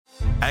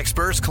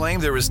Experts claim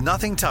there is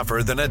nothing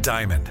tougher than a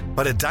diamond.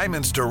 But at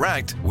Diamonds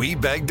Direct, we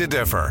beg to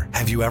differ.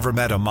 Have you ever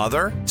met a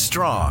mother?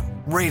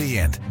 Strong,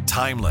 radiant,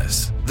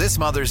 timeless. This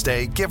Mother's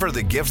Day, give her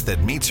the gift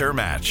that meets her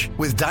match.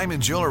 With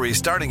diamond jewelry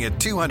starting at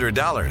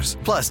 $200.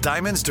 Plus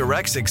Diamonds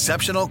Direct's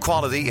exceptional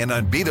quality and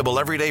unbeatable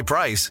everyday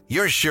price,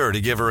 you're sure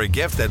to give her a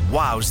gift that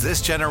wows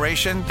this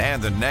generation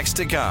and the next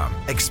to come.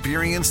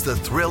 Experience the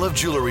thrill of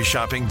jewelry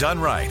shopping done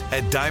right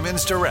at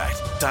Diamonds Direct.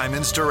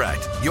 Diamonds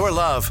Direct. Your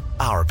love,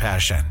 our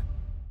passion.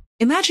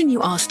 Imagine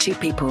you ask two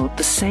people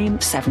the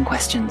same 7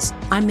 questions.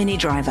 I'm Minnie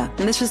Driver,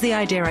 and this was the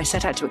idea I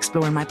set out to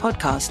explore in my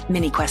podcast,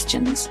 Mini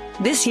Questions.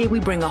 This year, we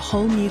bring a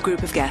whole new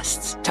group of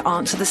guests to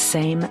answer the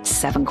same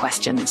 7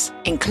 questions,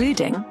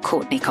 including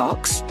Courtney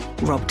Cox,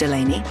 Rob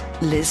Delaney,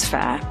 Liz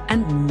Phair,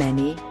 and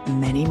many,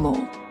 many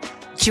more.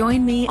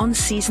 Join me on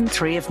Season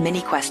 3 of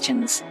Mini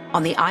Questions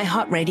on the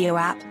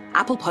iHeartRadio app,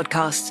 Apple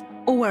Podcasts,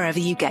 or wherever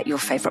you get your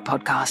favorite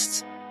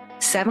podcasts.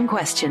 7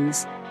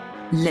 questions,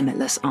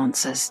 limitless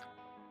answers.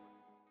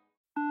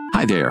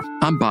 Hi there,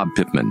 I'm Bob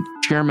Pippen,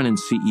 Chairman and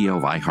CEO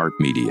of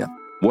iHeartMedia.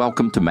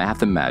 Welcome to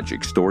Math and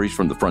Magic, Stories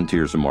from the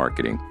Frontiers of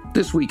Marketing.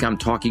 This week I'm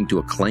talking to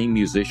acclaimed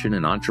musician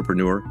and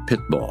entrepreneur,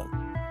 Pitbull.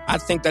 I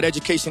think that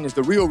education is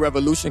the real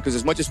revolution because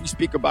as much as we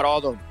speak about all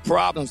the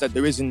problems that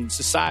there is in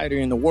society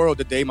and in the world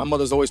today, my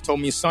mother's always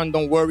told me, son,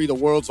 don't worry, the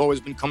world's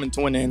always been coming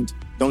to an end.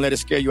 Don't let it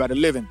scare you out of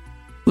living.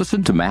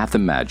 Listen to Math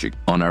and Magic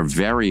on our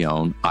very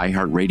own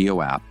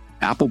iHeartRadio app,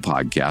 Apple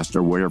Podcast,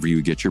 or wherever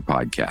you get your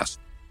podcasts.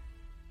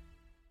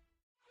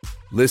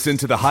 Listen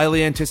to the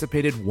highly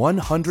anticipated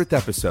 100th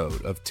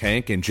episode of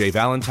Tank and Jay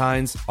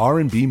Valentine's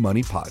R&B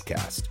Money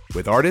Podcast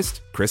with artist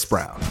Chris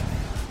Brown.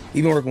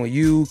 Even working with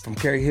you, from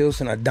Carrie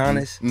Hilson,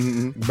 Adonis,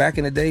 back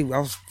in the day, I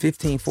was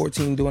 15,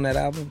 14 doing that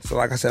album. So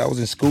like I said, I was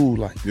in school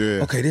like,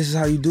 okay, this is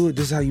how you do it.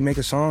 This is how you make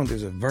a song.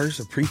 There's a verse,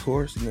 a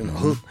pre-chorus, and then a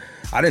hook.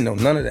 I didn't know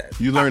none of that.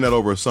 You learned that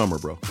over a summer,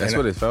 bro. That's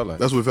what it felt like.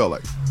 That's what it felt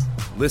like.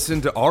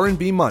 Listen to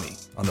R&B Money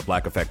on the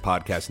Black Effect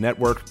Podcast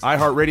Network,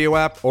 iHeartRadio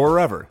app, or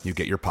wherever you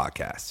get your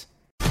podcasts.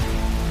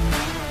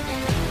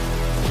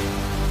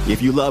 If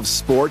you love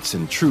sports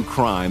and true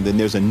crime, then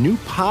there's a new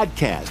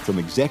podcast from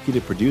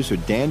executive producer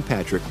Dan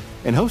Patrick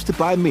and hosted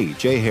by me,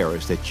 Jay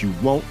Harris, that you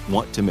won't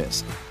want to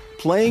miss.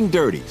 Playing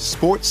Dirty: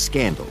 Sports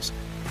Scandals.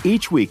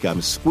 Each week, I'm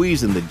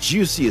squeezing the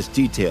juiciest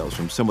details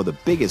from some of the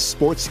biggest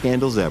sports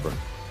scandals ever.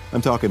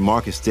 I'm talking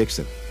Marcus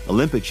Dixon,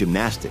 Olympic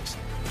gymnastics,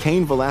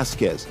 Cain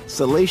Velasquez,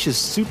 salacious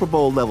Super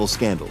Bowl-level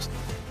scandals.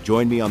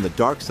 Join me on the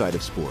dark side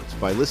of sports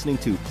by listening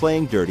to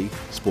Playing Dirty: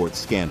 Sports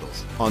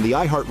Scandals on the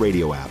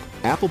iHeartRadio app,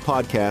 Apple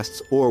Podcasts,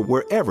 or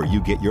wherever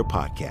you get your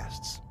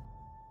podcasts.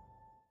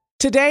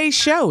 Today's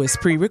show is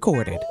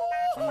pre-recorded.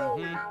 Y'all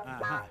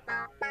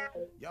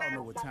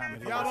know what time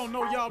it is. Y'all don't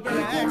know, y'all better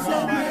ask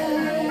somebody.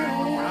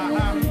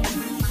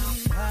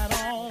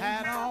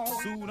 Hat on,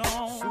 suit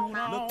on,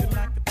 looking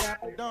like the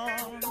Dapper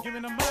Dawn,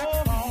 giving them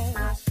microphone,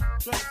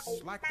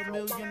 dressed like $1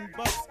 million,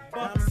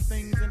 diamond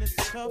things in its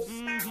cuffs.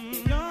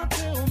 Y'all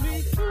tell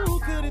me, who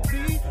could it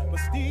be but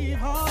Steve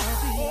Harvey?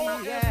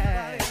 Oh,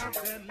 yeah. Everybody out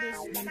there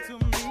listening to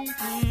me,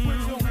 put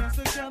your hands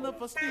together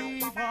for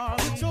Steve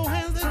Harvey. Put your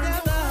hands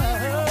together. Steve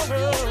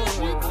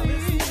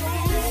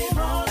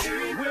Harvey.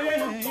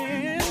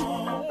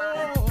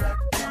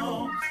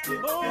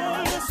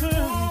 Oh, listen,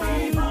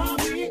 Steve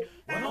Harvey,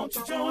 why don't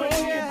you join me?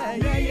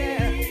 Yeah.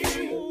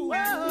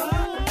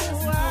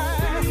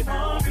 Steve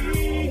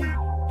Harvey,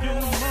 get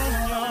him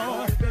on,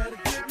 y'all. Better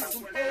give me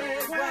some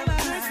eggs while I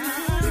listen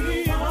to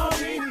Steve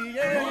Harvey.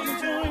 Come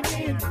on, join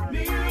in with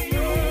me.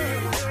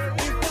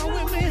 If you're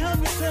with me, help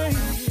me say,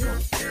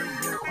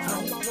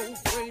 turn your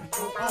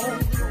radio on.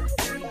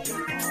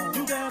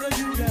 You gotta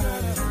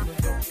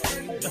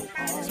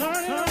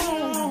turn it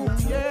on,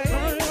 yeah.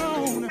 Turn it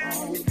on.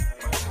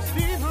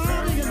 Steve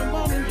Harvey in the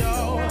morning,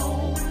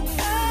 y'all.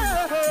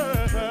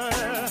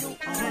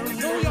 You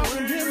know y'all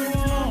can hear me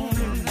on.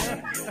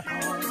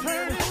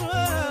 Turn it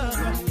up.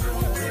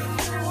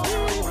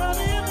 Steve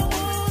Harvey in the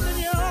morning,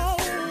 y'all.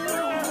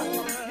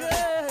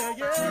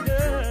 Yeah. Turn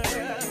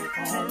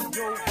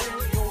your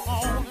radio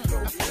on.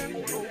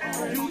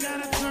 You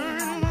gotta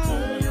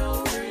turn your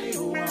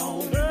radio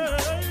on.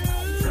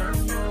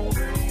 Turn your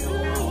radio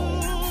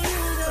on.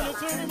 You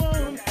gotta turn them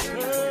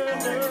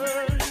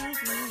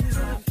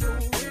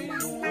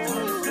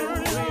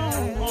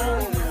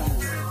on.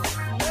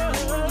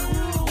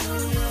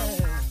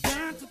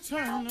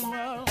 Turn them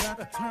up,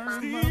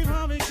 Steve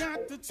Harvey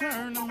got to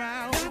turn them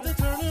out. Got to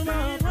turn them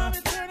up. Steve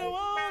Harvey turn them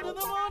on to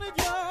the morning,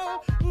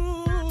 y'all.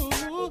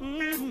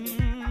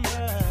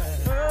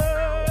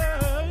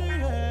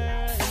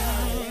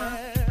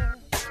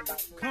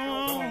 Come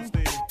on,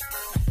 Steve.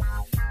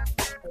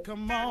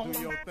 Come on.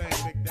 Do your thing,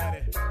 Big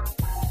Daddy.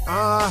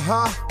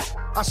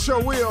 I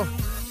sure will.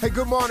 Hey,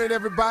 good morning,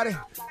 everybody.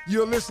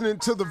 You're listening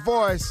to The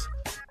Voice.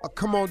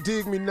 Come on,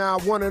 dig me now.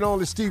 One and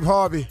only Steve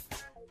Harvey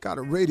got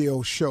a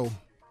radio show.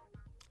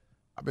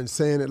 I've been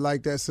saying it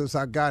like that since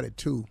I got it,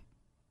 too.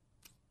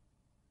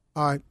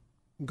 All right,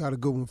 got a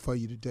good one for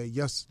you today.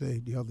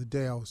 The other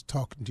day, I was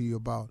talking to you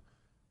about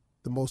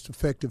the most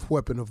effective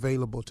weapon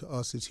available to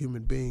us as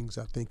human beings,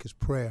 I think, is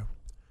prayer.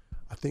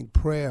 I think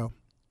prayer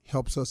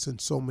helps us in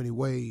so many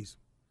ways.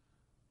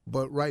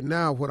 But right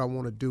now, what I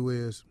want to do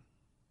is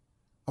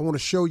I want to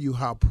show you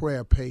how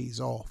prayer pays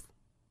off.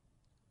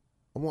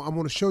 I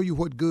want to show you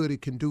what good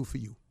it can do for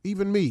you.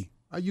 Even me,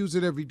 I use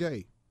it every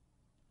day.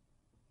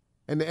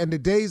 And the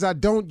days I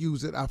don't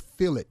use it, I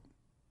feel it.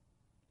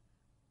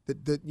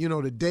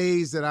 The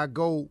days that I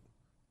go,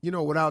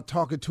 without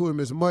talking to him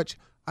as much,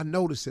 I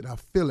notice it. I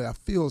feel it. I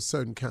feel a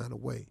certain kind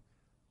of way.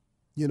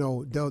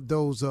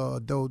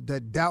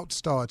 That doubt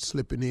starts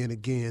slipping in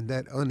again.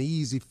 That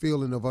uneasy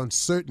feeling of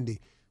uncertainty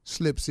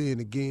slips in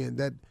again.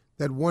 That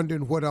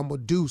wondering what I'm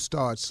going to do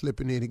starts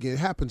slipping in again. It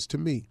happens to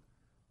me.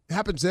 It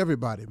happens to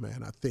everybody,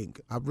 man, I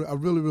think. I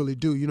really, really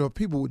do. If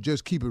people would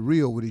just keep it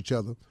real with each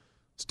other,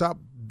 stop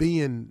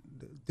being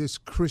this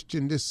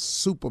Christian, this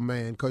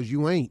Superman, because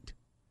you ain't.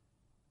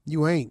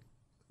 You ain't.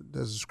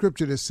 There's a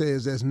scripture that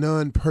says there's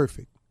none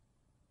perfect.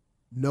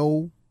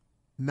 No,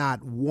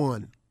 not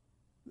one.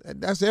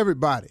 That's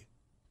everybody.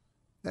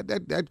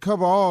 That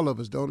cover all of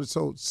us, don't it?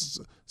 So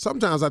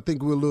sometimes I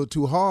think we're a little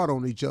too hard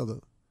on each other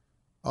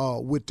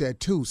with that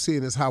too,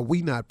 seeing as how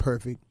we not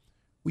perfect.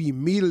 We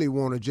immediately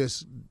want to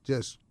just,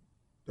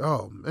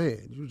 oh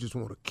man, you just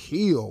want to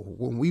kill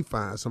when we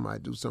find somebody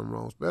do something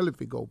wrong, especially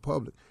if it go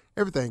public.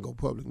 Everything go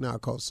public now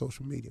called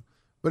social media.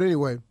 But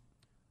anyway,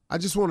 I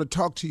just want to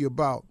talk to you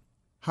about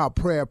how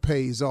prayer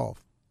pays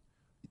off.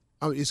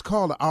 It's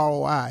called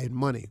ROI in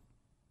money.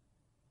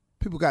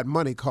 People got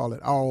money, call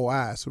it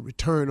ROI, so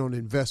return on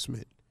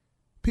investment.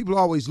 People are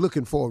always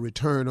looking for a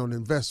return on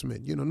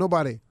investment.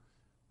 Nobody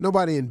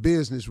in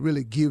business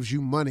really gives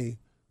you money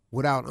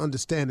without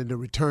understanding the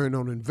return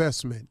on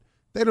investment.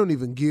 They don't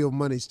even give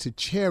monies to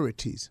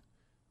charities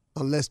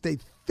unless they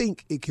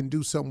think it can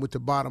do something with the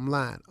bottom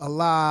line. A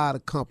lot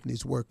of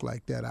companies work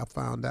like that. I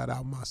found that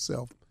out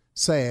myself.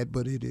 Sad,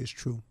 but it is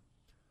true.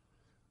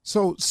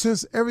 So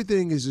since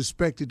everything is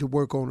expected to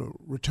work on a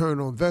return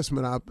on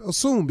investment, I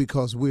assume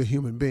because we're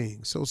human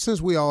beings. So since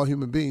we're all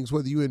human beings,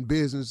 whether you're in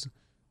business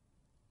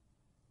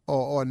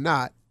or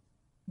not,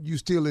 you're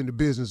still in the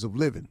business of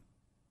living.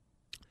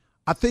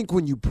 I think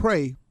when you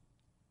pray,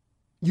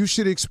 you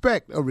should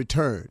expect a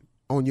return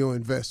on your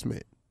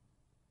investment.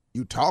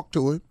 You talk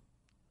to him.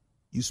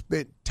 You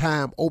spent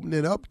time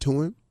opening up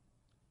to him.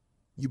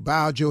 You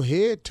bowed your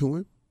head to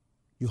him.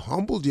 You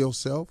humbled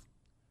yourself.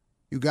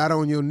 You got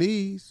on your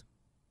knees.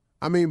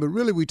 But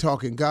really we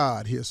talking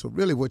God here, so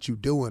really what you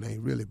doing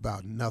ain't really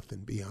about nothing,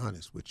 be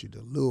honest with you.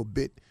 The little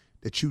bit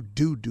that you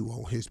do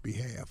on his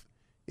behalf,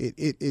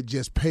 it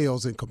just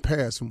pales in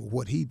comparison with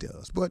what he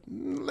does. But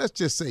let's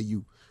just say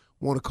you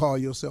want to call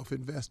yourself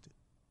invested.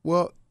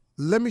 Well,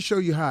 let me show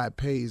you how it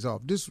pays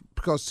off.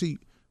 Because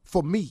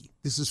for me,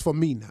 this is for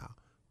me now.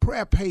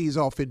 Prayer pays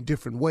off in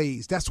different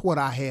ways. That's what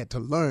I had to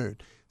learn.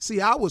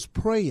 See, I was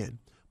praying,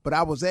 but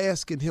I was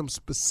asking him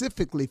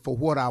specifically for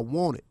what I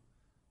wanted.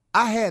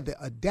 I had the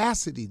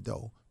audacity,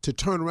 though, to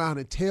turn around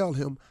and tell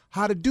him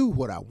how to do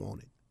what I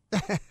wanted.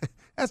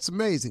 That's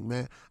amazing,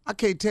 man. I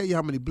can't tell you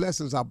how many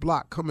blessings I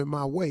blocked coming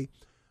my way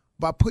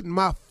by putting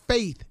my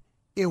faith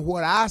in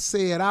what I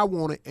said I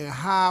wanted and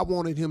how I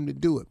wanted him to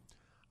do it.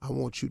 I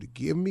want you to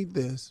give me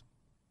this.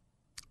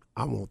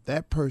 I want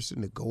that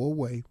person to go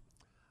away.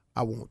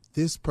 I want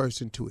this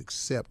person to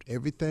accept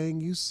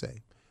everything you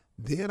say.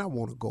 Then I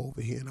want to go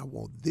over here and I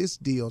want this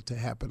deal to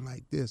happen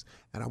like this.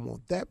 And I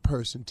want that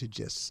person to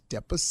just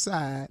step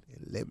aside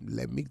and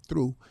let me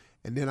through.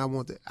 And then I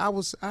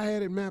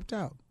had it mapped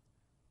out.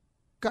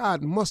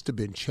 God must have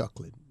been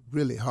chuckling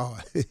really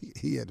hard.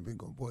 He had to be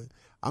going, boy,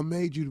 I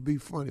made you to be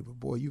funny, but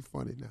boy, you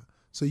funny now.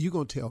 So you're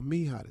going to tell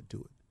me how to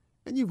do it.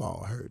 And you've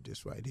all heard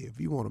this right here. If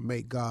you want to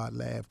make God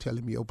laugh, tell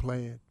him your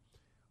plan.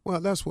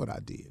 Well, that's what I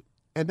did.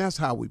 And that's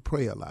how we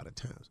pray a lot of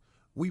times.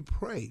 We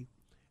pray.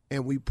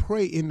 And we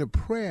pray in the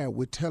prayer,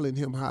 we're telling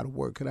him how to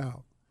work it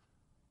out.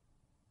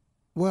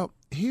 Well,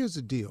 here's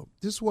the deal.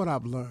 This is what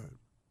I've learned.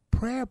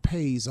 Prayer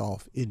pays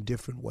off in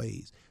different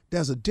ways.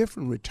 There's a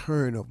different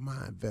return of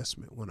my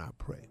investment when I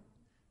pray.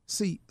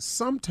 See,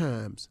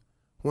 sometimes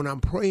when I'm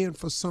praying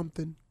for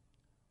something,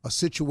 a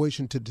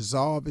situation to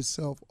dissolve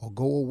itself or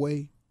go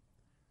away,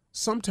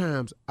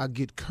 sometimes I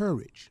get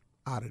courage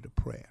out of the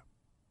prayer.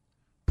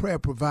 Prayer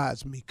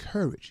provides me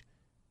courage.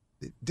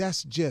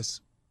 That's just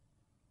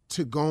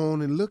to go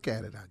on and look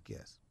at it, I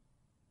guess.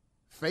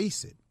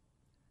 Face it.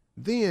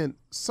 Then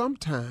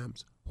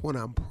sometimes when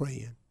I'm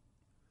praying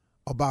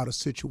about a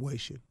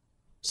situation,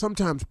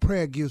 sometimes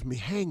prayer gives me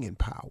hanging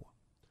power.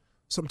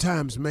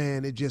 Sometimes,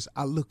 man,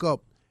 I look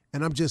up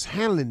and I'm just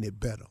handling it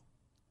better.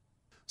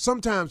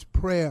 Sometimes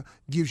prayer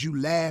gives you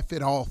laugh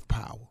it off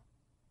power.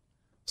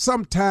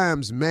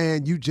 Sometimes,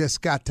 man, you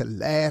just got to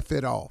laugh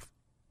it off.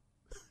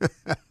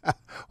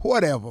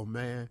 Whatever,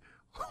 man.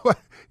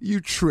 You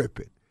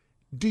tripping.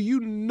 Do you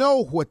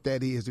know what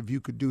that is if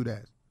you could do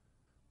that?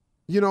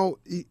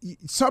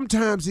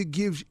 Sometimes it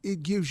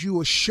gives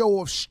you a show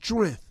of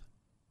strength,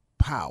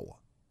 power.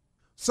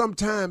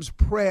 Sometimes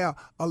prayer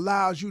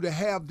allows you to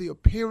have the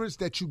appearance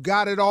that you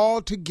got it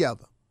all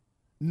together.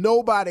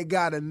 Nobody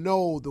got to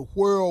know the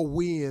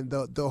whirlwind,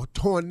 the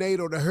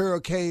tornado, the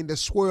hurricane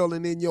that's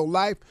swirling in your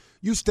life.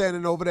 You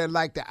standing over there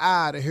like the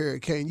eye of the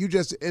hurricane.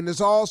 And it's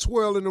all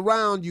swirling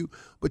around you,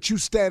 but you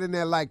standing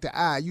there like the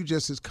eye. You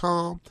just as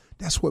calm.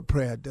 That's what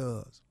prayer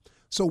does.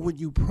 So when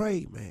you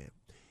pray, man,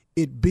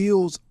 it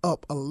builds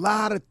up a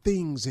lot of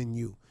things in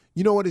you.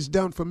 You know what it's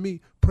done for me?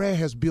 Prayer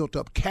has built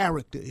up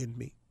character in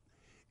me.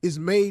 It's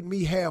made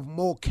me have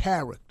more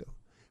character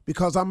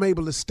because I'm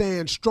able to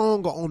stand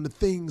stronger on the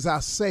things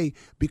I say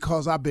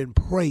because I've been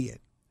praying,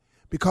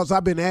 because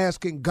I've been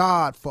asking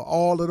God for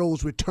all of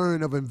those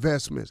return of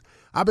investments.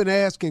 I've been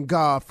asking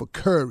God for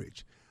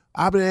courage.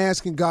 I've been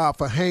asking God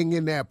for hanging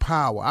in that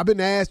power. I've been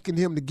asking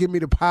him to give me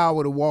the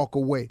power to walk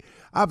away.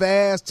 I've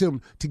asked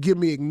him to give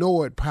me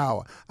ignored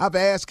power. I've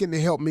asked him to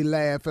help me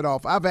laugh it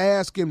off. I've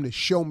asked him to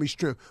show me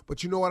strength.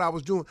 But you know what I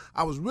was doing?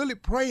 I was really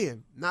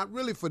praying, not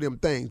really for them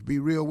things, be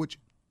real with you.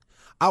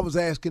 I was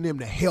asking him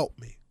to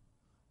help me.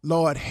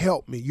 Lord,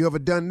 help me. You ever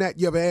done that?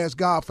 You ever asked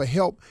God for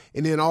help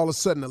and then all of a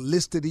sudden a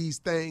list of these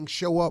things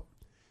show up?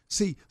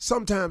 See,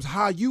 sometimes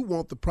how you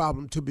want the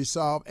problem to be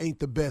solved ain't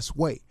the best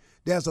way.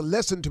 There's a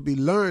lesson to be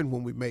learned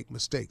when we make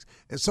mistakes.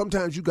 And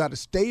sometimes you got to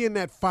stay in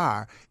that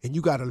fire and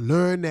you got to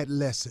learn that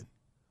lesson.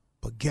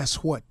 But guess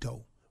what,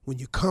 though? When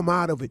you come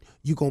out of it,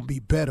 you're going to be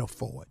better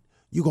for it.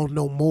 You're going to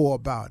know more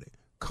about it.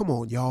 Come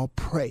on, y'all,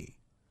 pray.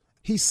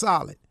 He's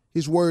solid.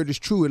 His word is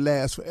true. It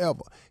lasts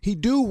forever. He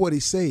do what he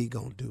say he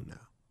going to do now.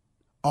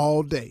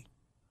 All day,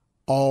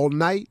 all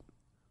night,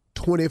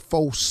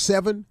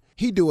 24/7.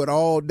 He do it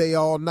all day,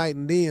 all night,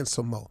 and then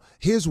some more.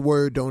 His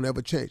word don't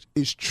ever change.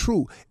 It's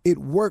true. It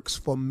works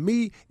for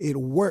me. It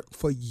worked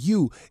for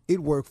you.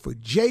 It worked for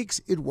Jakes.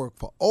 It worked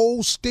for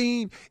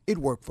Osteen. It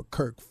worked for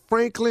Kirk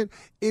Franklin.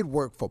 It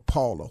worked for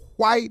Paula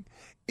White.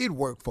 It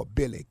worked for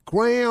Billy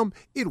Graham.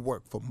 It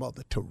worked for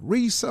Mother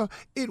Teresa.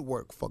 It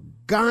worked for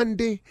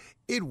Gandhi.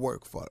 It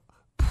worked for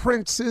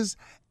princes,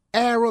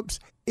 Arabs.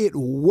 It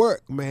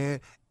worked, man.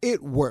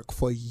 It worked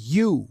for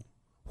you.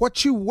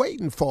 What you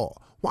waiting for?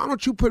 Why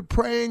don't you put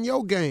prayer in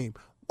your game?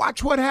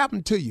 Watch what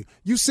happened to you.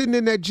 You sitting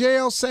in that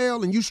jail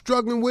cell and you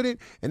struggling with it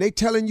and they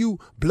telling you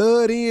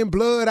blood in,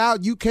 blood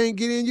out, you can't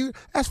get in. You.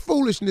 That's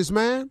foolishness,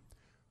 man.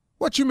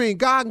 What you mean?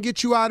 God can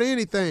get you out of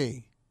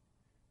anything.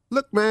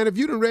 Look, man, if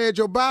you done read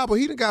your Bible,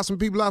 he done got some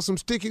people out some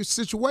sticky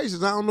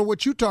situations. I don't know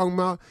what you talking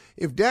about.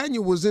 If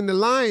Daniel was in the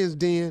lion's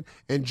den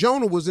and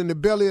Jonah was in the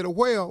belly of the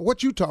whale,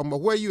 what you talking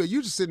about? Where you at?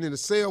 You just sitting in a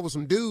cell with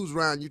some dudes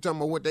around you talking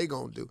about what they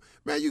gonna do.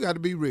 Man, you got to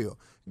be real.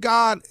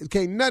 God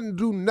can't nothing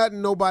do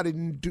nothing.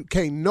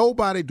 Can't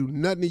nobody do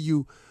nothing to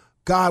you.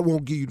 God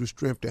won't give you the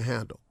strength to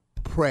handle.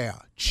 Prayer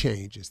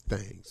changes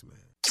things, man.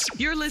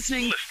 You're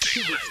listening to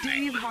the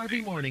Steve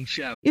Harvey Morning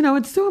Show. You know,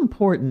 it's so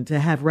important to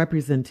have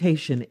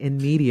representation in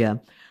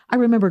media. I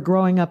remember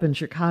growing up in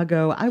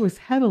Chicago, I was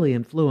heavily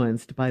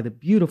influenced by the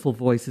beautiful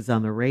voices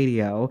on the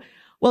radio.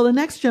 Well, the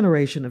next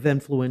generation of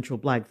influential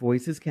Black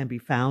voices can be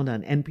found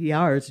on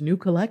NPR's new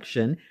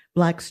collection,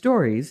 Black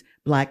Stories,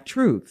 Black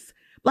Truths.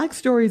 Black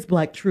Stories,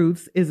 Black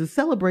Truths is a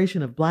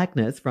celebration of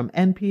Blackness from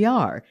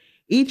NPR.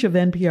 Each of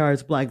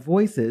NPR's Black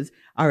voices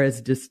are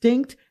as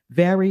distinct,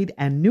 varied,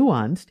 and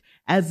nuanced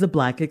as the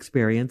Black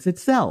experience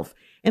itself.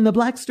 In the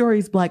Black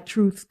Stories, Black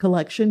Truths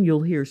collection,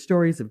 you'll hear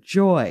stories of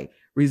joy,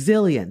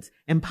 resilience,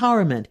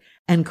 empowerment,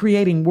 and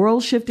creating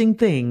world-shifting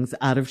things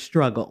out of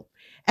struggle.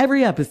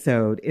 Every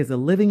episode is a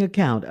living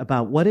account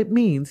about what it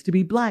means to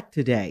be Black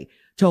today,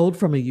 told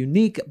from a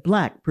unique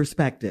Black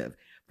perspective.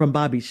 From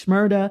Bobby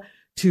Shmurda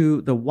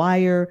to The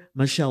Wire,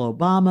 Michelle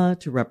Obama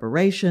to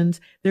reparations,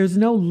 there's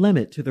no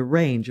limit to the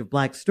range of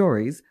Black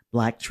stories,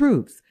 Black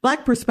truths.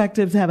 Black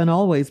perspectives haven't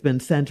always been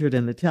centered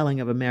in the telling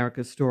of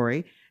America's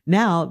story.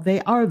 Now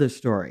they are the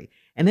story.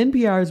 In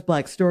NPR's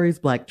Black Stories,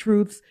 Black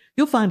Truths,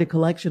 you'll find a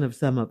collection of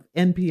some of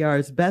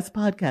NPR's best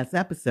podcast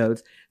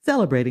episodes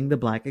celebrating the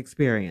Black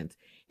experience.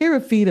 Hear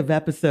a feed of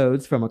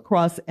episodes from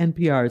across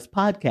NPR's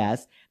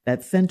podcasts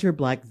that center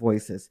Black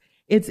voices.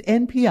 It's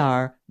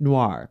NPR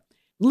Noir.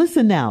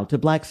 Listen now to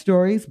Black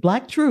Stories,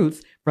 Black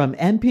Truths from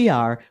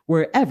NPR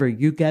wherever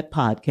you get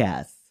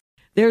podcasts.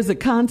 There's a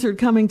concert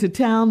coming to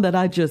town that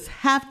I just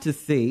have to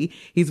see.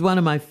 He's one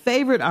of my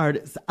favorite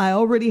artists. I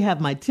already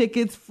have my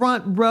tickets,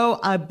 front row.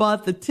 I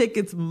bought the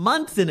tickets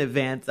months in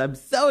advance. I'm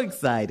so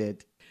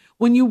excited.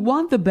 When you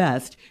want the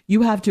best,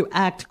 you have to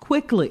act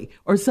quickly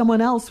or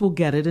someone else will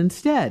get it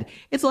instead.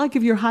 It's like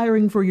if you're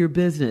hiring for your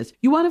business.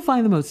 You want to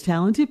find the most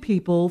talented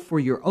people for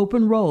your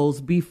open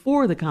roles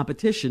before the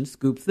competition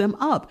scoops them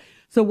up.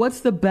 So what's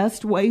the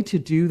best way to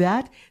do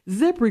that?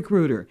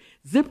 ZipRecruiter.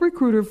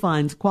 ZipRecruiter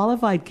finds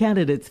qualified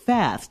candidates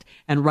fast.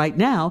 And right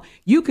now,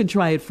 you can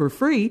try it for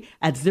free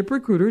at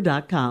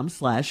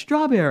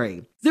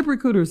ZipRecruiter.com/strawberry.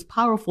 ZipRecruiter's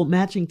powerful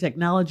matching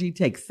technology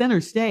takes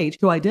center stage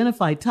to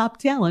identify top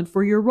talent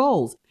for your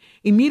roles.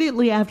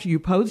 Immediately after you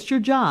post your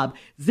job,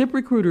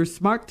 ZipRecruiter's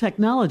smart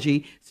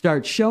technology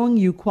starts showing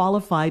you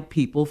qualified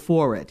people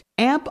for it.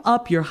 Amp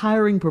up your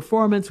hiring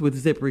performance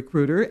with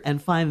ZipRecruiter and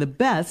find the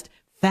best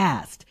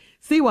fast.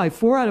 See why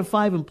 4 out of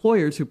 5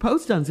 employers who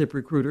post on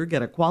ZipRecruiter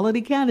get a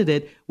quality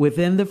candidate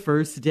within the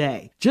first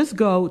day. Just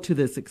go to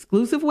this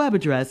exclusive web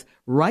address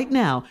right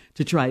now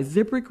to try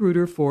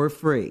ZipRecruiter for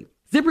free.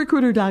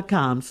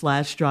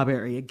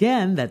 ZipRecruiter.com/strawberry.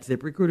 Again, that's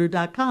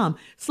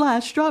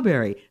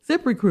ZipRecruiter.com/strawberry.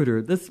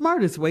 ZipRecruiter, the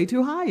smartest way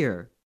to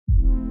hire.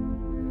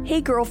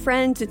 Hey,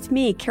 girlfriends, it's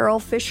me, Carol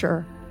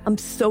Fisher. I'm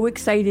so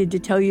excited to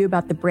tell you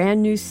about the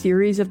brand new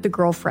series of The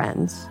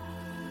Girlfriends.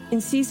 In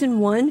season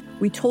 1,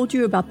 we told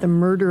you about the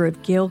murder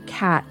of Gail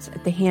Katz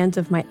at the hands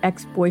of my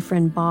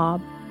ex-boyfriend,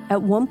 Bob.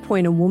 At one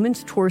point, a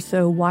woman's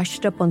torso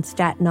washed up on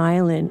Staten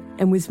Island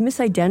and was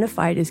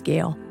misidentified as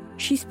Gail.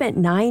 She spent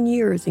 9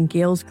 years in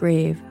Gail's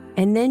grave,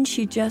 and then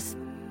she just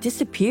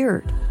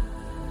disappeared.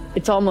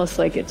 It's almost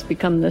like it's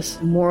become this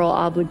moral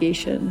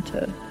obligation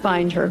to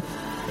find her.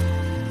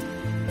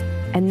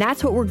 And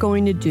that's what we're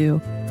going to do.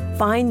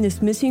 Find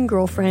this missing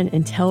girlfriend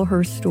and tell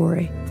her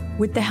story.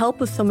 With the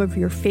help of some of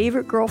your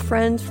favorite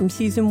girlfriends from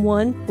season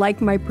 1,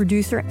 like my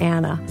producer,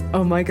 Anna.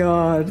 Oh my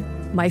God.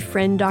 My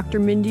friend, Dr.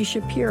 Mindy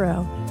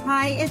Shapiro.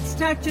 Hi, it's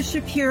Dr.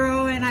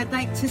 Shapiro, and I'd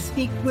like to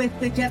speak with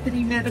the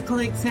deputy medical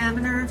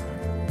examiner.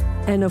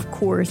 And of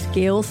course,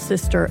 Gail's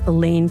sister,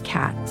 Elaine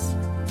Katz.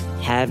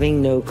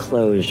 Having no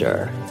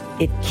closure,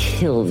 it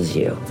kills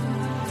you.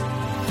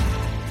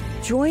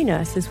 Join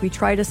us as we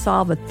try to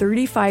solve a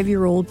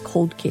 35-year-old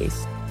cold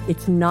case.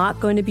 It's not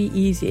going to be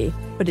easy,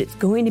 but it's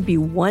going to be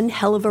one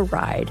hell of a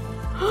ride.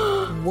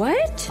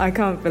 What? I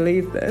can't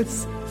believe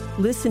this.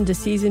 Listen to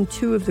season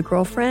 2 of The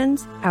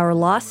Girlfriends, Our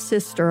Lost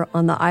Sister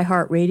on the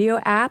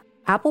iHeartRadio app,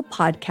 Apple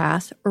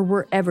Podcasts, or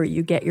wherever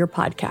you get your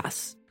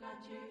podcasts.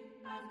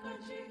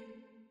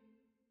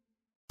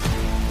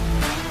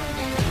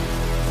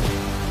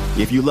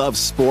 If you love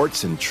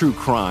sports and true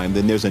crime,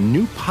 then there's a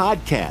new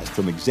podcast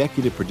from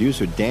executive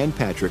producer Dan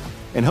Patrick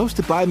and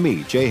hosted by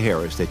me, Jay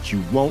Harris, that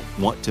you won't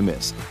want to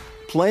miss.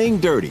 Playing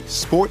Dirty: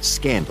 Sports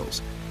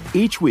Scandals.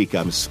 Each week,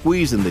 I'm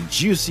squeezing the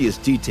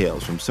juiciest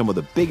details from some of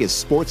the biggest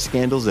sports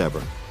scandals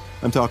ever.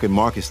 I'm talking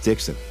Marcus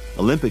Dixon,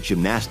 Olympic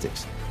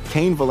gymnastics,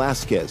 Cain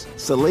Velasquez,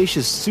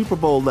 salacious Super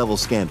Bowl-level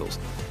scandals.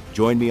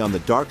 Join me on the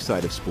dark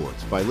side of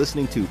sports by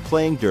listening to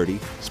Playing Dirty: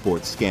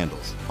 Sports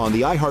Scandals on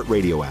the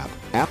iHeartRadio app,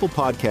 Apple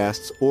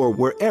Podcasts, or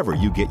wherever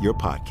you get your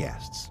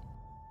podcasts.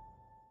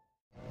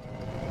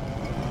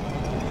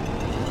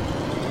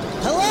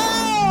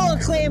 Hello,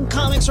 acclaimed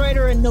comics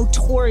writer and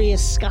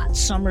notorious Scott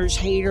Summers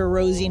hater,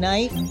 Rosie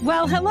Knight.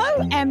 Well,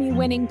 hello,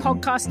 Emmy-winning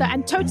podcaster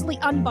and totally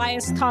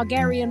unbiased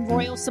Targaryen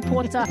royal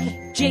supporter,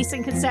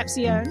 Jason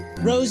Concepcion.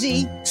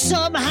 Rosie,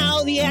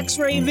 somehow the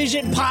X-Ray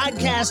Vision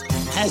podcast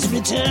has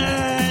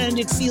returned.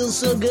 It feels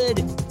so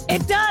good.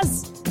 It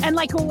does. And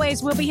like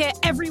always, we'll be here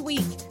every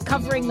week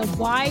covering the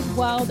wide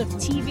world of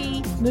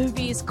TV,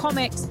 movies,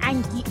 comics,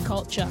 and geek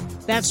culture.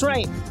 That's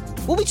right.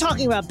 We'll be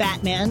talking about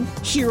Batman,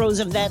 heroes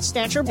of that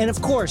stature, and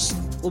of course,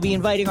 we'll be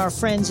inviting our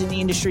friends in the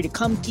industry to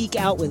come geek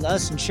out with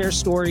us and share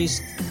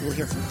stories. We'll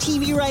hear from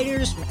TV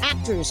writers, from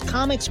actors,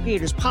 comics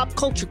creators, pop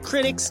culture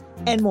critics,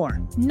 and more.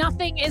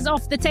 Nothing is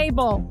off the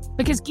table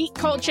because geek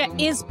culture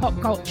is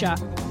pop culture,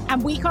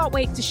 and we can't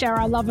wait to share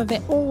our love of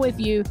it all with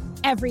you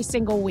every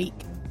single week.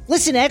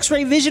 Listen to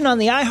X-Ray Vision on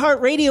the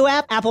iHeartRadio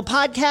app, Apple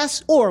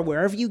Podcasts, or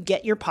wherever you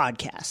get your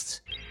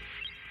podcasts.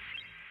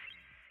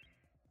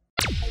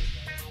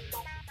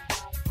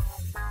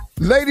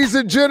 Ladies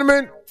and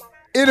gentlemen,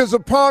 it is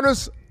upon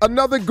us,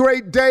 another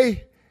great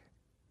day,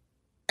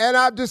 and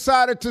I've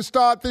decided to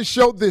start this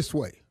show this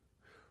way.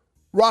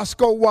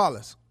 Roscoe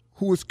Wallace,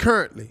 who is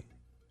currently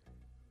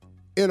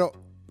in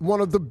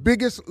one of the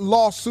biggest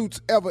lawsuits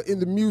ever in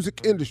the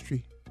music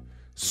industry,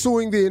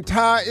 suing the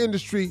entire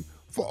industry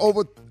for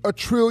over $1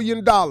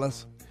 trillion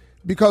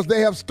because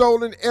they have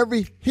stolen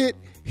every hit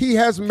he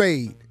has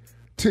made.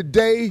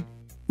 Today,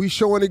 we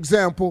show an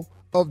example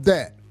of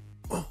that.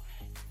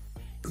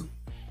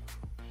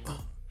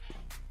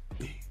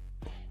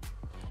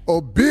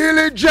 Oh,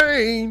 Billie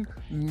Jane,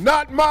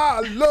 not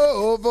my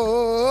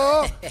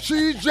lover.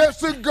 She's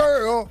just a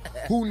girl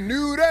who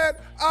knew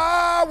that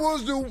I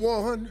was the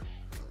one.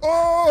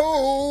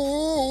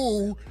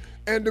 Oh,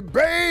 and the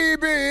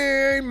baby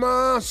ain't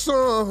my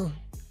son.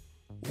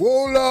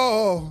 Whoa,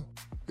 Lord,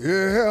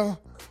 yeah.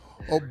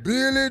 Oh,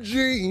 Billie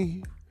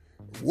Jean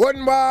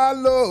wasn't my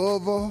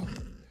lover.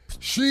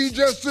 She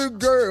just a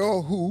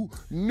girl who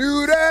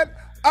knew that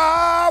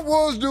I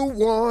was the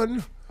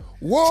one.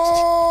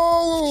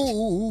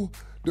 Whoa,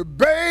 the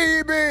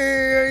baby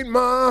ain't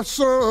my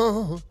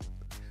son.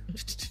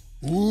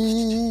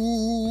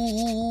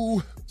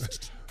 Ooh,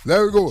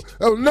 there we go.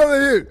 That was another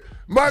hit.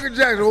 Michael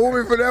Jackson, hold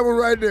me for that one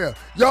right there.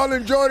 Y'all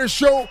enjoy the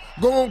show?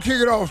 Go on,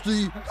 kick it off,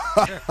 Steve.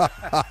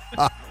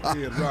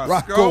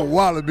 Roscoe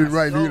Wallace been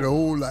right here the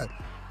whole life.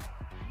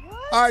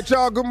 All right,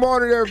 y'all, good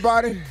morning,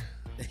 everybody.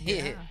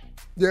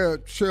 Yeah,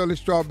 Shirley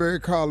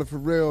Strawberry, Carla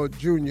Farrell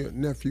Jr.,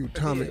 nephew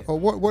Tommy. Yeah. Oh,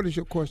 what is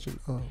your question,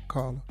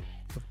 Carla?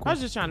 I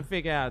was just trying to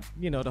figure out,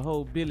 the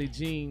whole Billie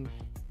Jean,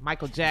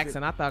 Michael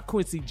Jackson. I thought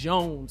Quincy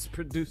Jones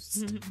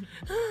produced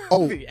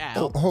the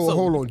album.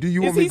 Hold on. Do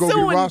you want me to go get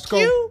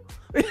Roscoe?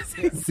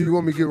 Do you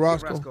want me to get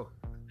Roscoe?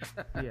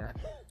 Yeah,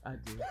 I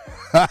do.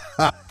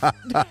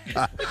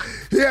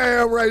 Here I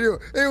am right here.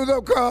 Hey, what's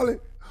up, Carly?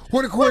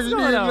 What the question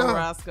What's going is on, now?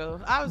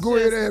 Roscoe? I was Go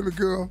just, ahead, Abby,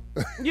 girl.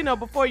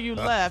 Before you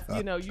left,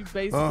 you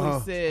basically Uh-huh.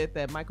 said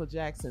that Michael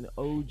Jackson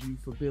owed you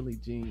for Billie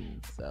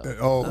Jean. So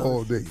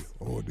All day.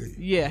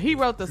 yeah, he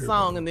wrote the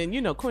song, and then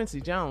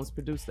Quincy Jones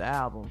produced the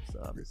album.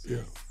 So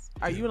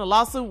are you in a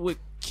lawsuit with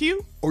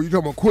Q? Oh, you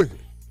talking about Quincy?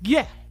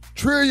 Yeah. $1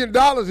 trillion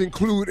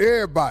include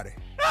everybody.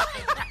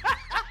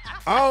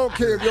 I don't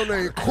care if your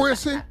name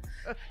Quincy,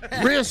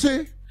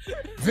 Rincy,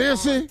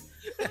 Vincy.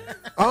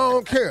 I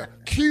don't care.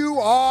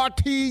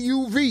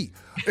 QRTUV.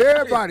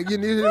 Everybody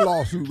getting in this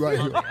lawsuit right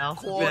here.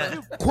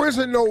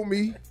 Quincy know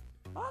me.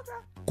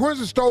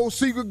 Quincy stole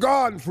Secret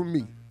Garden from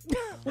me.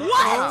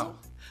 What?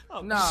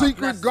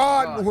 Secret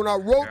Garden, when I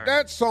wrote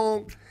that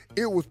song,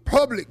 it was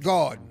Public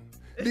Garden.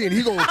 Then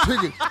he gonna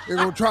take it and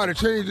gonna try to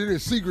change it in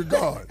Secret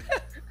Garden.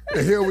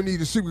 The hell we need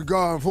a Secret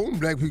Garden for? Them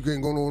black people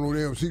ain't going on no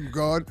damn Secret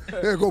Garden.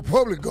 They go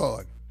Public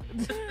Garden.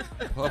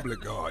 Public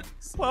Garden.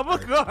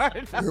 Public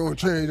Garden. They gonna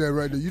change that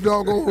right there. You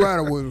doggone right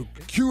I will.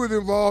 Q is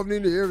involved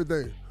in it,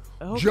 everything.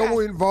 Okay. Joe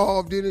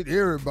involved in it,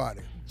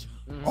 everybody.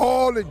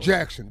 All the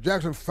Jackson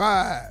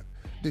 5,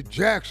 the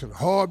Jackson,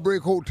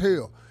 Heartbreak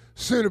Hotel,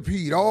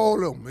 Centipede,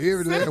 all of them,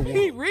 every last one.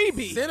 Centipede,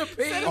 Reby.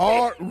 Centipede.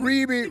 All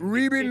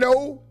Reby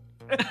no.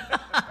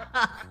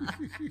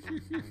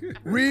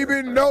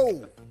 Reby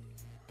no.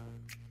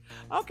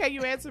 Okay,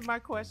 you answered my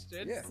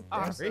question. Yeah.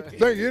 Sorry.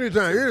 Thank you.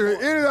 Anytime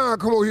I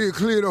come over here and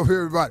clear it up for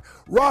everybody.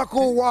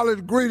 Rocco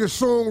Wallace,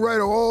 greatest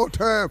songwriter of all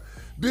time.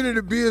 Been in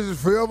the business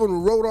forever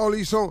and wrote all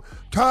these songs.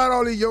 Tired of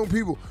all these young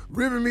people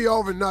ripping me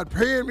off and not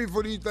paying me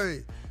for these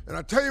things. And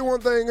I tell you one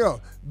thing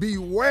else.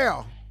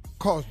 Beware,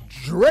 because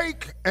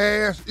Drake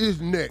ass is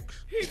next.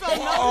 He's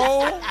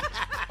on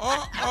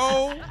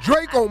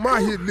Drake on my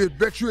hit list.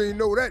 Bet you ain't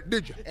know that,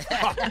 did you?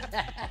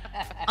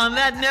 On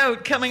that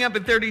note, coming up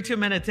at 32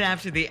 minutes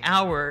after the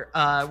hour,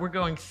 we're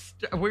going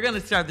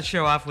to start the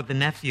show off with the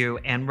nephew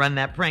and run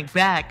that prank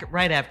back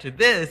right after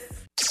this.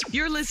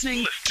 You're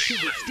listening to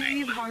the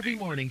Steve Harvey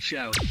Morning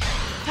Show.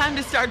 Time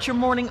to start your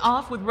morning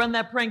off with Run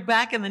That Prank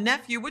Back and the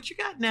nephew. What you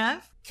got,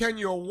 Nev? Can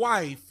your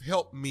wife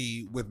help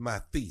me with my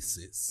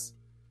thesis?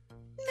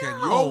 Can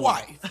your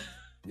wife?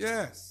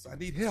 Yes, I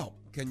need help.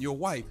 Can your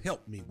wife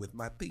help me with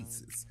my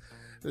thesis?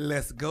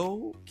 Let's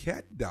go,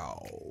 cat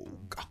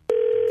dog.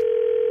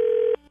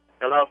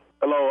 Hello,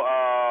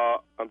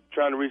 I'm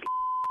trying to reach.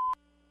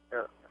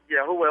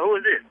 Yeah, who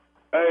is this?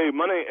 Hey,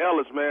 my name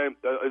Ellis, man.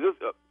 Is this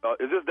Daryl?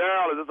 Is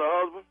this her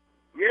husband?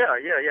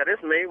 Yeah,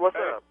 this me. What's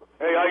up?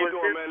 Hey, how you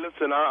doing, man?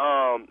 Listen,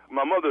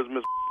 my mother's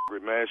Miss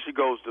man. She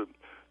goes to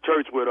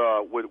church with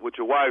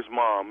your wife's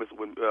mom, with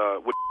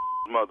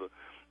mother,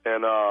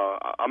 and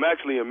I'm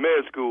actually in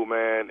med school,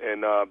 man.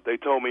 And they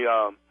told me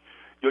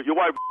your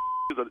wife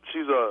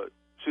she's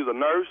a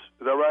nurse.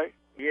 Is that right?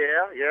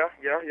 Yeah.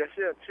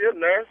 She's a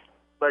nurse.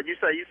 But you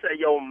say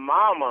your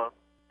mama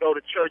go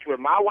to church with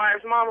my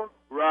wife's mama?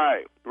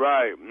 Right.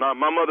 My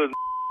mother's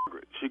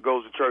she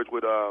goes to church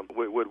with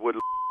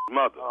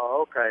mother.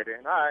 Oh, okay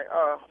then. All right.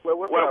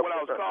 What I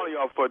was calling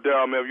y'all for,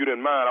 Daryl, man, if you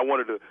didn't mind, I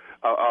wanted to.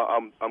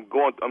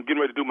 I'm getting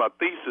ready to do my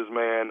thesis,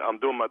 man. I'm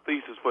doing my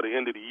thesis for the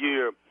end of the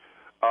year,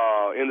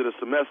 end of the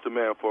semester,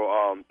 man, for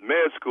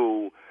med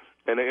school,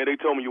 and they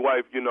told me your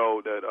wife,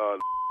 that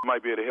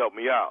might be able to help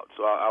me out.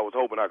 So I was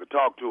hoping I could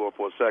talk to her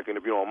for a second,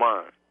 if you don't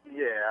mind.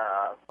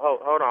 Yeah.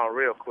 Hold on,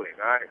 real quick.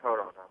 All right. Hold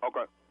on.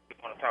 Okay.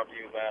 I want to talk to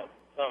you about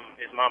something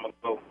his mama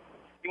go.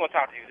 He want to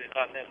talk to you.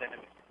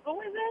 Who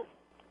is this?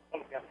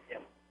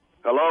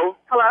 Hello?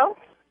 Hello?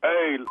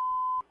 Hey.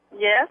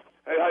 Yes?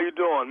 Hey, how you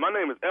doing? My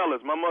name is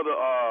Ellis. My mother,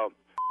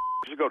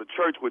 she go to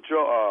church with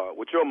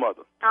your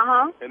mother.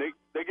 Uh-huh. And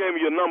they gave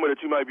me your number that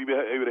you might be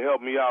able to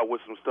help me out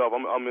with some stuff.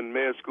 I'm in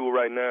med school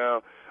right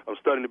now. I'm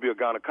studying to be a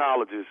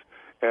gynecologist.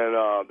 And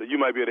that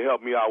you might be able to help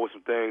me out with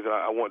some things. And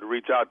I wanted to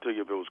reach out to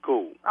you if it was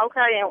cool.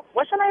 Okay, and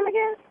what's your name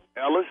again?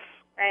 Ellis.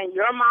 And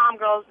your mom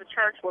goes to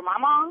church with my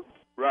mom?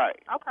 Right.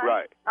 Okay.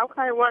 Right.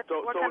 Okay, what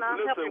So can I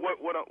help you with?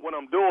 What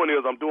I'm doing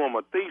is I'm doing my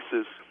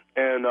thesis,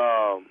 and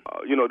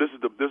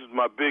this is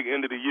my big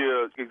end of the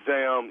year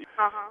exam.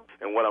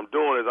 Uh-huh. And what I'm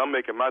doing is I'm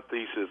making my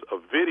thesis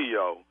a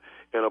video,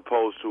 in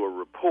opposed to a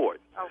report.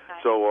 Okay.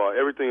 So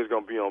everything is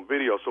going to be on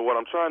video. So what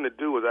I'm trying to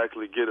do is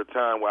actually get a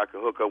time where I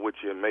can hook up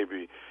with you and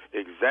maybe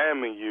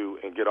examine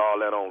you and get all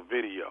that on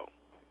video.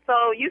 So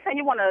you said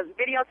you want to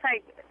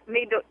videotape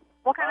me do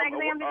what kind of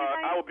exam did you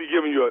say? I will be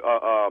giving you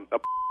a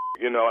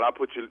and I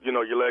put your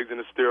legs in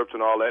the stirrups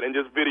and all that, and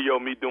just video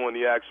me doing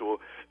the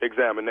actual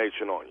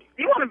examination on you.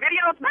 You want to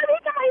videotape? Maybe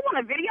you want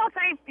to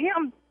videotape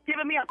him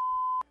giving me a.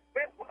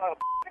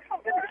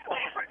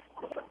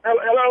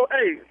 Hello,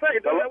 hey,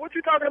 say, what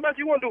you talking about?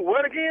 You want to do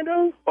what again,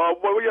 dude?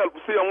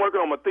 See, I'm working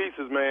on my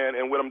thesis, man,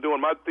 and what I'm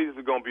doing, my thesis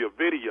is going to be a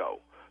video.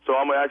 So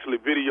I'm going to actually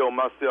video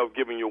myself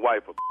giving your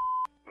wife a.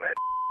 Man,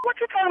 what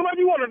you talking about?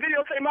 You want to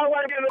videotape my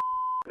wife giving a.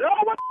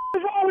 Oh, what?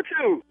 What's wrong with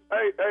you?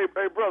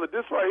 Hey, brother,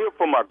 this right here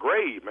for my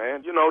grade,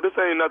 man. You know, this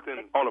ain't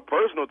nothing on a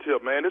personal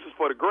tip, man. This is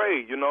for the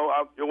grade, you know.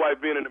 Your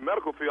wife being in the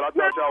medical field, I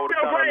thought y'all would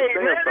have kind of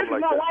understand something like that. This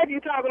is my wife you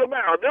talking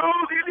about, dude.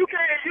 You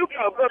can't, you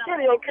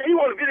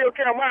want to video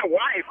camera my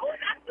wife.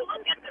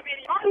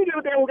 All you do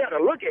we got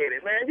to look at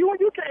it, man. You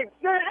can't,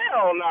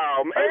 hell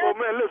no, man. Hey, well,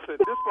 man, listen,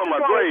 this is for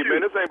my grade,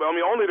 man. This ain't,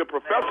 only the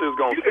professor is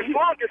going to see it. You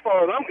can flunk as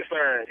far as I'm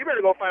concerned. You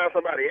better go find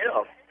somebody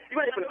else. You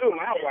ain't finna do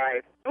my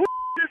wife. Who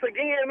this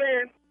again,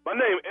 man? My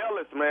name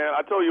Ellis, man.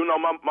 I told you, my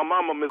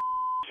mama, Miss,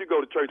 she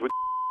go to church with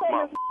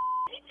mama.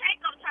 You can't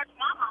go to church with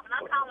my mama, and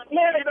I'm calling you.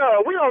 Man,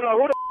 we don't know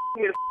who the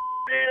Miss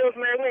is,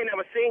 man. We ain't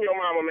never seen your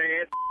mama,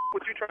 man.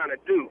 What you trying to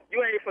do? You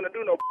ain't finna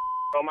do no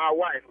on my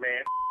wife,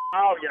 man.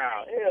 All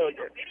y'all. Hell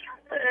yeah.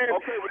 Man.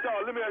 Okay, but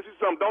y'all, let me ask you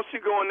something. Don't she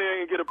go in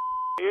there and get a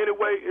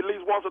anyway, at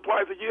least once or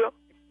twice a year?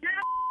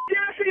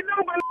 Yeah, she do,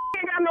 but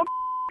ain't got no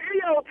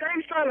videotape.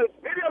 She's trying to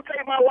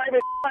videotape my wife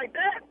and like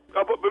that.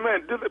 But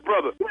man, this is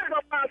brother. You better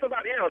go find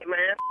somebody else,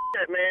 man.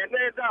 That, man.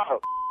 Dog.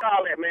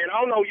 All that, man.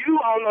 I don't know you.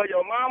 I don't know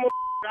your mama.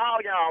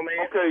 All y'all,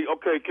 man.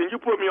 Okay. Can you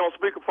put me on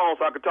speakerphone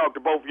so I can talk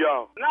to both of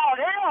y'all? No,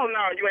 hell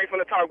no. You ain't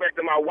finna talk back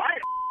to my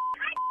wife.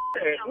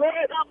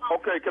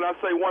 Okay, can I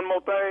say one more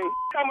thing?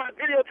 Talking about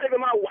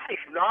videotaping my wife,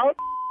 dog.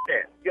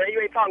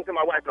 You ain't talking to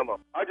my wife no more.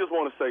 I just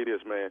want to say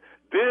this, man.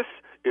 This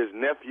is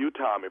Nephew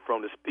Tommy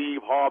from the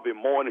Steve Harvey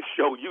Morning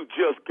Show. You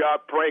just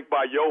got pranked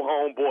by your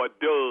homeboy,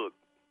 Doug.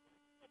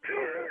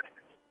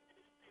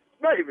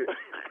 Baby.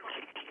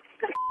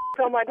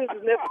 Talking about this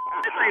is Nephew.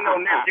 This ain't no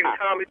Nephew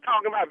Tommy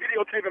talking about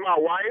videotaping my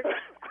wife.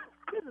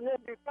 This is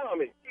Nephew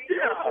Tommy.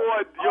 Yeah,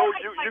 boy,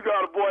 you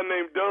got a boy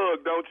named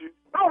Doug, don't you?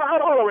 Hold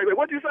on, wait.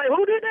 What'd you say?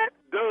 Who did that?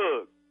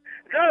 Doug.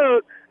 Tell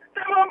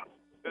him.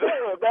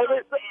 Doug,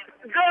 baby.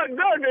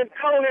 Doug been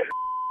telling it.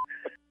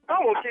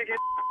 I'm gonna kick his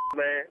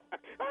man.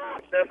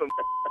 That's some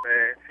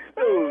man.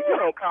 Dude, you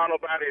don't call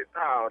nobody.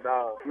 Oh,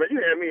 no. Man,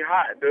 you had me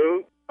hot,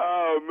 dude.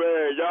 Oh,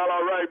 man. Y'all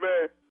all right,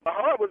 man? My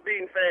heart was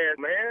beating fast,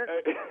 man.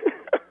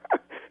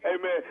 Hey,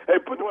 man. Hey,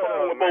 put the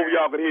phone with both of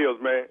y'all can hear us,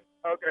 man.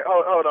 Okay,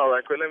 hold on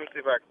right quick. Let me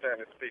see if I can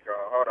turn the speaker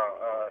on. Hold on.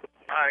 All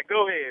right,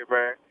 go ahead,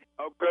 man.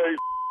 Okay,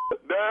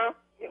 down.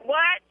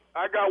 What?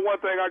 I got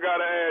one thing I got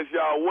to ask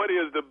y'all. What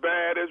is the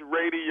baddest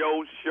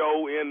radio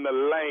show in the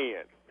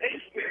land?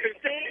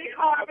 Steve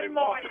Harvey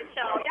Morning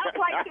Show. Y'all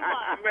play too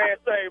much. Man,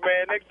 say,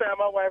 man, next time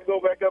my wife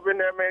go back up in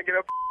there, man, get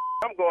up.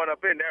 I'm going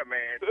up in there,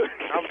 man.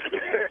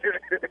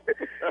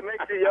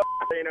 Make sure y'all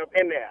ain't up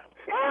in there.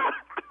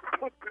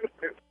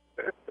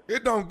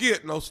 It don't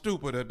get no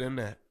stupider than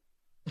that.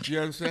 You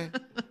understand?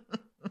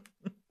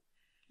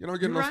 You don't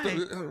get no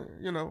stupid.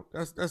 You know,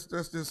 that's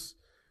just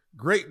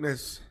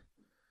greatness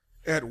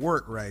at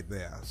work right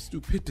there.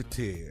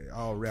 Stupidity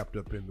all wrapped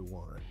up into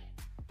one.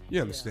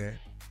 You understand?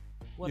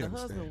 Well, the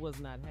husband was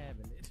not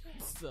having it,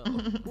 so.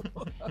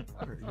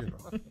 You know,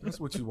 that's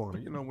what you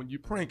want. You know, when you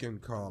pranking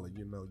calling,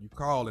 you know, you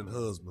calling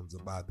husbands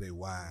about their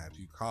wives,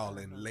 you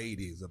calling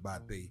ladies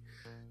about their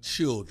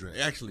children.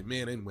 Actually,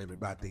 men and women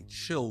about their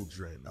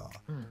children.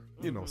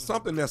 You know,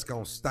 something that's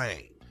gonna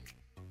sting.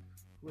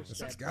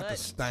 It's got to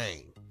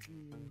sting.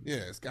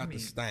 Yeah, it's got to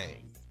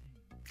sting.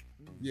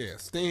 Yeah,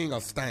 sting or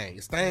sting.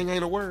 Sting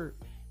ain't a word.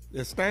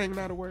 Is sting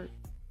not a word?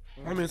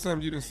 How many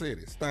times you done said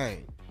it?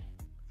 Sting.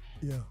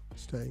 Yeah,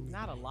 sting.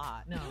 Not a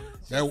lot. No.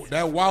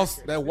 That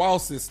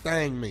waltz is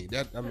sting me.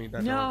 That's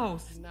no.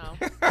 Sting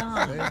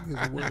is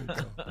a word,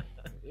 though.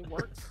 It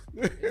works.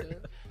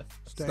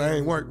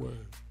 Sting work.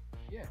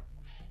 Yeah.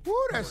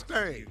 Woo, that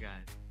sting.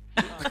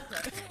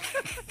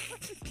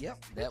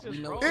 Yep, that we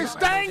know. It's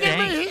stinging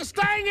me. It's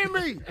stinging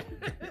me.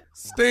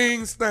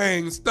 Sting,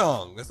 stang,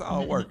 stung. That's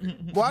all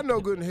working. Well, I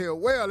know good and hell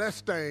well that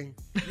sting.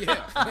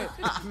 Yeah,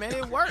 man,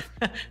 it worked.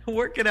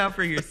 Work it out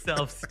for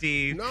yourself,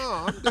 Steve.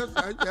 No,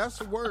 that's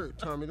a word,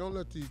 Tommy. Don't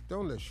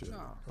let shit.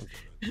 No.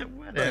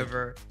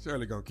 Whatever.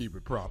 Shirley gonna keep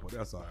it proper.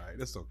 That's all right.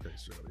 It's okay,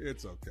 Shirley.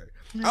 It's okay.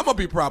 I'm gonna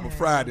be proper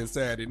Friday and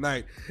Saturday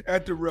night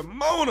at the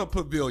Ramona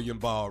Pavilion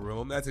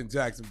Ballroom. That's in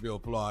Jacksonville,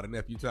 Florida.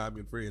 Nephew Tommy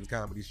and Friends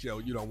comedy show.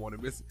 You don't want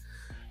to miss it.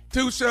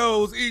 2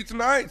 shows each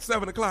night,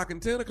 7 o'clock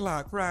and 10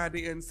 o'clock,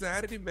 Friday and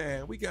Saturday,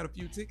 man. We got a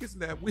few tickets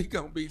left. We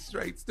gonna be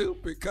straight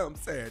stupid come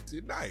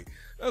Saturday night.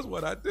 That's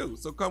what I do.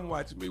 So come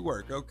watch me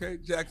work, okay?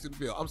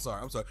 Jacksonville. I'm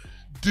sorry.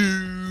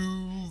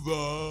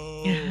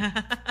 Duval.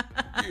 Yeah.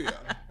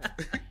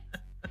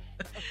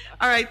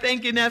 All right,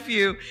 thank you,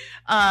 nephew.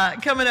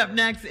 Coming up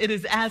next, it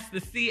is Ask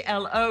the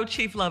CLO,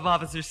 Chief Love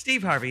Officer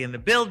Steve Harvey in the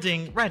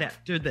building right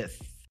after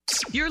this.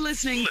 You're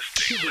listening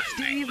to the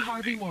Steve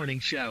Harvey Morning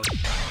Show.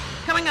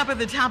 Coming up at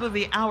the top of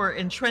the hour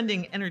in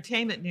trending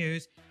entertainment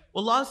news,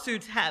 well,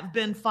 lawsuits have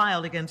been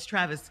filed against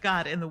Travis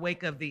Scott in the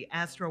wake of the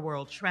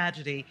Astroworld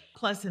tragedy,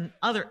 plus in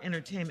other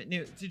entertainment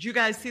news. Did you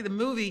guys see the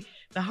movie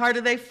The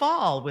Harder They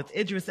Fall with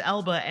Idris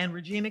Elba and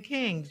Regina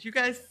King? Did you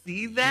guys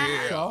see that?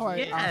 Yeah. Saw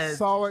it. Yes. I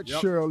saw it,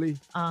 yep. Shirley.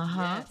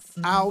 Uh-huh. Yes.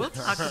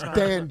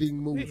 Outstanding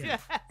movie.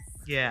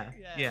 Yes.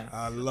 Yeah.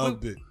 I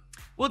loved it.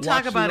 We'll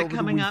talk about it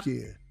coming up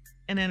in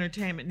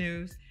entertainment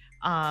news.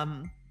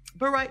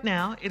 But right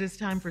now, it is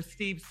time for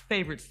Steve's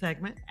favorite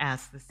segment,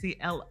 Ask the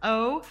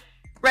CLO.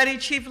 Ready,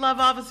 Chief Love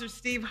Officer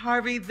Steve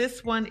Harvey?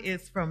 This one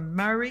is from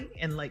Murray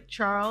in Lake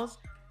Charles.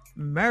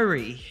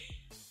 Murray,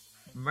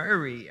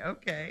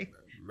 okay.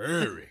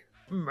 Murray.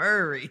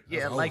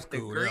 Yeah, that's like the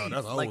school, grease. yeah,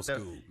 that's old like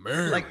school.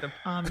 Like the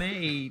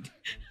pomade.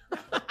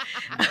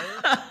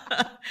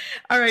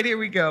 All right, here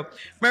we go.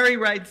 Murray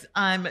writes,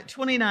 I'm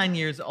 29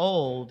 years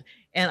old,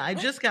 and I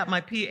just got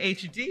my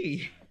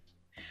PhD.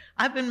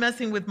 I've been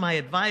messing with my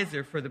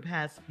advisor for the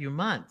past few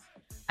months.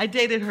 I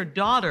dated her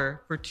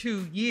daughter for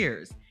 2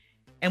 years.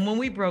 And when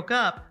we broke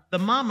up, the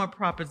mama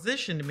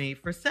propositioned me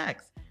for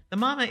sex. The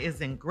mama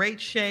is in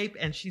great shape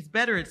and she's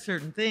better at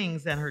certain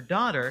things than her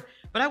daughter,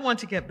 but I want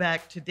to get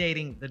back to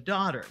dating the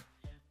daughter.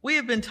 We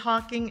have been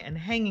talking and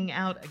hanging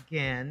out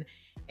again,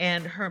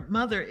 and her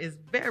mother is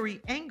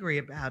very angry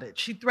about it.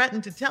 She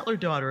threatened to tell her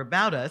daughter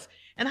about us.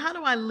 And how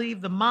do I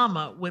leave the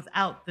mama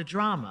without the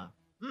drama?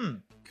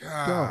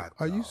 God,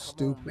 are you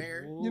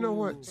stupid? You know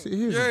what? See,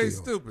 here's the deal. He's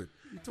stupid.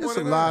 There's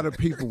a lot of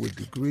people with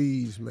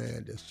degrees,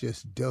 man, that's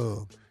just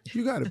dumb.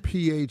 You got a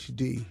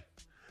PhD.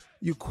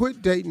 You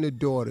quit dating the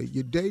daughter.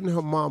 You're dating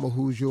her mama,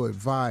 who's your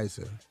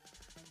advisor.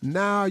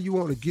 Now you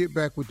want to get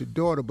back with the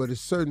daughter, but it's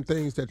certain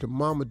things that the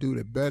mama do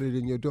that better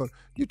than your daughter.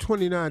 You're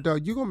 29,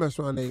 dog. You're going to mess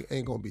around and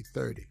ain't going to be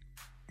 30.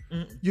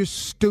 You're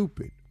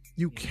stupid.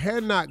 You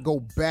cannot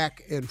go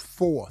back and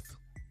forth.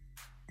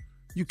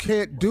 You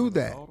can't do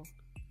that.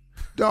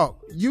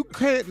 Dog, you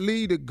can't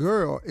lead a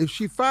girl. If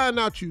she find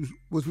out you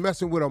was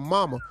messing with her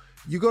mama,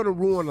 you're going to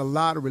ruin a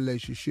lot of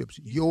relationships,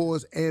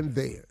 yours and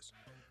theirs.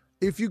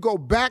 If you go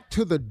back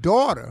to the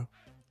daughter,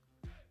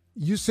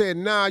 you said,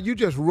 nah, you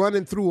just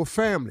running through a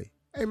family.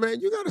 Hey, man,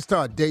 you got to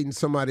start dating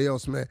somebody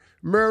else, man.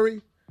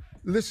 Murray,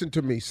 listen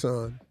to me,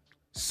 son.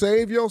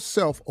 Save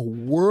yourself a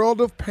world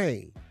of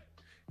pain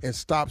and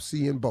stop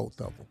seeing both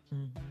of them.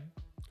 Mm-hmm.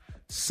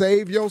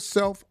 Save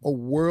yourself a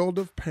world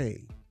of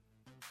pain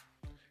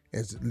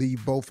and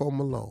leave both of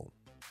them alone.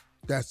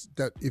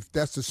 If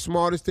that's the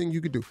smartest thing you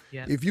could do.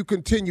 Yeah. If you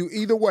continue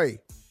either way,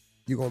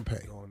 you're going to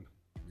pay.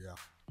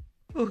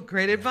 Oh,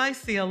 great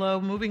advice, CLO.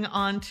 Moving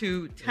on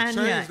to Tanya.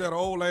 Change that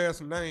old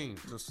ass name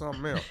to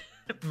something else.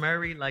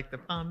 Murray, like the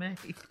pomade.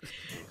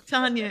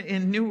 Tanya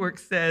in Newark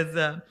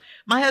says,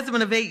 my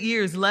husband of 8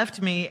 years left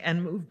me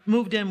and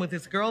moved in with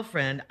his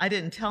girlfriend. I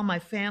didn't tell my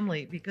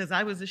family because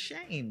I was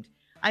ashamed.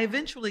 I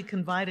eventually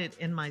confided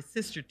in my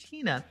sister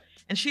Tina,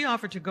 and she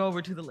offered to go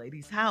over to the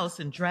lady's house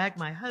and drag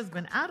my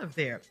husband out of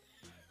there.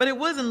 But it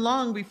wasn't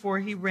long before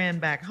he ran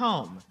back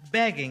home,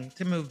 begging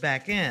to move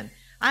back in.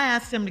 I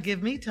asked him to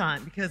give me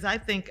time because I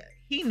think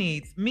he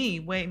needs me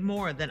way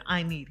more than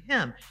I need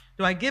him.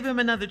 Do I give him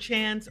another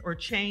chance or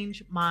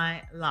change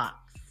my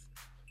locks?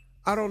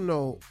 I don't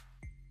know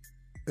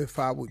if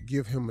I would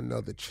give him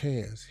another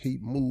chance. He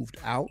moved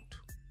out,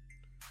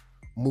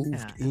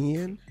 moved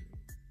in.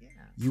 Yeah.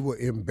 You were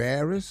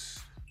embarrassed.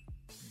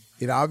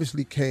 It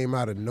obviously came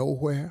out of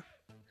nowhere.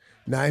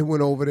 Now he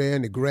went over there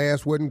and the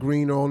grass wasn't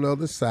green on the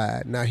other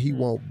side. Now he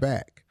won't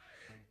back.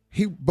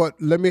 But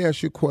let me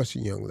ask you a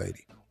question, young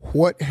lady.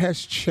 What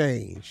has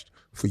changed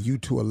for you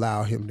to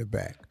allow him to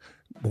back?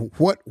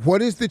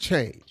 What is the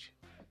change?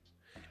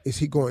 Is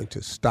he going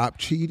to stop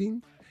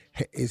cheating?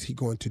 Is he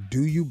going to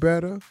do you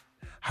better?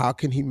 How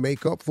can he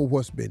make up for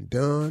what's been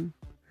done?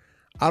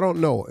 I don't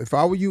know. If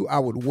I were you, I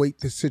would wait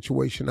the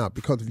situation out,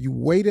 because if you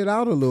wait it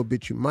out a little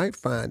bit, you might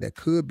find there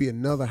could be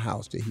another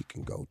house that he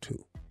can go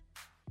to.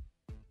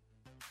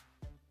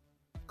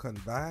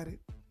 Confided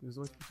is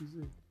what you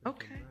said.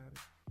 Okay.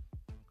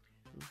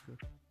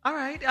 All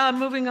right,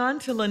 moving on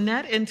to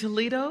Lynette in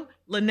Toledo.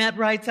 Lynette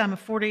writes, I'm a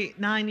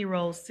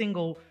 49-year-old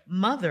single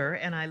mother,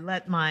 and I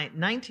let my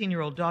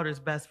 19-year-old daughter's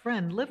best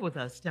friend live with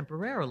us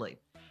temporarily.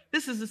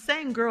 This is the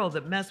same girl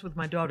that messed with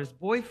my daughter's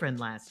boyfriend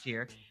last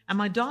year, and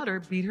my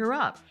daughter beat her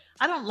up.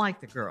 I don't like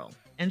the girl,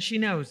 and she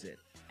knows it,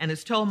 and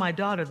has told my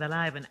daughter that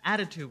I have an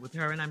attitude with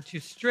her and I'm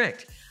too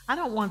strict. I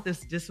don't want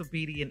this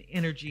disobedient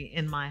energy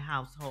in my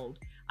household.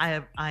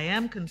 I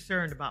am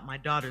concerned about my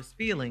daughter's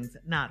feelings,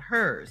 not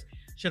hers.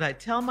 Should I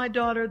tell my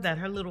daughter that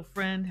her little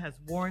friend has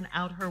worn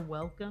out her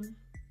welcome?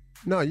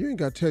 No, you ain't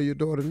got to tell your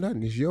daughter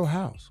nothing. It's your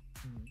house.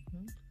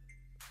 Mm-hmm.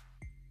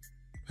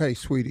 Hey,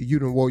 sweetie, you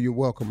done wore your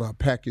welcome out.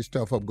 Pack your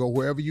stuff up. Go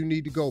wherever you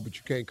need to go, but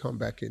you can't come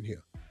back in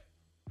here.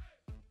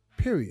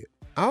 Period.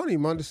 I don't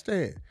even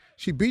understand.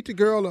 She beat the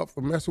girl up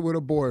for messing with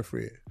her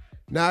boyfriend.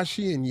 Now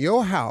she in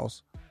your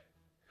house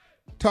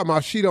talking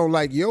about she don't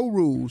like your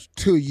rules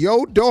to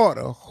your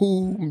daughter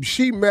who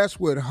she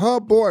messed with her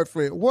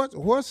boyfriend.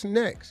 What's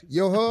next?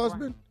 Your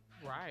husband?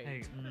 Right.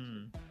 Hey,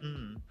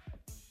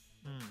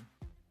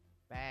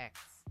 Facts.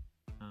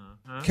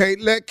 Uh-huh. Can't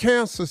let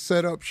cancer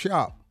set up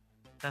shop.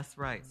 That's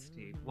right,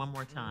 Steve. One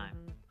more time.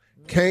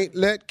 Can't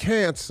let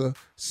cancer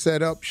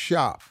set up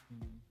shop.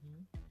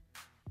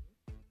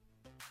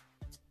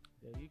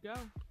 There you go.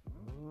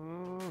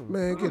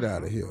 Man, get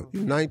out of here.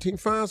 You 19,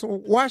 find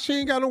someone. Why she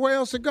ain't got nowhere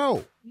else to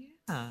go?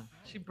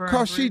 She burned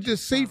because she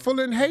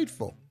deceitful and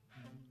hateful.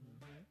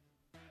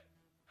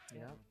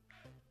 Yep.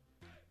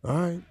 All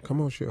right,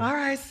 come on, Shirley. All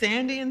right,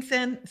 Sandy in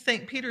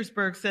St.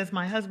 Petersburg says,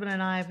 my husband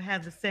and I have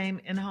had the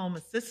same in-home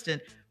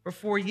assistant for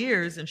 4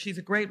 years, and she's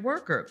a great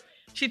worker.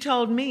 She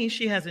told me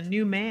she has a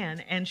new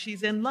man and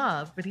she's in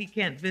love, but he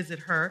can't visit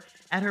her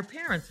at her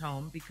parents'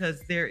 home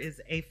because there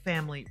is a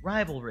family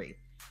rivalry.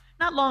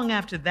 Not long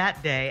after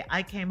that day,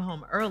 I came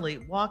home early,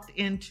 walked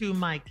into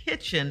my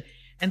kitchen,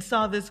 and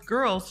saw this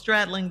girl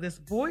straddling this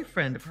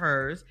boyfriend of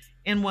hers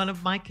in one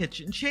of my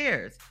kitchen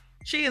chairs.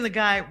 She and the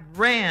guy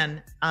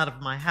ran out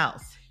of my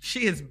house.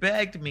 She has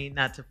begged me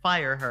not to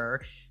fire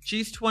her.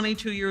 She's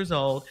 22 years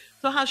old.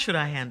 So how should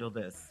I handle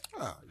this?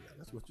 Oh, yeah,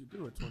 that's what you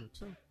do at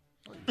 22.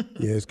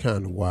 Yeah, it's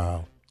kind of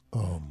wild.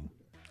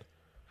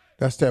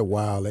 That's that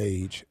wild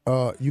age.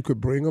 You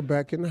could bring her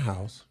back in the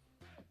house.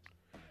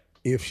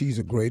 If she's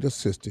a great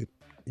assistant,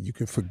 you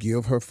can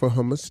forgive her for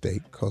her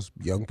mistake, because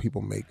young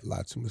people make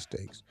lots of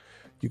mistakes.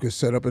 You can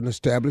set up and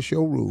establish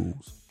your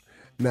rules.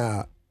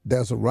 Now,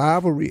 there's a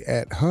rivalry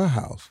at her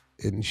house,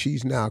 and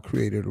she's now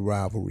created a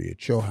rivalry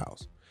at your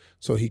house.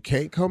 So he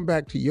can't come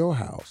back to your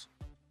house,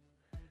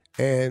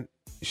 and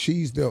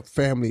she's the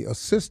family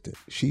assistant.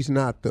 She's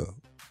not the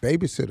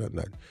babysitter or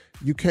nothing.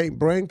 You can't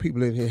bring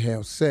people in here and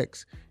have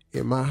sex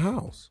in my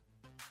house.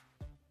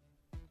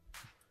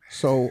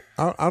 So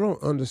I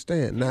don't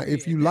understand. Now,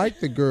 if you like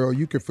the girl,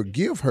 you can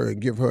forgive her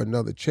and give her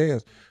another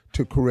chance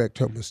to correct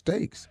her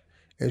mistakes.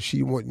 And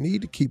she won't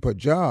need to keep her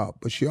job,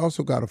 but she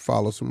also got to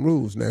follow some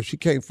rules. Now, if she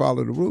can't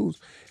follow the rules,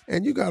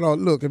 and you got to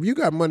look, if you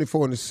got money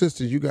for an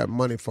assistant, you got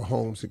money for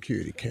home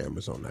security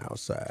cameras on the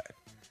outside.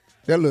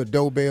 That little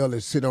doorbell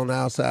that sit on the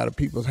outside of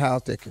people's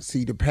house that can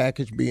see the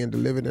package being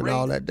delivered and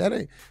all that.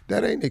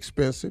 That ain't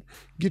expensive.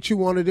 Get you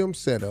one of them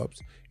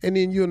setups, and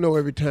then you'll know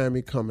every time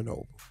he coming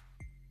over.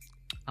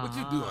 But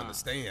you do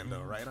understand,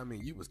 though, right? I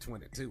mean, you was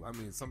 22. I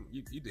mean,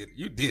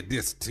 you did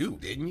this too,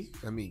 didn't you?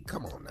 I mean,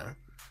 come on now.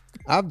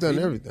 I've done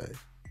everything.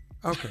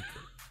 Okay.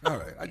 All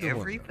right.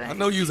 I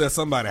know you was at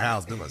somebody's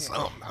house doing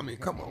something. I mean,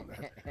 come on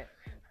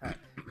now.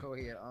 Go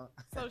ahead.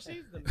 So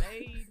she's the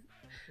maid,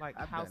 like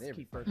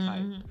housekeeper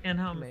type.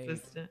 In-home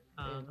assistant.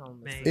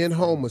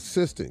 In-home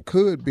assistant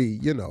could be,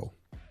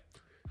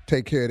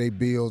 take care of their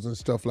bills and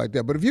stuff like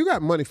that. But if you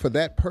got money for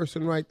that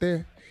person right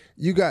there,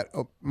 you got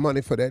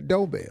money for that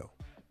doorbell.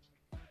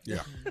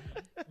 Yeah.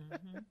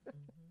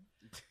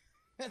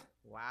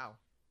 Wow.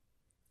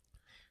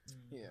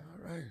 Yeah.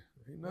 All right.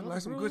 Ain't nothing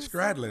like some good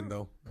straddling,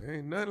 though.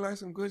 Ain't nothing like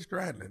some good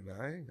straddling.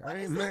 I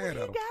ain't mad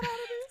at them.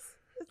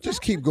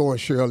 Just keep going,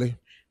 Shirley.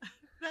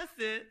 That's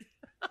it.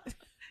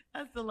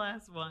 That's the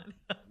last one.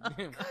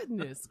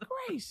 Goodness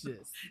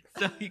gracious.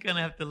 So you're going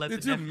to have to let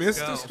Did the you nephew miss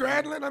go. the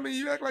straddling? I mean,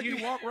 you act like you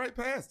walked right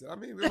past it. I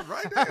mean, it was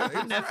right there. Let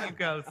the nephew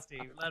go,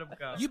 Steve. Let him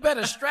go. You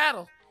better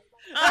straddle.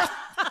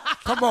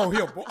 Come on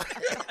here, boy.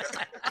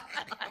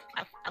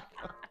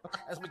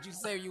 That's what you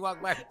say when you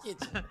walk by the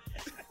kitchen.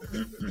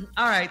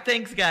 All right,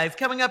 thanks, guys.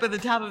 Coming up at the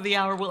top of the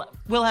hour,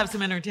 we'll have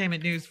some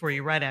entertainment news for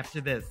you right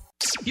after this.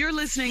 You're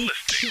listening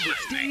to the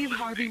Steve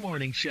Harvey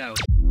Morning Show.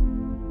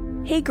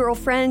 Hey,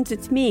 girlfriends,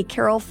 it's me,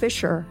 Carol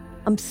Fisher.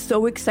 I'm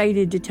so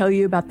excited to tell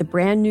you about the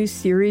brand new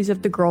series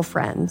of The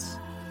Girlfriends.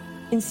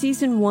 In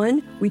season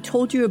 1, we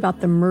told you about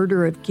the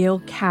murder of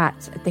Gail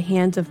Katz at the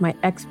hands of my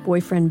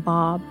ex-boyfriend,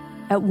 Bob.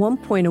 At one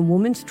point, a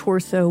woman's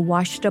torso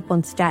washed up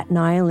on Staten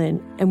Island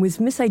and was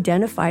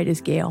misidentified as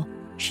Gail.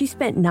 She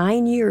spent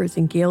 9 years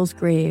in Gail's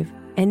grave,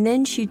 and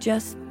then she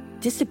just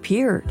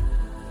disappeared.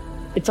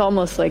 It's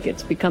almost like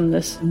it's become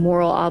this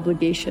moral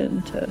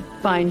obligation to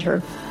find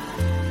her.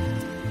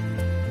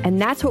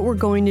 And that's what we're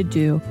going to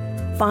do.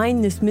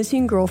 Find this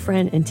missing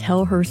girlfriend and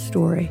tell her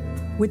story.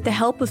 With the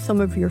help of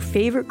some of your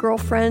favorite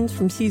girlfriends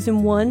from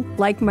season 1,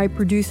 like my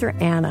producer,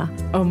 Anna.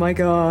 Oh my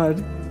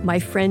God. My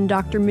friend,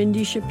 Dr.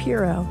 Mindy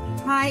Shapiro.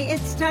 Hi,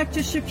 it's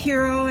Dr.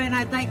 Shapiro, and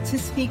I'd like to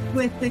speak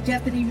with the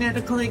deputy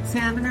medical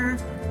examiner.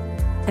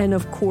 And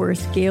of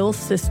course, Gail's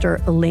sister,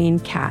 Elaine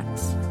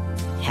Katz.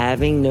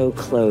 Having no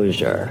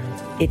closure,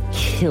 it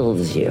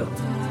kills you.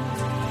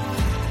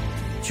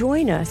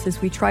 Join us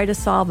as we try to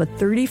solve a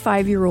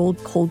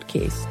 35-year-old cold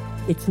case.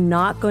 It's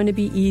not going to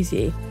be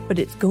easy, but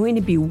it's going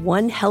to be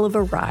one hell of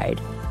a ride.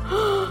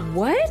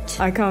 What?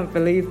 I can't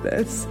believe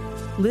this.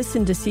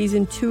 Listen to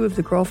season 2 of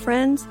The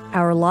Girlfriends,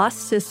 Our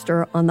Lost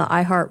Sister on the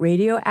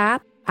iHeartRadio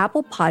app,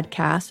 Apple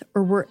Podcasts,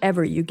 or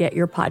wherever you get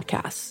your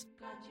podcasts.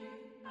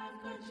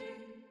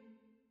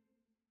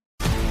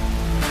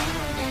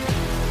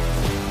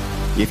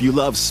 If you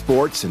love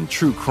sports and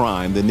true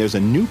crime, then there's a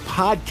new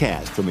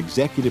podcast from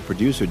executive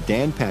producer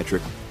Dan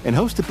Patrick and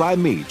hosted by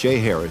me, Jay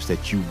Harris,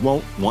 that you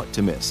won't want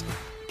to miss.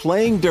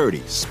 Playing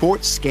Dirty: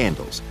 Sports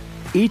Scandals.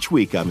 Each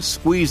week, I'm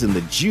squeezing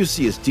the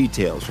juiciest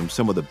details from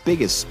some of the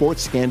biggest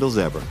sports scandals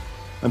ever.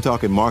 I'm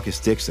talking Marcus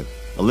Dixon,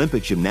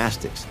 Olympic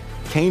gymnastics,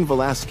 Cain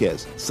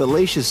Velasquez,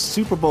 salacious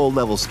Super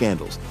Bowl-level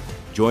scandals.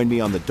 Join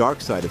me on the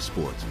dark side of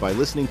sports by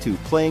listening to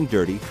Playing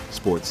Dirty: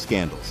 Sports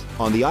Scandals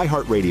on the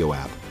iHeartRadio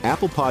app,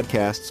 Apple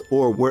Podcasts,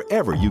 or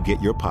wherever you get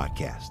your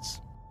podcasts.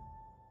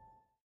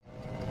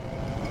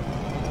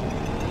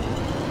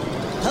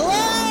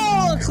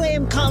 Hello!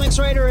 acclaimed comics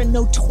writer and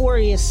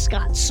notorious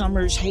Scott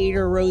Summers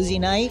hater, Rosie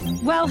Knight.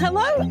 Well,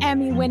 hello,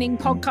 Emmy-winning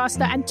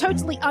podcaster and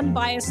totally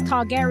unbiased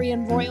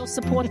Targaryen royal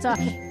supporter,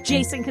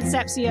 Jason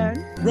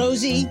Concepcion.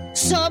 Rosie,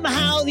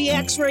 somehow the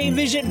X-Ray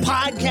Vision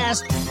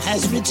podcast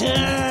has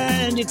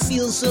returned. It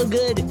feels so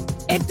good.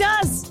 It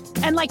does.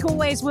 And like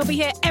always, we'll be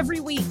here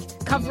every week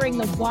covering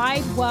the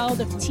wide world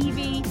of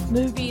TV,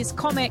 movies,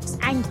 comics,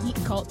 and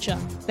geek culture.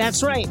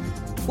 That's right.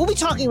 We'll be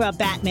talking about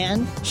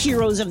Batman,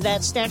 heroes of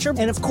that stature,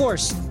 and of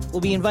course,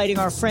 we'll be inviting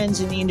our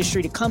friends in the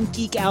industry to come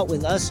geek out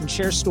with us and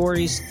share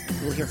stories.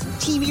 We'll hear from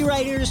TV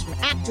writers, from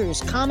actors,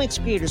 comics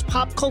creators,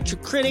 pop culture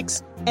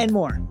critics, and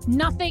more.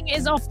 Nothing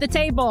is off the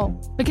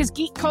table because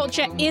geek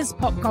culture is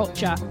pop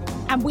culture,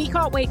 and we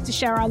can't wait to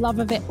share our love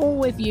of it all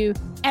with you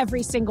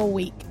every single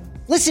week.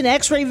 Listen to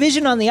X-Ray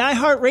Vision on the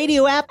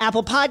iHeartRadio app,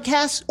 Apple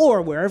Podcasts,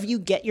 or wherever you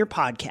get your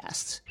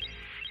podcasts.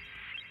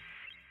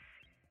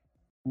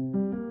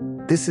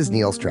 This is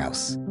Neil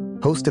Strauss,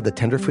 host of the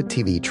Tenderfoot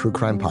TV true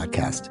crime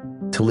podcast,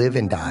 To Live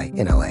and Die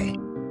in LA.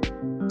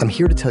 I'm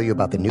here to tell you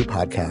about the new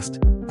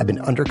podcast I've been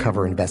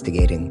undercover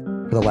investigating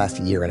for the last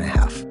year and a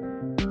half.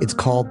 It's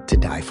called To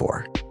Die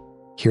For.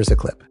 Here's a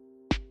clip.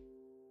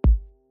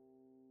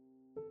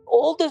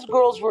 All these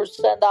girls were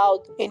sent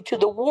out into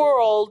the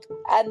world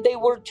and they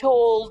were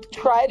told,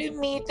 try to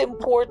meet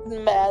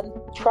important men,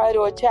 try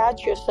to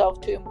attach yourself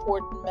to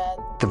important men.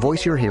 The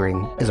voice you're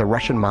hearing is a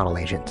Russian model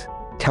agent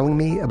telling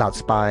me about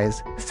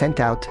spies sent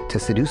out to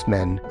seduce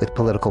men with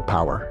political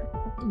power.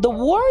 The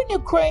war in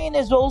Ukraine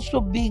is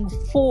also being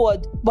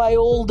fought by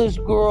all these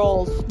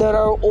girls that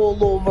are all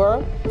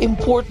over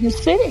important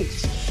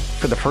cities.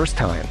 For the first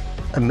time,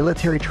 a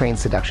military-trained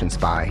seduction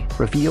spy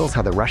reveals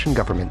how the Russian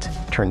government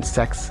turned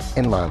sex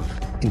and love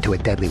into a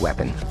deadly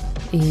weapon.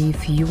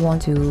 If you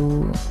want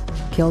to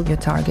kill your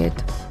target,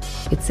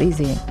 it's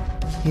easy.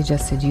 You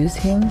just seduce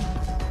him,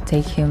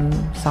 take him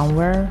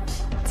somewhere,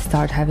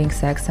 start having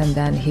sex, and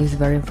then he's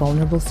very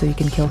vulnerable, so you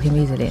can kill him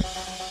easily.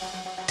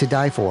 To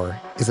Die For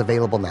is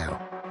available now.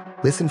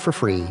 Listen for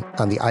free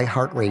on the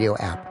iHeartRadio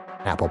app,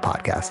 Apple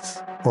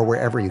Podcasts, or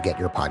wherever you get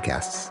your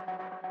podcasts.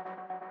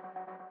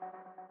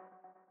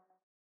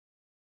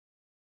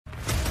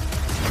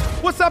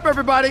 What's up,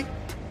 everybody?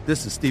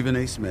 This is Stephen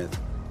A. Smith.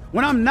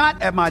 When I'm not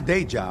at my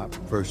day job,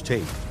 First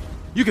Take,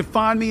 you can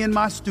find me in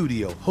my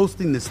studio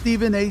hosting the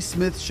Stephen A.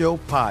 Smith Show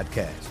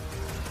podcast.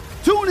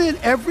 Tune in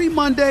every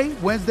Monday,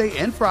 Wednesday,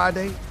 and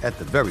Friday, at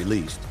the very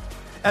least,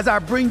 as I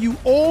bring you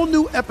all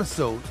new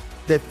episodes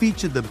that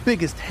feature the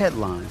biggest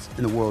headlines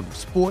in the world of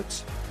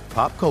sports,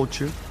 pop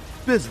culture,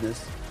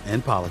 business,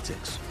 and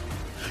politics.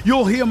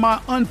 You'll hear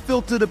my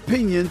unfiltered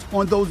opinions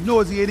on those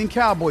nauseating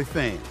Cowboy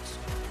fans,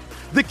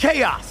 the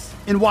chaos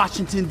in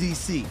Washington,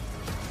 D.C.,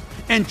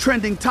 and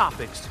trending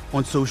topics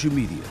on social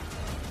media,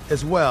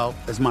 as well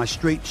as my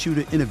straight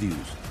shooter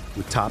interviews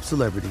with top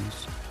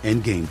celebrities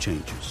and game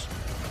changers.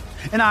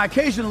 And I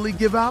occasionally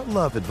give out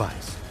love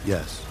advice.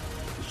 Yes,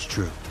 it's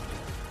true.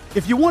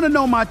 If you want to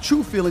know my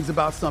true feelings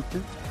about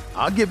something,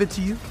 I'll give it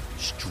to you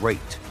straight.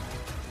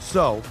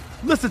 So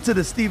listen to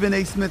the Stephen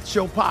A. Smith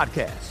Show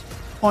podcast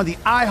on the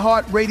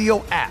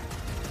iHeartRadio app,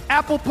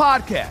 Apple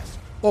Podcasts,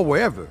 or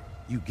wherever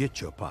you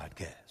get your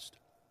podcast.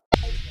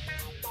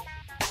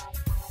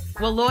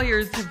 Well,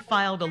 lawyers have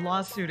filed a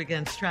lawsuit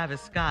against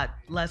Travis Scott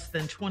less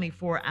than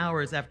 24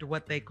 hours after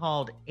what they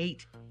called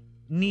 8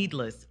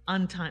 needless,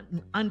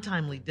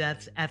 untimely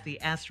deaths at the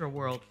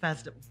Astroworld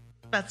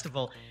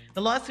Festival.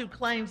 The lawsuit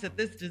claims that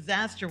this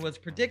disaster was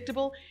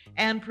predictable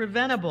and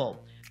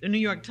preventable. The New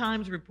York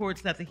Times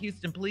reports that the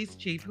Houston police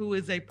chief, who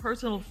is a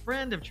personal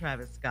friend of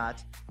Travis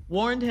Scott's,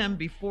 warned him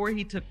before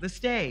he took the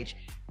stage.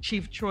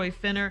 Chief Troy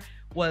Finner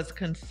was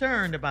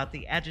concerned about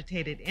the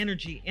agitated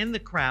energy in the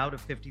crowd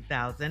of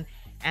 50,000.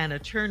 An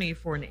attorney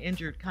for an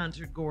injured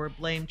concert goer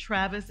blamed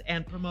Travis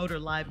and promoter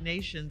Live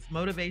Nation's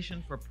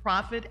motivation for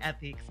profit at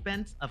the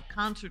expense of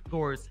concert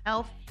goers'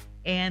 health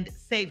and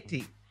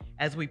safety.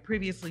 As we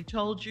previously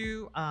told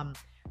you,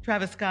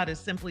 Travis Scott is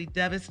simply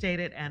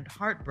devastated and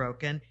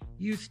heartbroken.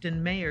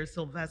 Houston Mayor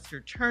Sylvester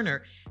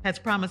Turner has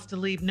promised to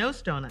leave no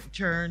stone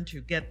unturned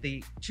to get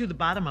to the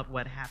bottom of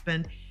what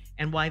happened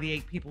and why the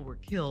 8 people were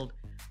killed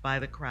by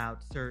the crowd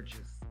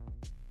surges.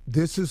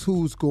 This is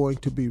who's going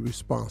to be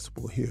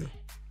responsible here.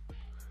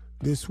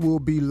 This will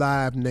be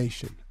Live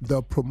Nation,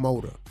 the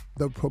promoter.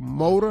 The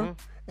promoter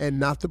and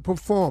not the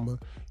performer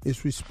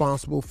is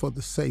responsible for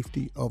the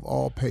safety of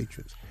all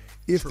patrons.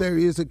 If there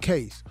is a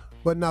case,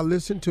 but now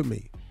listen to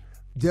me.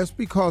 Just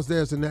because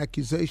there's an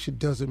accusation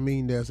doesn't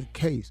mean there's a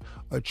case.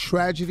 A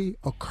tragedy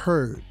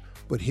occurred,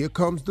 but here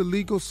comes the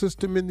legal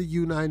system in the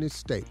United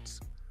States.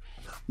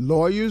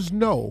 Lawyers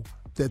know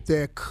that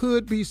there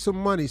could be some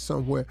money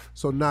somewhere,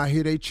 so now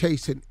here they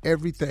chasing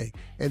everything.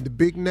 And the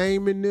big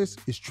name in this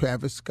is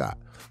Travis Scott.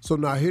 So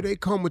now here they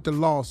come with the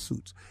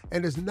lawsuits.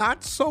 And it's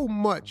not so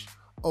much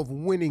of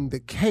winning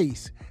the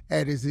case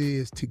as it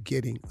is to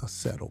getting a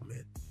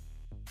settlement.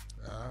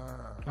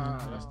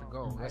 That's the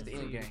goal. That's the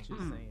end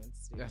game.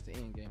 That's the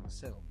end game of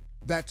settlement.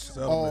 That's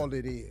all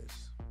it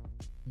is.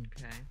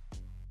 Okay.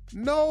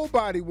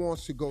 Nobody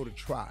wants to go to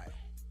trial.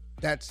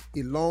 That's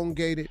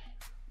elongated.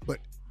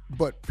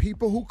 But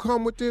people who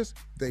come with this,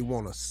 they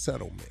want a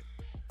settlement.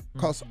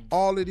 Because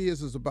all it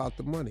is about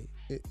the money.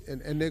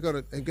 And they're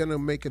gonna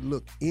make it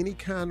look any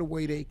kind of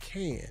way they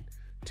can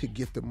to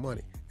get the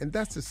money. And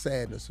that's the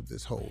sadness of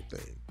this whole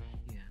thing.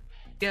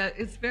 Yeah,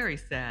 it's very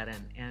sad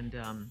and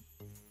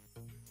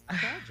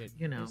tragic.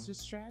 You know, it's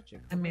just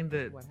tragic. I mean,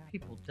 the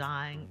people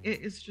dying.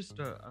 It's just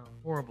a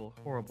horrible,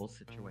 horrible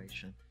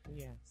situation.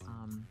 Yes.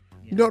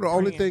 You know, the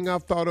only thing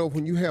I've thought of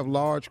when you have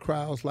large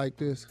crowds like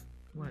this,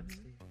 what?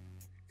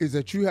 Is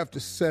that you have to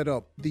set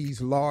up these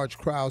large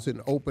crowds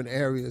in open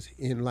areas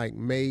in like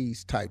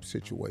maze type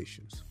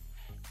situations.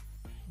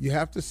 You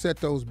have to set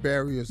those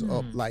barriers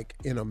up like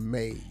in a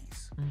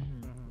maze.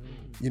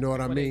 You know what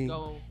I mean? They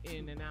go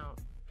in and out.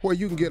 Where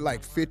you can get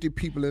like 50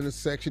 people in a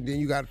section, then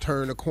you got to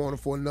turn the corner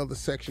for another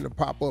section to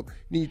pop up.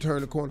 Then you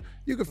turn the corner.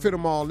 You can fit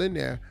them all in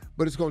there,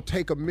 but it's going to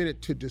take a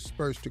minute to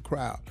disperse the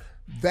crowd.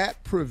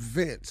 That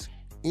prevents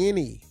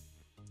any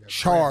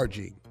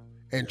charging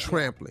and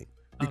trampling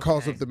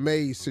because of the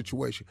maze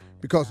situation,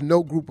 because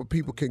no group of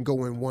people can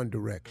go in one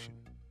direction.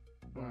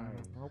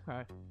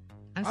 Okay.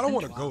 I don't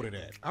want to go to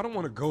that. I don't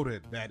want to go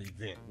to that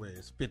event where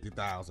it's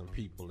 50,000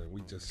 people and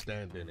we just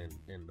standing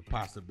in the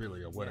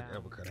possibility of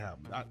whatever could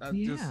happen.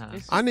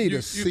 I need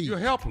a seat. You're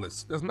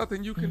helpless. There's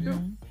nothing you can do.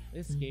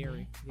 It's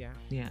scary. Yeah.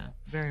 Yeah,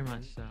 very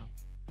much so.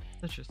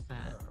 That's just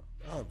sad.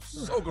 I'm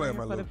so glad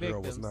my little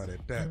girl was not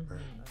at that, man.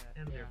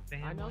 And their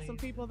family. I know some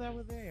people that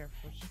were there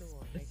for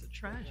sure. It's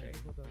tragic.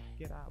 Able to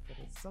get out, but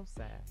it's so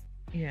sad.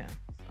 Yeah.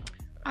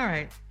 All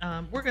right.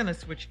 We're going to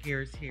switch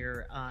gears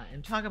here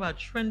and talk about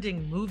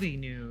trending movie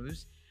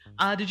news.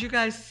 Did you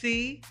guys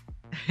see?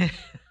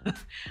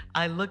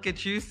 I look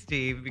at you,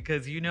 Steve,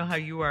 because you know how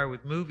you are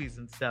with movies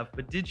and stuff.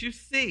 But did you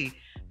see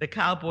the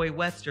cowboy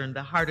western,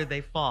 The Harder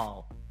They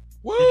Fall?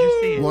 Woo! Did you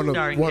see it? One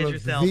starring of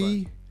Idris Elba?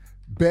 the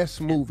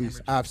best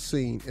movies I've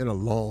seen in a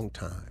long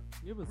time.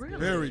 It was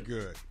very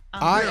good.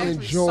 I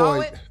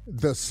enjoyed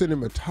the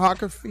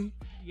cinematography.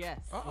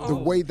 Yes. The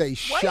way they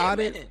shot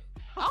it.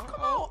 Oh,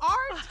 come on,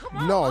 Art. Come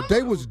on. No,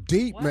 they was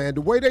deep, man.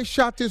 The way they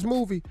shot this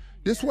movie,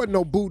 this wasn't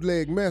no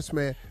bootleg mess,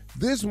 man.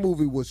 This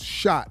movie was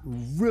shot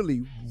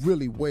really,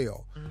 really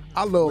well.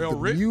 I love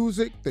the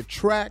music, the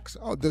tracks.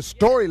 The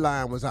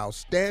storyline was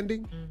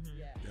outstanding.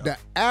 The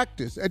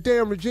actors, that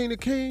damn Regina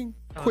King,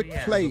 quit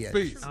playing.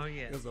 Oh,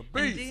 yeah. It's a And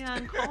beast.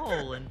 Deion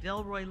Cole and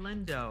Delroy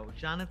Lindo,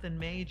 Jonathan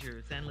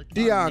Majors, and Lakeith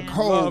Deion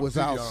Cole Love was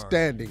Deion.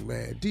 outstanding,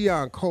 man.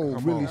 Deion Cole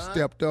really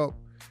stepped up.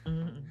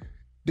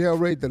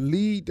 Delroy, the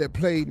lead that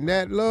played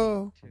Nat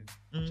Love,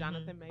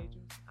 Jonathan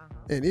Majors.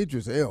 and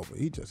Idris Elba,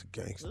 he just a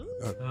gangster.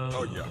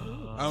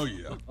 Oh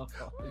yeah.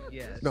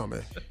 Yes. No,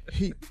 man.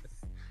 He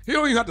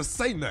don't even have to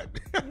say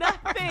nothing.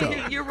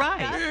 Nothing. You're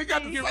right. He ain't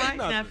got to You're say right,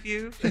 nothing.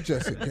 nephew. He's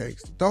just a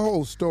gangster. The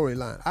whole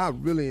storyline, I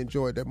really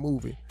enjoyed that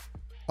movie.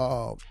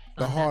 The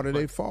Harder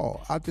They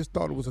Fall. I just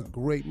thought it was a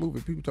great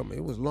movie. People told me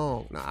it was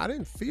long. Now, I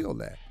didn't feel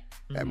that.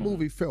 That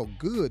movie felt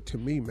good to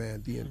me,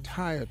 man, the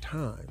entire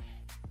time.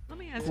 Let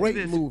me ask Great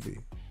you this. movie.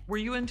 Were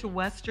you into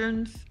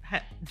Westerns?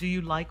 Do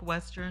you like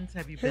Westerns?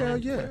 Have you been Hell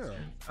into yeah. Westerns?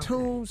 Okay.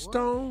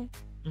 Tombstone.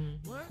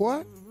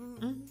 What?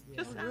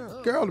 Just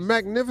Girl, the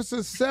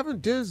Magnificent Seven,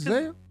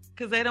 Denzel.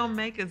 because they don't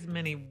make as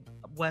many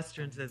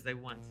Westerns as they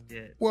once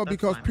did. Well, That's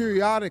because my-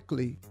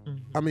 periodically,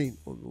 I mean,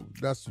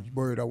 that's the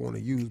word I want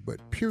to use,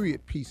 but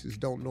period pieces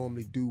don't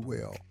normally do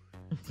well.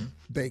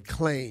 They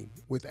claim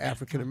with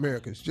African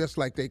Americans, just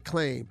like they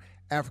claim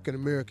African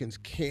Americans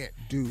can't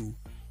do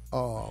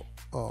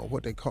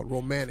what they call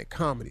romantic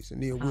comedies.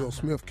 And then Will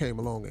Smith came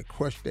along and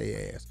crushed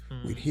their ass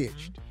with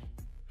Hitched.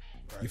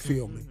 You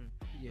feel me?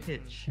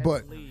 Hitch.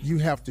 But you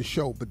have to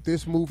show. But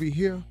this movie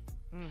here,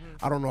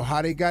 I don't know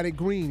how they got it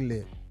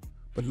greenlit,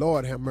 but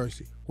Lord have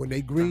mercy. When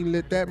they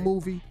greenlit that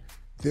movie,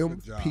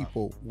 them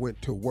people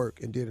went to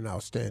work and did an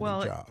outstanding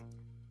job.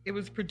 It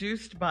was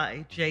produced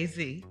by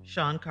Jay-Z,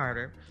 Sean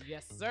Carter.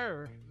 Yes,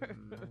 sir.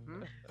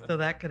 So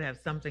that could have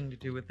something to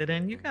do with it.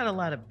 And you got a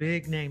lot of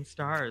big name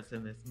stars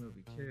in this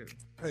movie too.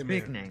 Hey,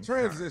 big man, name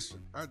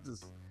transition.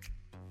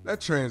 That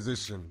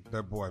transition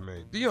that boy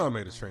made. Deion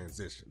made a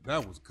transition.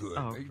 That was good.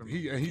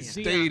 He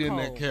stayed in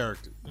that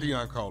character.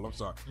 Deion Cole. I'm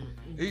sorry.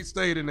 He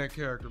stayed in that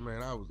character,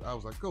 man. I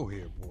was like, go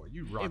ahead, boy.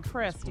 You rock.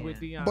 Impressed with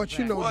Deion. But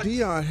you know,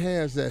 Deion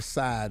has that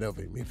side of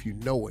him. If you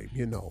know him,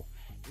 you know.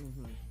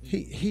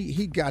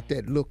 He got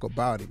that look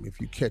about him. If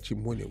you catch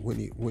him when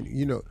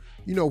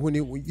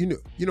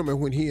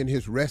he in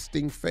his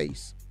resting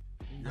face.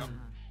 Yep.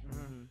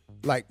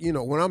 Like, you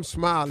know, when I'm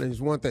smiling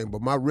is one thing,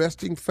 but my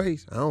resting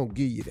face, I don't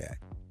give you that.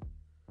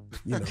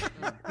 You know.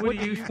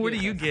 What are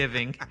you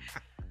giving?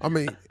 I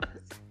mean,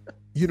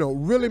 you know,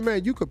 really,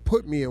 man, you could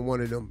put me in one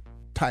of them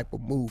type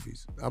of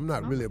movies. I'm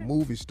not really a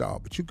movie star,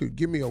 but you could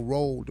give me a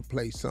role to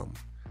play something.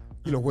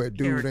 You know, where a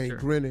dude ain't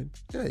grinning.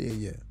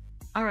 Yeah.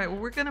 All right, well,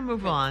 we're going to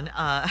move on.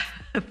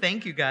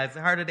 Thank you, guys.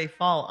 The Harder They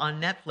Fall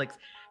on Netflix.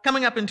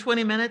 Coming up in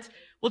 20 minutes,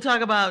 we'll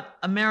talk about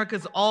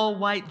America's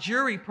all-white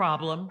jury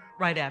problem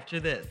right after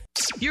this.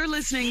 You're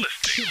listening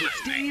to the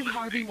Steve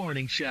Harvey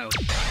Morning Show.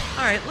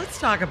 All right, let's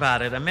talk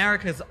about it.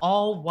 America's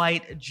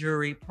all-white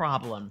jury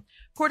problem.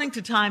 According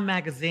to Time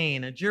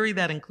magazine, a jury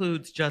that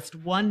includes just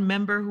one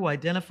member who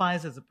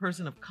identifies as a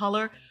person of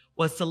color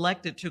was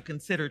selected to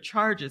consider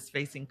charges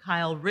facing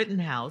Kyle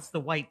Rittenhouse, the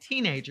white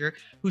teenager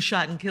who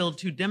shot and killed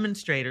 2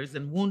 demonstrators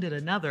and wounded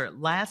another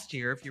last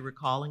year, if you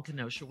recall, in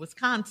Kenosha,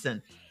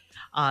 Wisconsin,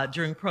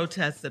 during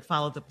protests that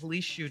followed the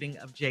police shooting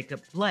of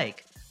Jacob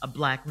Blake, a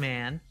black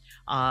man.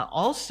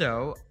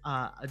 Also,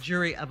 a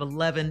jury of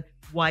 11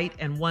 white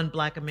and 1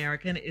 black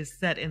American is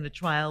set in the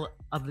trial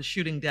of the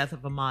shooting death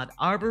of Ahmaud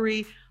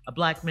Arbery, a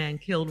black man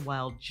killed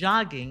while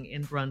jogging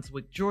in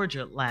Brunswick,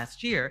 Georgia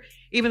last year,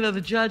 even though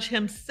the judge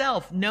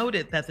himself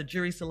noted that the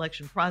jury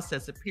selection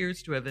process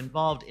appears to have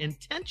involved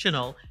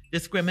intentional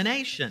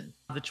discrimination.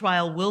 The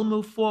trial will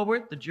move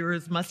forward. The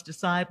jurors must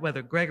decide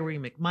whether Gregory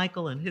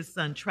McMichael and his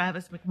son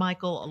Travis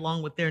McMichael,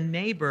 along with their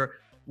neighbor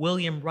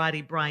William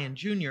Roddy Bryan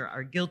Jr.,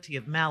 are guilty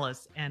of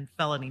malice and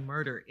felony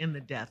murder in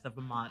the death of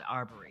Ahmaud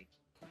Arbery.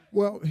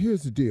 Well,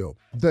 here's the deal.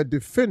 The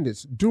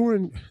defendants,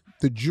 during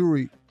the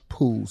jury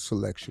pool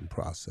selection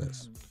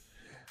process,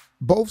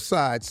 both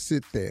sides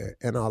sit there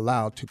and are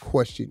allowed to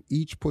question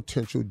each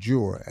potential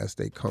juror as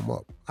they come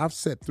up. I've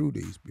sat through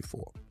these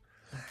before.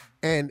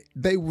 And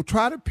they will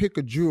try to pick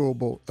a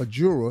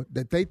juror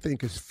that they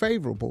think is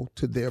favorable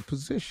to their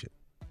position.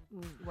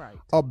 Right.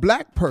 A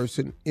black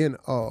person in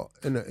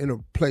a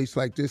place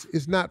like this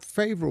is not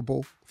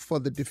favorable for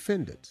the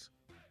defendants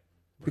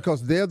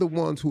because they're the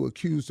ones who are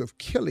accused of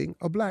killing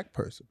a black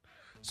person.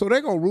 So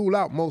they're going to rule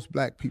out most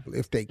black people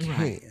if they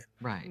can.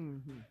 Right.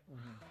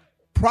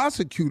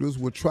 Prosecutors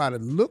will try to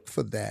look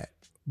for that,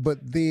 but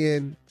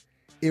then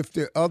if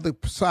the other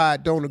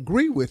side don't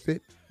agree with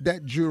it,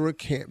 that juror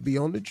can't be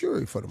on the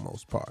jury for the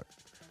most part.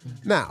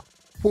 Now,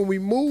 when we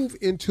move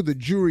into the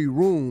jury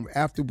room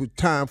after the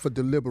time for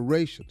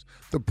deliberations,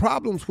 the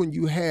problems when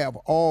you have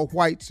all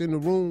whites in the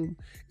room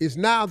is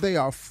now they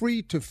are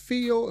free to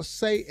feel,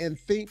 say, and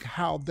think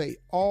how they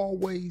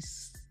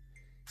always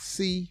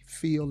see,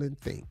 feel, and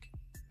think.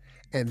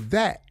 And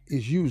that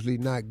is usually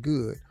not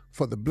good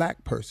for the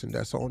black person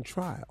that's on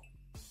trial.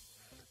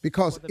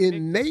 Because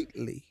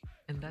innately,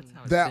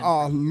 there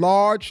are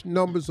large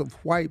numbers of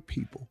white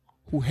people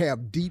who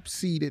have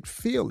deep-seated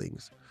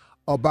feelings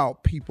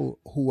about people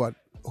who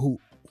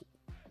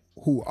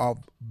are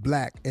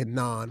black and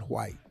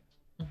non-white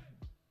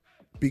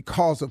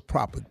because of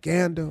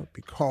propaganda,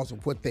 because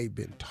of what they've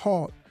been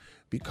taught,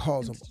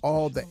 because of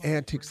all the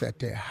antics at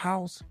their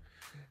house,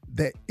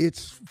 that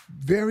it's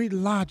very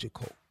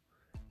logical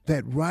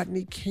that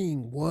Rodney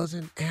King was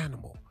an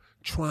animal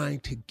trying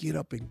to get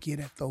up and get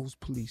at those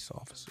police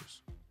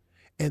officers.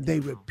 And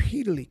they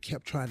repeatedly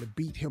kept trying to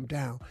beat him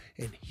down,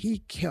 and he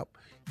kept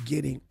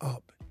getting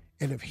up.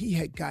 And if he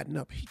had gotten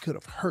up, he could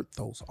have hurt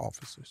those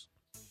officers.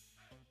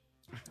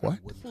 What?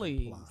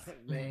 Please.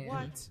 Man.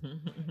 What?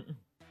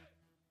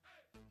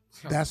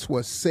 That's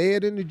what's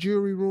said in the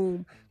jury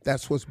room.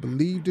 That's what's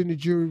believed in the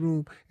jury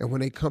room. And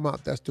when they come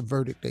out, that's the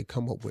verdict they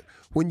come up with.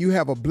 When you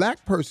have a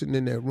black person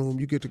in that room,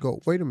 you get to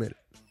go, wait a minute.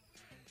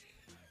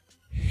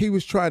 He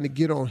was trying to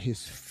get on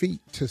his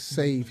feet to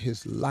save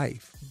his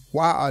life.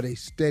 Why are they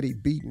steady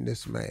beating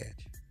this man?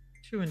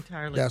 Two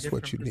entirely That's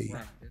different what you need.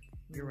 perspectives.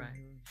 You're right.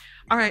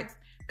 All right.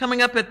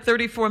 Coming up at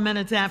 34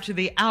 minutes after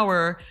the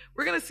hour,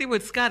 we're going to see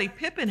what Scottie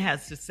Pippen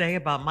has to say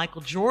about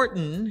Michael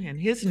Jordan and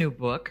his new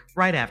book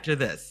right after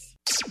this.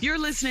 You're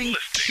listening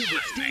to the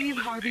Steve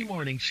Harvey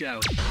Morning Show.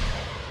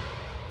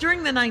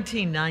 During the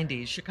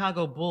 1990s,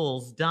 Chicago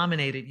Bulls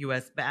dominated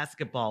U.S.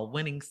 basketball,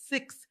 winning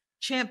 6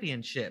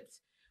 championships.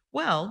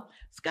 Well,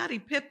 Scottie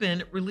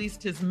Pippen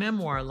released his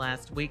memoir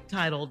last week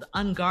titled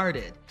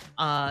Unguarded.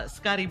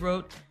 Scottie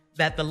wrote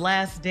that The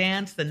Last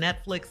Dance, the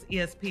Netflix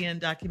ESPN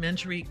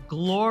documentary,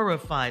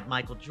 glorified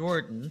Michael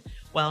Jordan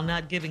while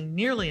not giving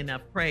nearly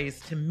enough praise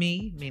to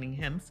me, meaning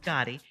him,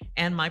 Scottie,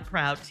 and my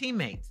proud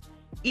teammates.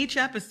 Each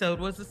episode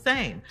was the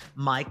same.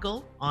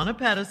 Michael on a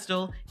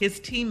pedestal, his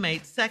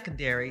teammates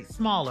secondary,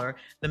 smaller,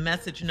 the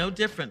message no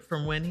different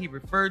from when he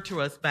referred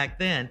to us back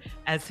then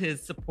as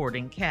his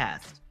supporting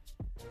cast.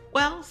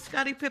 Well,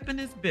 Scottie Pippen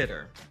is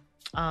bitter.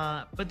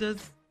 But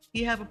does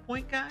he have a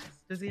point, guys?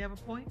 Does he have a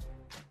point?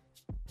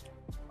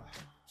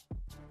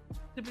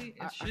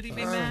 Should he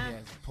be mad? He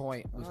has a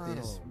point with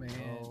this, man.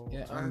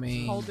 Yeah, I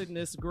mean, holding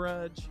this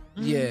grudge.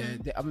 Yeah,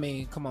 I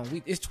mean, come on.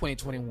 It's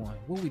 2021.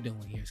 What we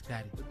doing here,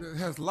 Scottie?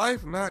 Has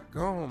life not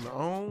gone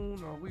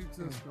on? Are we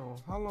just going?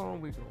 How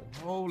long we gonna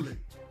hold it?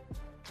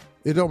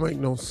 It don't make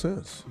no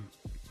sense.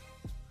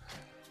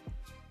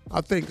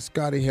 I think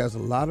Scottie has a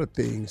lot of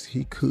things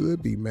he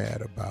could be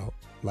mad about,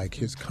 like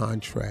his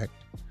contract,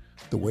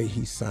 the way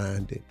he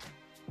signed it.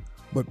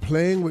 But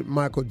playing with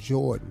Michael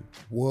Jordan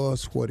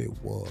was what it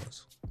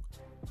was.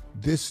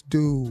 This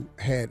dude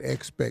had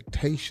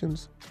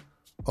expectations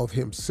of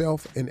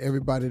himself and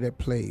everybody that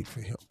played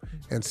for him.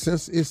 And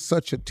since it's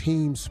such a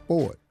team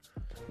sport,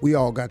 we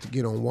all got to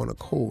get on one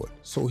accord.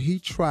 So he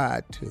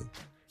tried to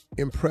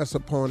impress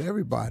upon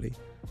everybody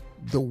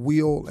the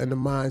will and the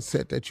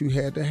mindset that you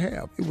had to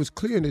have. It was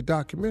clear in the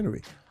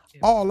documentary.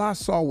 All I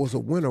saw was a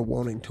winner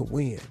wanting to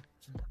win.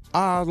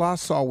 All I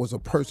saw was a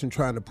person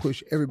trying to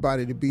push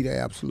everybody to be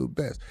their absolute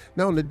best.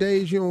 Now, on the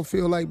days you don't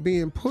feel like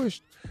being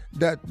pushed,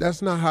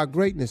 that's not how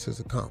greatness is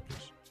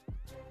accomplished.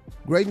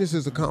 Greatness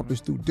is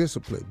accomplished through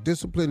discipline.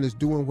 Discipline is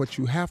doing what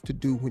you have to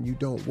do when you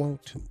don't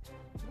want to.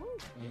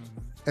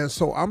 And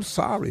so I'm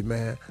sorry,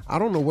 man. I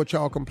don't know what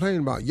y'all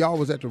complaining about. Y'all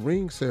was at the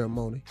ring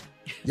ceremony.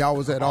 Y'all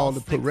was at all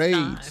the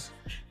parades.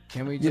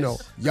 Can we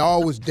just...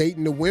 y'all was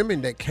dating the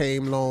women that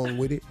came along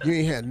with it. You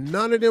ain't had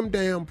none of them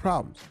damn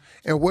problems.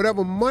 And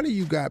whatever money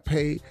you got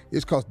paid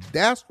is because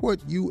that's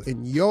what you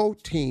and your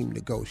team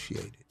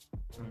negotiated.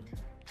 Okay.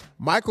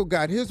 Michael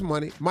got his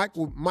money. Mike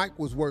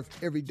was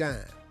worth every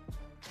dime.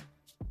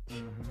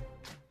 Mm-hmm.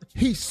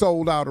 He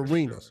sold out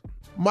arenas.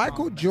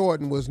 Michael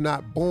Jordan was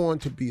not born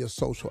to be a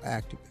social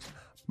activist.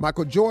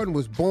 Michael Jordan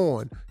was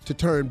born to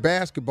turn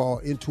basketball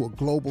into a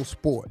global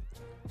sport.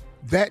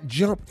 That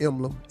jump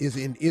emblem is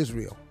in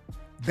Israel.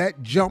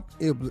 That jump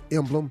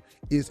emblem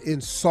is in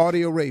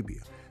Saudi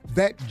Arabia.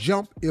 That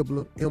jump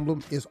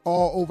emblem is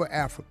all over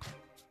Africa.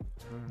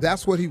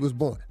 That's what he was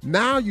born.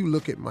 Now you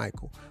look at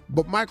Michael,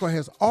 but Michael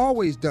has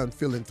always done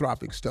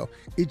philanthropic stuff.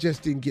 It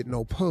just didn't get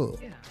no pub.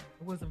 Yeah,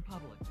 it wasn't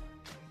public.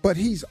 But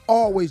he's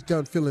always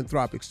done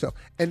philanthropic stuff,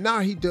 and now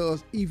he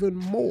does even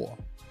more.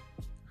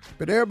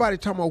 But everybody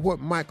talking about what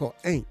Michael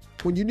ain't,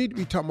 when you need to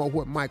be talking about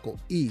what Michael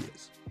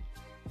is.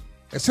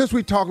 And since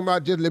we're talking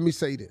about, just let me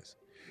say this.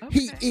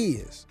 Okay. He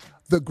is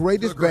the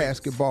greatest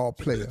basketball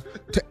player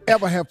to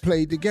ever have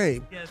played the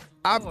game. Yes,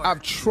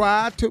 I've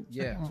tried to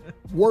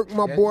work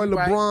my boy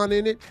LeBron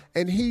in it,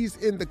 and he's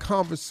in the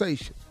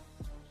conversation.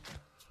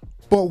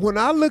 But when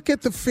I look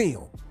at the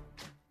film,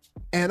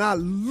 and I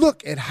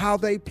look at how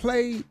they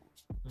played,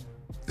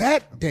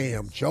 that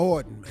damn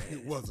Jordan, man.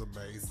 It was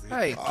amazing.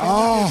 Hey,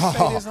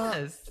 can you just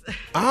say this,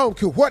 I don't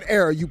care what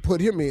era you put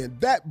him in.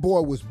 That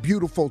boy was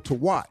beautiful to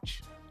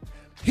watch.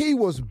 He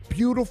was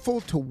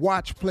beautiful to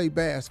watch play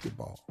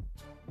basketball.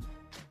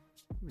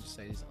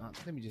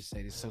 Let me just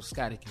say this so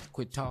Scottie can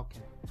quit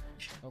talking.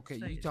 Okay,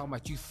 you talking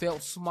about you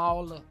felt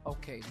smaller.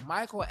 Okay,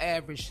 Michael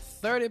averaged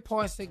 30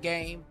 points a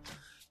game.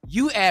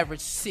 You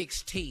averaged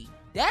 16.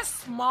 That's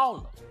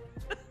smaller.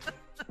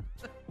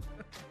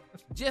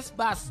 Just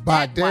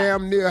by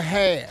damn near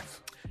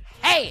half.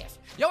 Half.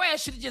 Your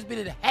ass should have just been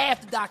in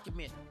half the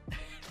documentary.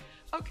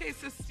 Okay,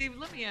 so Steve,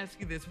 let me ask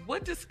you this: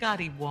 what does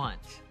Scottie want?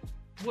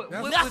 What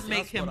would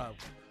make him?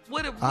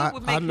 What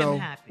would make him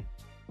happy?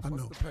 I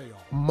know.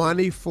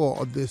 Money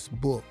for this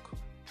book.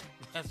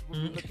 That's what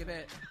we're looking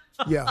at.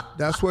 Yeah,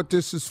 that's what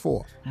this is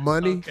for.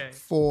 Money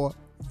for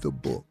the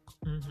book.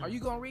 Mm-hmm. Are you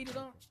gonna read it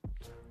on?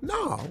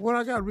 No, what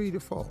I gotta read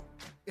it for?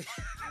 I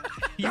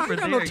ain't got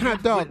there, no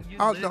time, dog.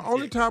 The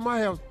only it. time I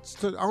have,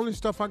 the only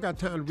stuff I got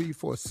time to read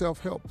for is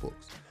self-help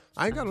books.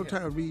 I ain't got no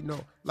time to read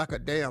like a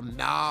damn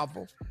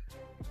novel.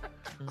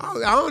 I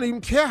don't even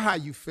care how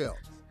you felt.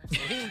 So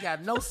he ain't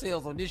got no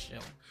sales on this show.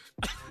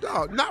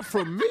 Dog, not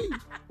from me.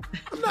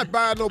 I'm not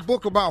buying no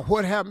book about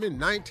what happened in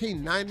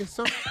 1990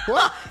 something.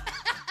 What?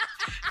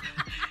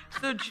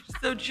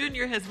 So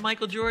Junior, has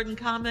Michael Jordan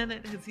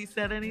commented? Has he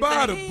said anything?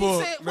 Buy the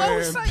book,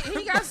 man. He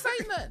ain't got to say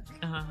nothing.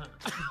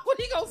 What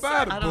he gonna say?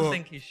 I don't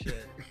think he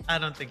should. I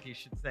don't think he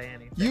should say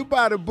anything. You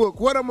buy the book.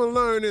 What I'm gonna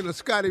learn in a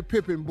Scottie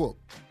Pippen book?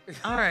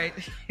 All right.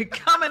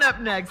 Coming up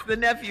next, the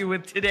nephew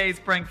with today's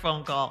prank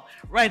phone call.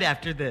 Right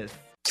after this.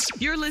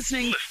 You're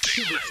listening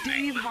to the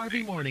Steve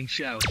Harvey Morning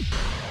Show.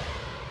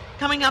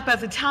 Coming up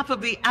at the top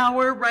of the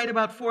hour, right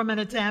about 4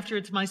 minutes after,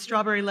 it's my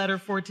strawberry letter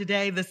for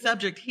today. The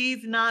subject: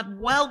 he's not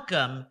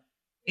welcome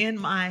in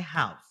my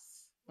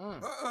house.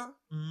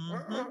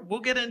 We'll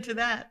get into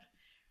that.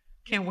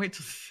 Can't wait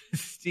till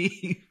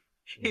Steve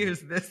hears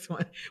this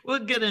one.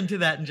 We'll get into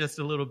that in just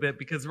a little bit,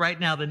 because right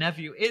now the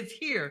nephew is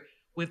here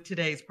with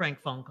today's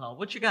prank phone call.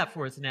 What you got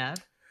for us, Nav?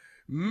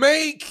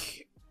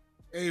 Make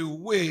a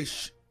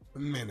Wish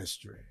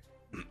Ministry.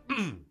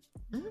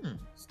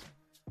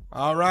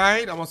 All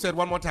right, I'm going to say it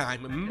one more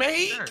time.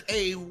 Make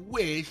a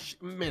Wish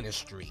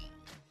Ministry.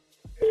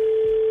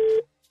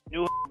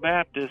 New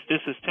Baptist,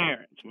 this is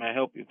Terrence. May I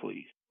help you,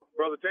 please?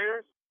 Brother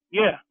Terrence?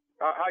 Yeah.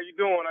 How you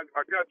doing? I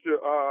got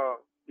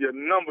your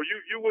number.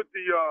 You with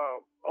the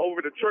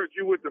over the church?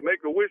 You with the Make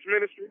a Wish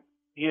Ministry?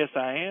 Yes,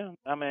 I am.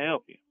 I may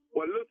help you.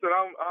 Well, listen,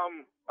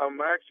 I'm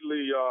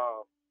actually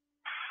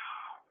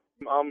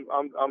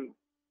I'm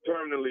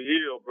terminally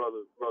ill,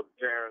 brother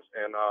Terrence,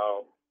 and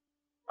I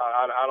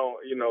don't,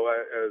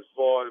 as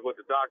far as what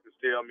the doctors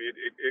tell me,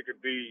 it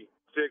could be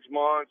 6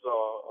 months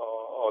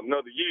or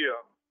another year.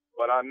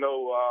 But I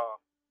know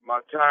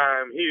my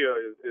time here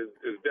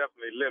is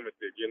definitely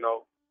limited,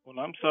 Well,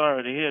 I'm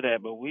sorry to hear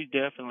that, but we're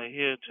definitely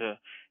here to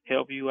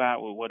help you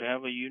out with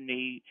whatever you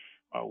need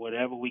or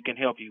whatever we can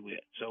help you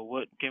with. So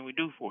what can we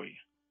do for you?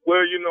 Well,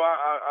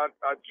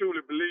 I truly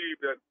believe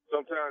that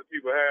sometimes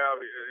people have,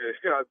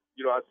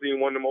 I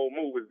seen one of them old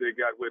movies they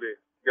got where they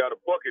got a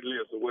bucket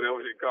list or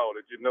whatever they call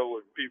it,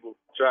 with people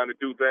trying to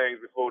do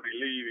things before they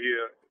leave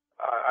here.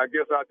 I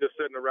guess I just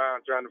sitting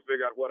around trying to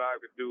figure out what I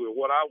could do and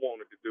what I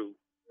wanted to do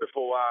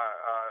before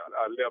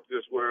I left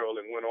this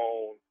world and went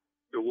on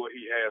to what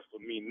he has for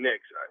me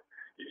next.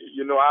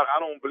 I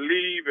don't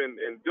believe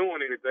in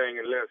doing anything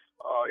unless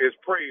it's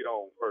prayed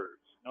on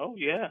first. Oh,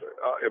 yeah.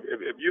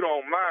 If you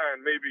don't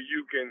mind, maybe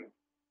you can,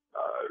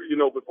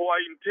 before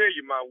I even tell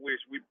you my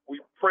wish, we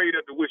pray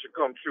that the wish will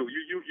come true.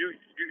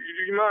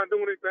 You mind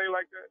doing anything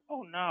like that?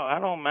 Oh, no, I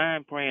don't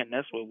mind praying.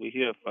 That's what we're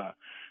here for.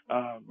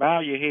 Bow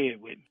your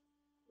head with me.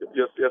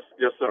 Yes,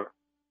 sir.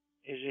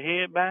 Is your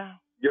head bowed?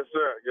 Yes,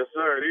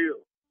 sir, it is.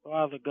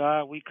 Father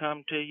God, we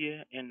come to you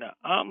in the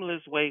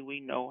humblest way we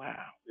know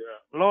how. Yeah.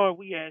 Lord,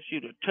 we ask you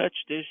to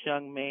touch this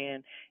young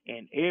man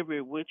in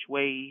every which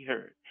way he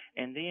hurt.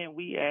 And then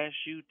we ask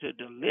you to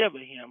deliver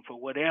him for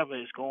whatever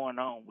is going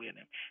on with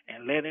him.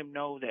 And let him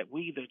know that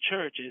we, the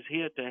church, is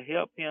here to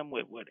help him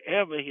with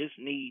whatever his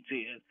needs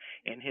is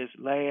in his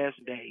last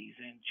days.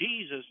 In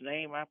Jesus'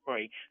 name I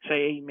pray.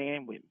 Say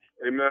amen with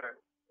me. Amen.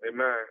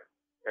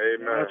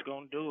 God's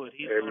going to do it.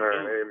 He's going to do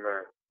it.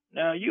 Amen.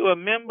 Now, you a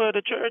member of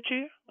the church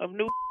here of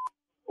New?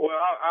 Well,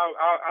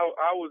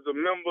 I was a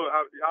member.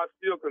 I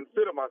still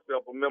consider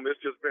myself a member.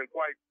 It's just been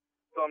quite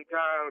some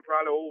time,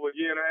 probably over a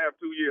year and a half,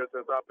 2 years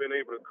since I've been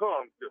able to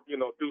come,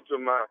 due to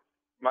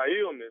my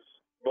illness.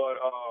 But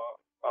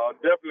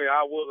definitely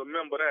I was a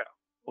member there.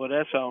 Well,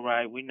 that's all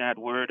right. We're not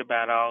worried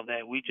about all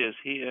that. We just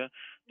here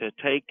to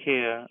take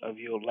care of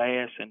your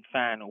last and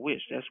final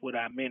wish. That's what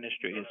our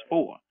ministry is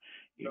for.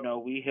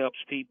 We help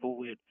people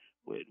with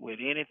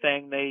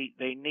anything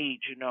they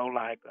need,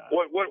 like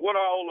what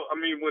all, I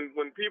mean,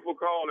 when people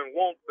call and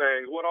want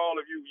things, what all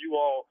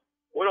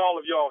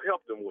of y'all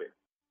help them with?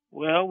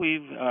 Well,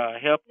 we've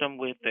helped them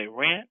with their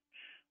rent,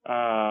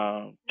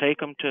 take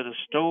them to the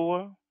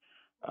store,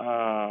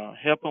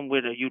 help them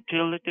with a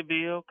utility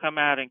bill, come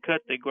out and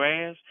cut the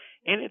grass,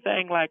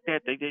 anything like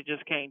that they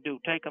just can't do.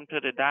 Take them to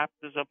the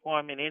doctor's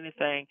appointment,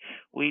 anything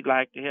we'd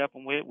like to help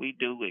them with, we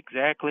do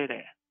exactly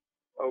that.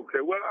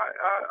 Okay, well,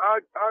 I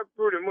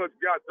pretty much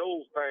got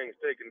those things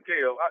taken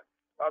care of.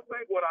 I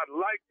think what I'd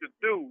like to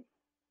do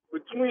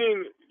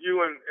between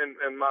you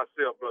and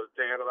myself, Brother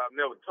Tan, that I've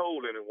never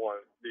told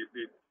anyone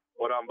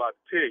what I'm about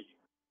to tell you.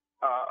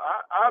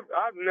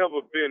 I've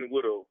never been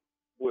with a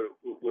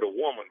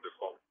woman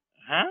before.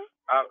 Huh?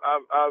 I'm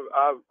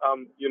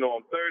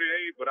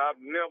 38, but I've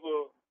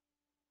never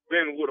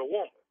been with a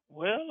woman.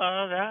 Well,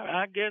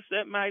 I guess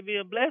that might be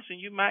a blessing.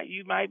 You might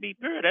be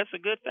pure. That's a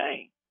good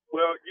thing.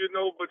 Well,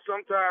 but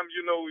sometimes,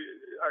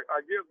 I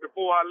guess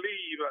before I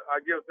leave, I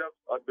guess that's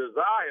a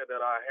desire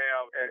that I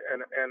have.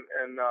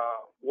 And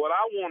what I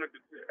wanted to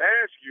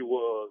ask you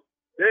was,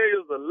 there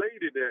is a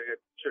lady there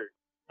at the church.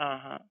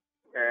 Uh-huh.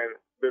 And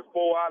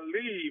before I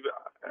leave,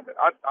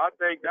 I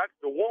think that's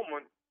the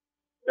woman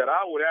that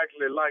I would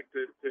actually like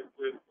to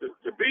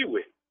be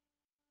with.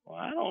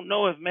 Well, I don't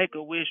know if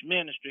Make-A-Wish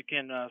Ministry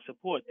can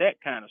support that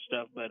kind of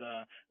stuff, but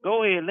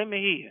go ahead, let me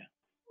hear.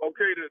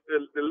 Okay,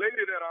 the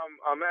lady that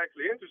I'm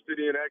actually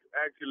interested in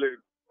actually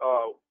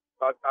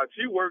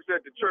she works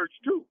at the church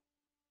too.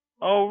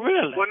 Oh,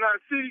 really? Well, now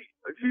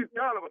she's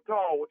kind of a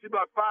tall one. She's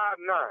about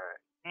 5'9",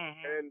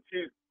 and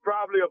she's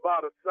probably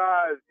about a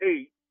size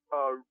 8.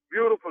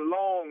 Beautiful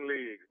long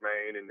legs,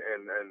 man, and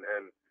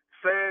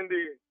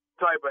sandy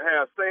type of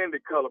hair, sandy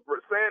color,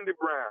 sandy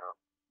brown,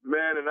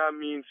 man. And I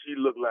mean, she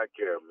looked like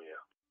caramel.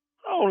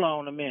 Hold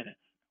on a minute.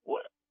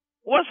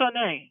 What's her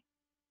name?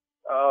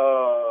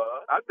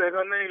 I think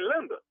her name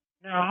Linda.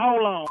 Now,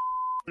 hold on.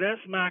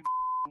 That's my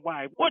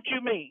wife. What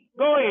you mean?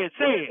 Go ahead,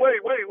 say it.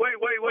 Wait.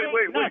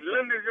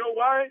 Linda's your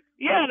wife?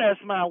 Yeah, that's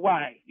my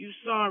wife. You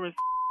sorry.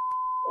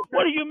 Okay.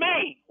 What do you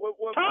mean?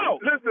 Talk.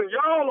 Listen,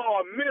 y'all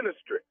are a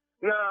ministry.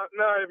 Now,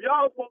 if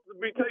y'all supposed to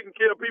be taking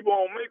care of people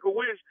on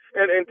Make-A-Wish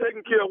and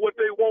taking care of what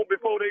they want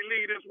before they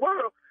leave this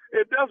world,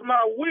 if that's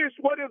my wish,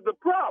 what is the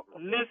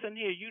problem? Listen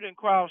here, you done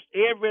crossed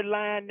every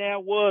line there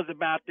was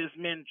about this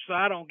ministry, so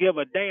I don't give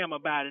a damn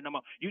about it no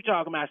more. You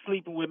talking about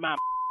sleeping with my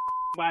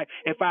wife.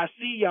 If I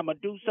see you, I'm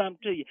going to do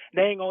something to you.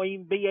 They ain't going to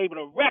even be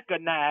able to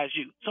recognize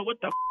you. So what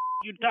the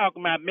you talking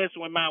about messing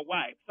with my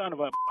wife, son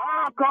of a...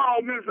 I'll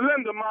call Miss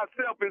Linda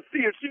myself and see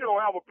if she don't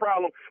have a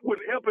problem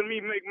with helping me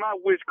make my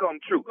wish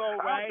come true.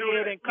 Go right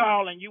ahead and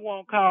call, and you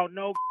won't call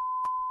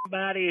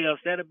nobody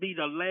else. That'll be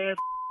the last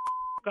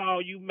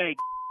call you make.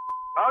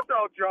 I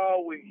thought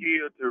y'all were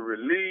here to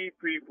relieve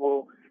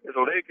people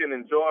so they can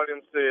enjoy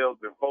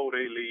themselves before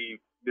they leave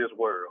this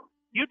world.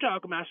 You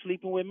talking about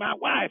sleeping with my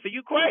wife. Are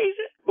you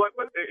crazy? But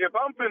if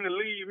I'm finna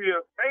leave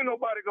here, ain't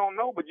nobody gonna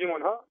know but you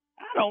and her.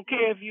 I don't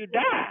care if you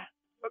die.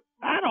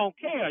 I don't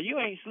care. You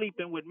ain't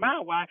sleeping with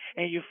my wife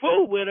and you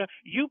fool with her,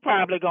 you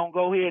probably gonna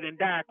go ahead and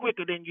die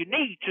quicker than you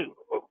need to.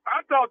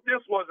 I thought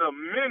this was a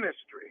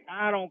ministry.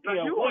 I don't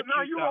care you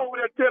over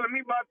there telling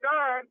me about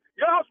dying.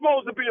 Y'all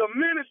supposed to be a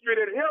ministry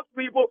that helps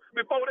people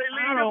before they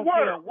leave this world.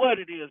 I don't care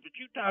what it is, but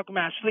you talking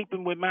about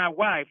sleeping with my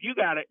wife. You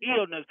got an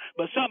illness,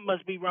 but something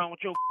must be wrong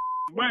with your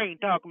brain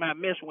talking about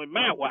messing with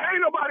my wife.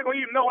 Ain't nobody gonna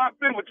even know I've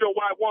been with your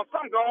wife once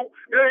I'm gone.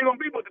 There ain't gonna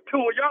be but the two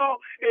of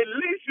y'all. At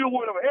least you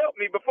would have helped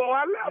me before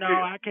I left No,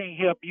 here. I can't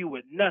help you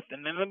with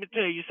nothing. And let me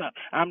tell you something.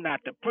 I'm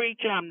not the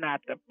preacher. I'm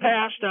not the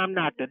pastor. I'm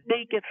not the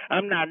deacon.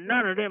 I'm not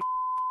none of them.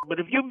 But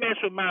if you mess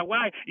with my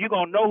wife, you're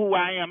going to know who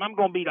I am. I'm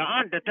going to be the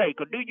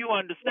Undertaker. Do you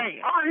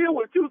understand? I hear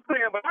what you're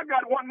saying, but I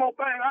got one more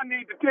thing I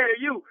need to tell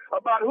you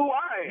about who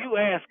I am. You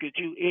ask it,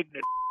 you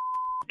ignorant.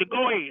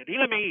 Go ahead.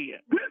 Let me hear.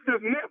 This is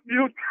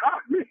nephew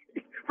Tommy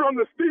from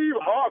the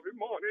Steve Harvey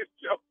Morning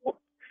Show.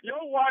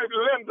 Your wife,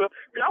 Linda,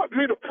 y'all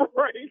need to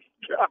pray.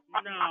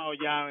 No,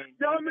 y'all ain't.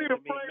 Y'all need to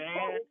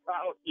pray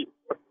about you.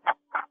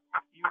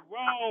 You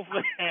wrong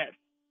for that.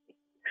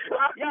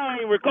 Y'all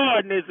ain't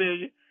recording this, is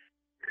you?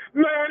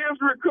 Man,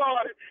 it's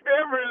recorded.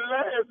 Every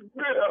last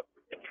bit of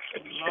it.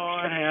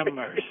 Lord have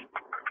mercy.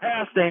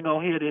 Pastor ain't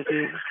gonna hear this, is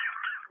he?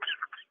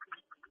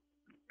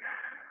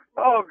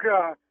 Oh,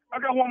 God. I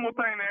got one more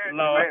thing to ask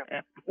Lord. you,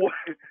 man.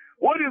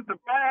 What is the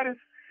baddest,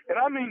 and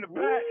I mean the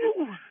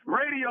baddest,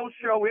 radio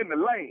show in the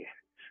land?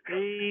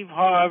 Steve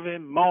Harvey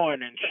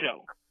Morning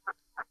Show.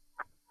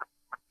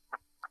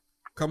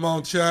 Come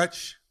on,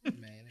 church.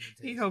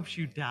 He hopes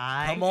you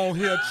die. Come on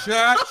here,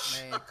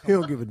 church. He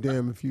don't give a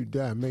damn if you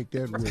die. Make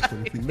that wish.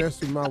 And if you mess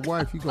with my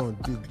wife,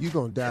 you're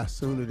gonna die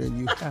sooner than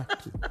you have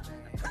to.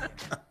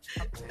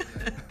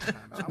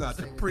 I'm not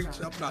the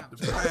preacher. I'm not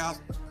the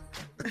pastor.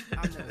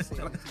 I've never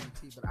said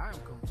this but I am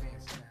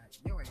convinced that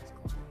your ass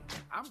going.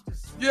 I'm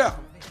just. Yeah.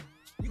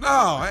 No,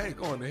 I ain't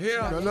going to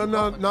hell.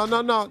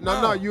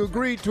 No. You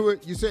agreed to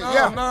it. You said,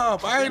 No,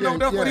 but I ain't know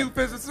that's what he was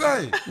supposed to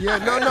say. Yeah,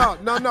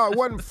 no. It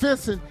wasn't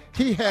fencing.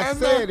 He had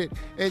said it,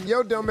 and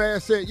your dumb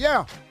ass said,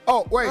 yeah.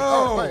 Oh, wait,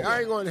 I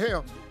ain't going to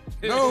hell.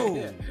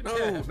 No,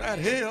 not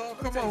hell.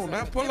 Come on,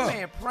 now pull up. That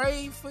man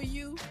prayed for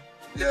you.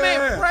 Yeah. The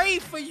man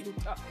prayed for you.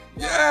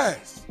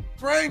 Yes.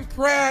 Bring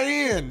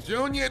prayer in,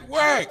 Junior. It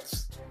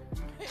works.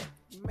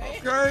 Man.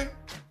 Okay?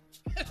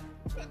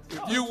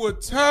 If you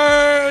would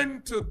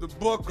turn to the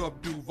book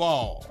of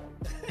Duval,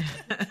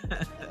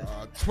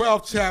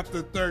 12th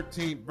chapter,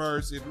 13th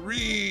verse, it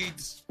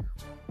reads,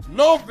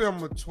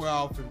 November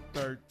 12th and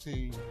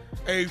 13th,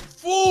 a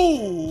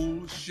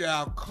fool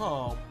shall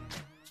come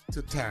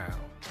to town.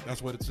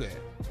 That's what it said.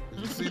 Did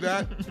you see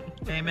that?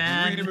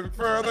 Amen. If you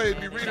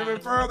read even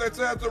further, it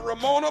says the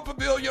Ramona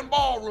Pavilion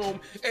Ballroom,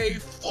 a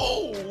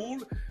fool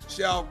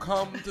shall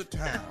come to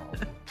town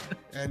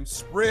and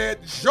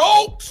spread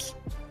jokes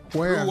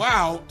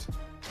throughout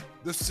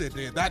the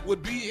city. That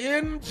would be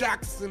in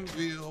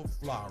Jacksonville,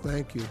 Florida.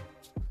 Thank you.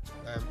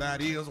 And that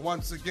is,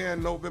 once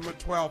again, November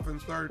 12th and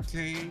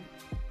 13th.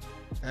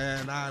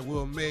 And I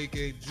will make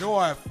a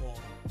joyful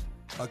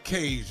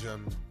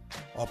occasion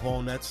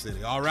upon that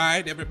city. All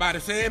right? Everybody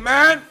say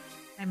amen?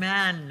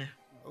 Amen.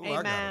 Oh,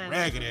 I got a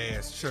ragged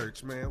ass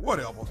church, man.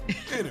 Whatever.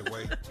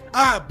 Anyway,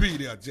 I'll be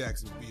there,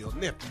 Jacksonville.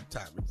 Nephew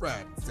Tommy,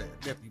 Friday, Saturday.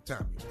 Nephew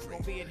Tommy,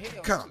 Friday.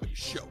 Comedy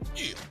show.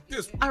 Yeah,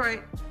 this one. All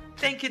right.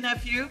 Thank you,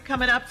 nephew.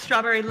 Coming up,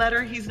 Strawberry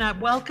Letter, He's Not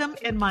Welcome.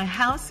 In My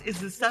House is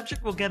the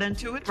subject. We'll get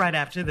into it right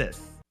after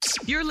this.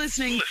 You're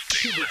listening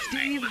to the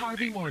Steve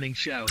Harvey Morning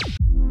Show.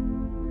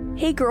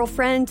 Hey,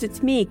 girlfriends,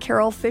 it's me,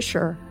 Carol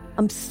Fisher.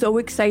 I'm so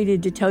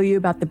excited to tell you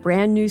about the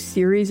brand new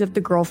series of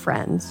The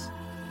Girlfriends.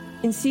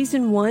 In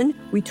season 1,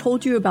 we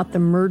told you about the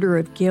murder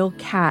of Gail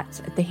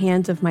Katz at the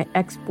hands of my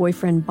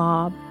ex-boyfriend,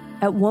 Bob.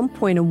 At one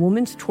point, a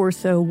woman's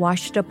torso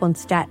washed up on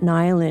Staten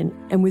Island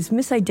and was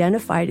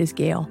misidentified as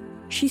Gail.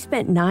 She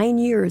spent 9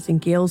 years in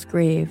Gail's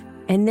grave,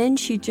 and then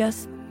she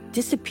just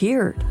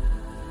disappeared.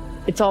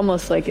 It's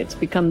almost like it's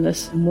become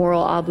this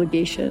moral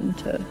obligation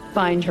to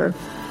find her.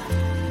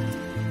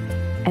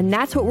 And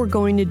that's what we're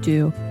going to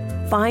do.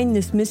 Find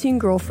this missing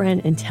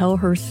girlfriend and tell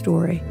her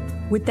story.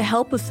 With the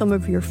help of some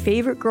of your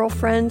favorite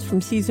girlfriends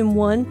from season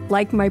 1,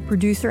 like my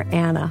producer,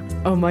 Anna.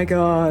 Oh my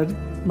God.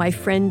 My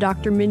friend,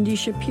 Dr. Mindy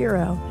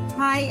Shapiro.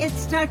 Hi,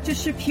 it's Dr.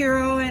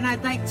 Shapiro, and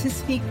I'd like to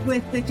speak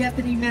with the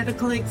deputy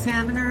medical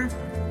examiner.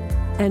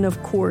 And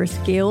of course,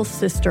 Gail's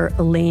sister,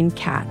 Elaine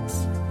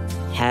Katz.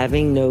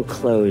 Having no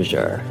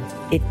closure,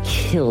 it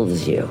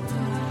kills you.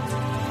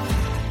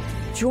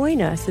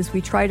 Join us as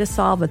we try to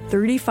solve a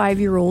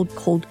 35-year-old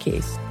cold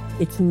case.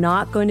 It's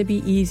not going to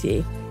be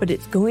easy, but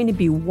it's going to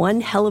be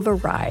one hell of a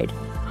ride.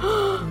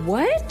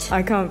 What?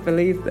 I can't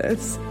believe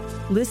this.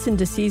 Listen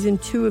to season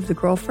 2 of The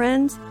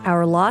Girlfriends,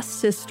 Our Lost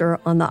Sister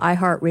on the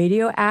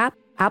iHeartRadio app,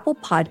 Apple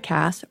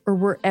Podcasts, or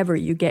wherever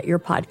you get your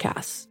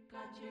podcasts.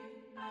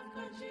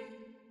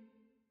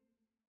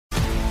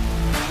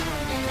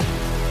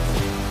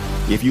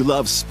 If you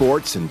love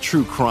sports and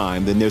true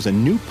crime, then there's a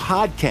new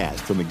podcast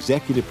from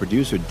executive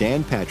producer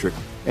Dan Patrick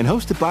and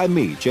hosted by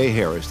me, Jay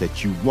Harris,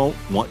 that you won't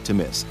want to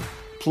miss.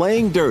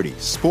 Playing Dirty: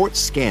 Sports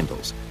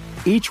Scandals.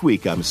 Each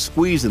week, I'm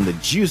squeezing the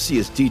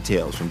juiciest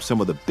details from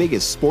some of the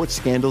biggest sports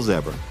scandals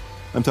ever.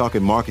 I'm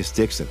talking Marcus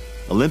Dixon,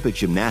 Olympic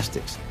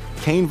gymnastics,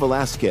 Cain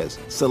Velasquez,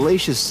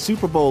 salacious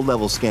Super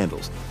Bowl-level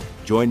scandals.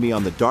 Join me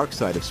on the dark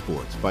side of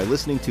sports by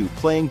listening to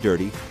Playing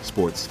Dirty: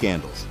 Sports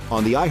Scandals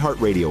on the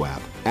iHeartRadio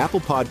app,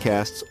 Apple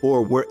Podcasts,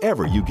 or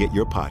wherever you get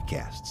your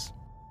podcasts.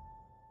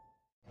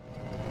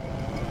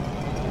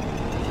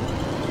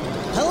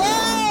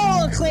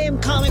 Hello!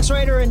 acclaimed comics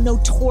writer and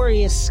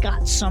notorious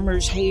Scott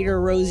Summers hater,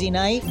 Rosie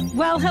Knight.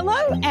 Well,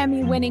 hello,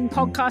 Emmy-winning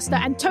podcaster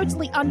and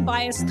totally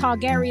unbiased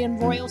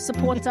Targaryen royal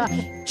supporter,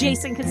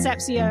 Jason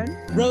Concepcion.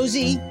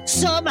 Rosie,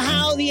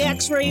 somehow the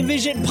X-Ray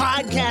Vision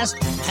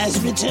podcast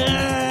has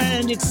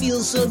returned. It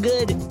feels so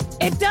good.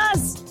 It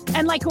does.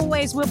 And like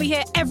always, we'll be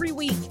here every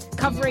week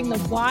covering the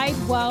wide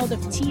world of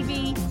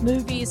TV,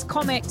 movies,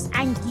 comics,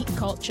 and geek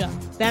culture.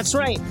 That's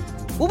right.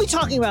 We'll be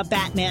talking about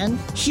Batman,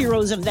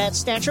 heroes of that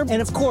stature,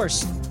 and of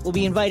course, we'll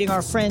be inviting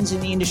our friends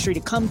in the industry to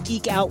come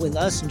geek out with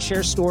us and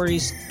share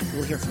stories.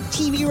 We'll hear from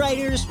TV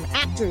writers, from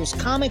actors,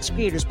 comics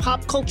creators,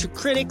 pop culture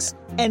critics,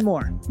 and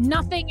more.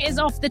 Nothing is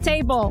off the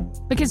table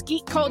because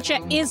geek culture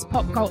is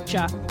pop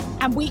culture,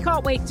 and we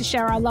can't wait to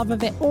share our love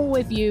of it all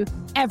with you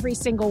every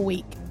single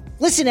week.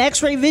 Listen to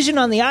X-Ray Vision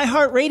on the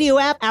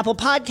iHeartRadio app, Apple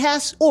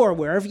Podcasts, or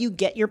wherever you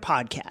get your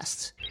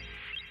podcasts.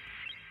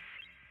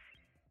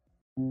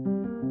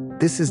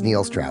 This is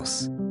Neil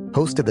Strauss,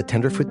 host of the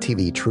Tenderfoot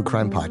TV True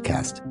Crime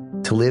Podcast,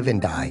 To Live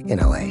and Die in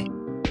LA.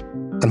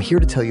 I'm here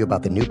to tell you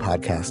about the new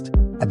podcast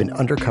I've been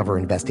undercover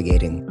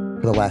investigating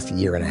for the last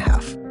year and a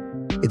half.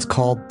 It's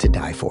called To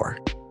Die For.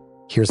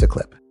 Here's a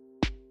clip.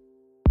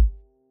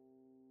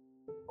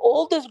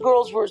 All these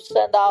girls were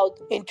sent out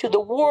into the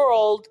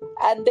world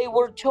and they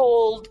were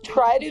told,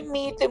 try to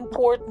meet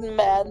important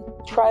men,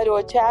 try to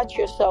attach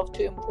yourself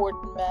to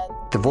important men.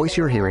 The voice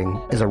you're hearing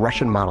is a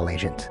Russian model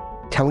agent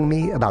telling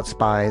me about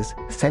spies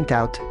sent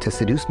out to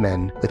seduce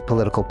men with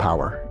political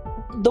power.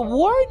 The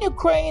war in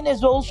Ukraine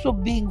is also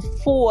being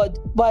fought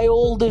by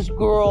all these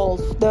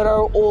girls that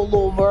are all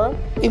over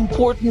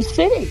important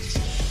cities.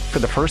 For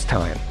the first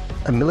time,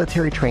 a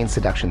military-trained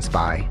seduction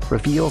spy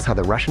reveals how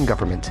the Russian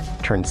government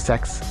turned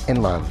sex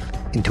and love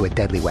into a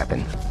deadly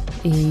weapon.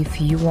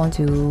 If you want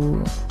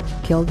to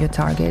kill your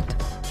target,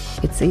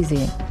 it's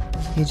easy.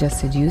 You just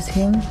seduce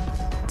him,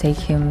 take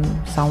him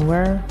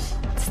somewhere,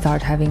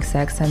 start having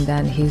sex, and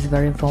then he's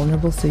very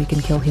vulnerable, so you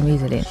can kill him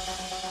easily.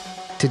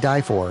 To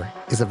Die For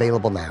is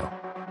available now.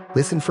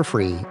 Listen for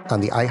free on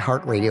the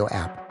iHeartRadio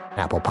app,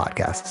 Apple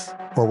Podcasts,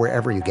 or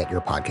wherever you get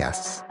your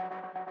podcasts.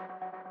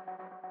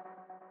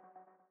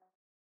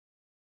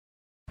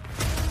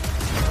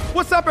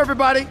 What's up,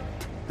 everybody?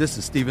 This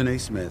is Stephen A.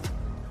 Smith.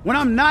 When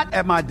I'm not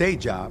at my day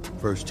job,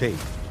 First Take,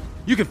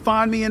 you can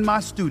find me in my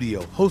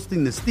studio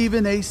hosting the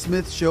Stephen A.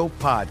 Smith Show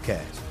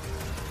podcast.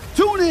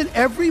 Tune in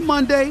every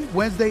Monday,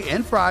 Wednesday,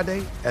 and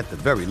Friday, at the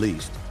very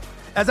least,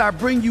 as I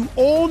bring you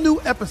all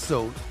new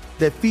episodes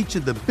that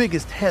feature the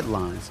biggest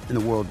headlines in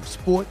the world of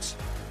sports,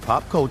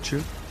 pop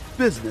culture,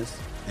 business,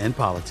 and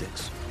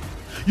politics.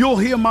 You'll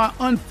hear my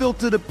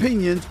unfiltered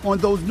opinions on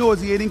those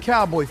nauseating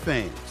Cowboy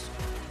fans,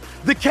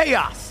 the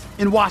chaos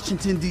in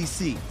Washington,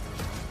 D.C.,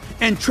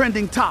 and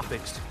trending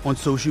topics on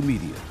social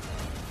media,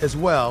 as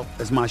well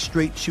as my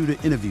straight shooter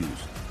interviews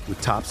with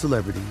top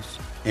celebrities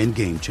and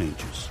game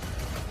changers.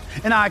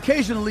 And I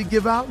occasionally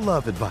give out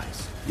love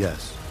advice.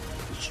 Yes,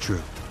 it's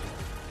true.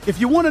 If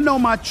you want to know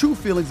my true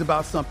feelings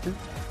about something,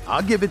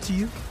 I'll give it to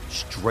you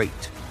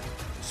straight.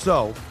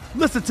 So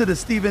listen to the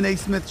Stephen A.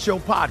 Smith Show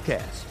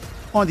podcast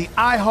on the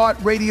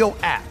iHeartRadio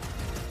app,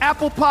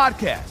 Apple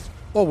Podcasts,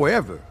 or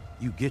wherever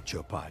you get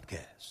your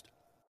podcast.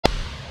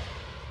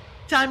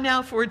 Time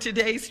now for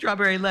today's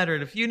Strawberry Letter.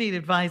 And if you need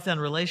advice on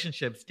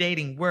relationships,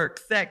 dating, work,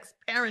 sex,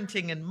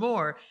 parenting, and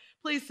more,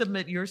 please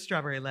submit your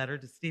Strawberry Letter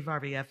to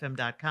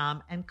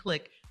steveharveyfm.com and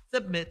click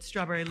Submit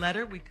Strawberry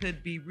Letter. We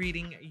could be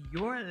reading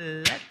your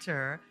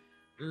letter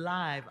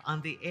live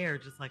on the air,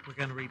 just like we're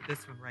going to read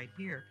this one right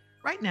here.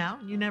 Right now,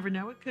 you never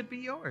know, it could be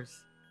yours.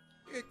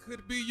 It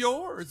could be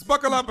yours.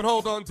 Buckle up and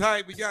hold on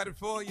tight. We got it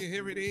for you.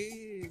 Here it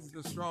is,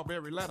 the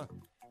Strawberry Letter.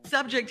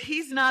 Subject,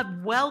 he's not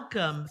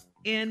welcome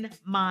in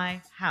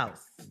my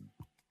house.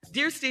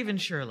 Dear Stephen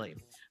Shirley,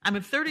 I'm a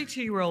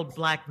 32-year-old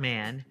black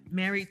man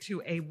married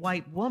to a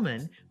white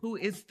woman who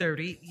is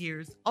 30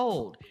 years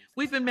old.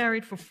 We've been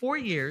married for 4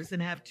 years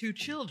and have 2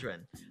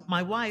 children.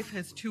 My wife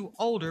has 2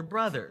 older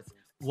brothers.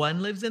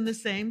 One lives in the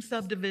same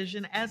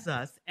subdivision as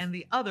us, and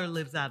the other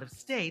lives out of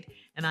state,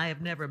 and I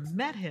have never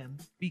met him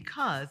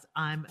because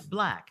I'm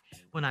black.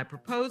 When I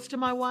proposed to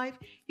my wife,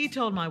 he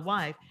told my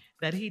wife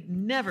that he'd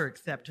never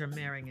accept her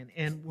marrying an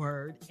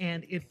N-word,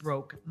 and it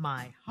broke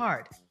my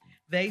heart.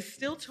 They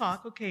still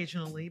talk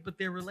occasionally, but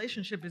their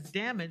relationship is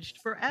damaged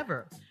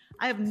forever.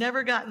 I have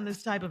never gotten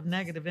this type of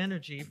negative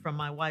energy from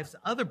my wife's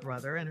other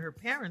brother, and her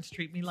parents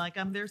treat me like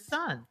I'm their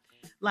son.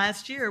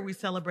 Last year, we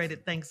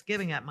celebrated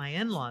Thanksgiving at my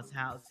in-laws'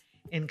 house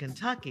in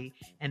Kentucky,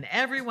 and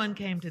everyone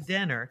came to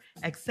dinner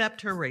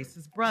except her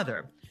racist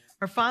brother.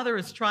 Her father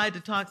has tried to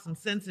talk some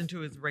sense into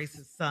his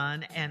racist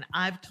son, and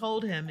I've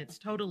told him it's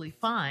totally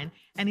fine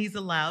and he's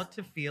allowed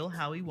to feel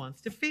how he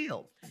wants to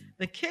feel.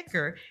 The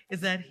kicker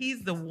is that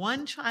he's the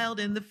one child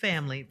in the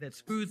family that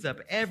screws up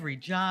every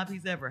job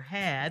he's ever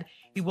had.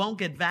 He won't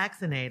get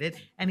vaccinated,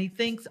 and he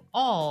thinks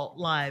all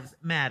lives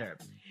matter.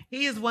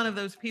 He is one of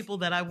those people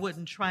that I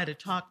wouldn't try to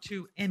talk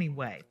to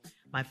anyway.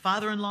 My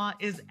father-in-law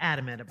is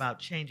adamant about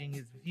changing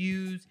his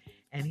views,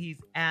 and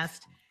he's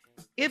asked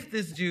if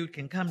this dude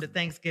can come to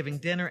Thanksgiving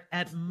dinner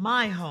at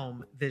my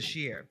home this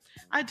year.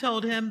 I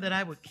told him that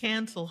I would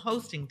cancel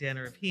hosting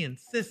dinner if he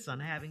insists on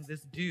having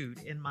this dude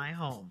in my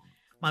home.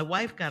 My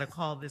wife got a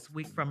call this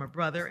week from her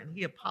brother, and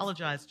he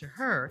apologized to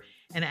her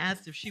and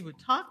asked if she would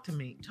talk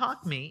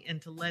me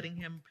into letting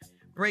him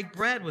break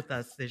bread with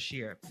us this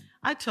year.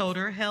 I told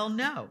her, hell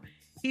no.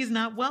 He's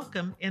not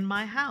welcome in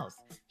my house.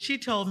 She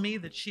told me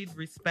that she'd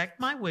respect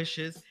my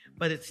wishes,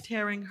 but it's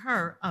tearing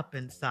her up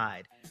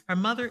inside. Her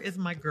mother is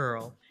my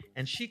girl,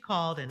 and she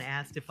called and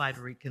asked if I'd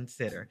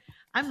reconsider.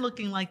 I'm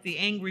looking like the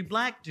angry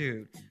black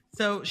dude.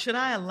 So should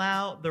I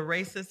allow the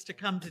racist to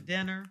come to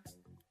dinner?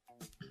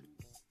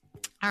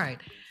 All right.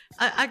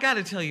 I got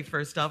to tell you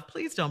first off,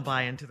 please don't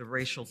buy into the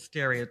racial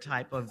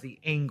stereotype of the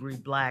angry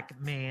black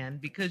man,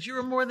 because you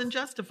are more than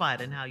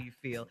justified in how you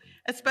feel,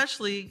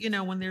 especially,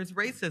 when there's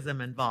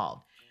racism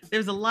involved.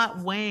 There's a lot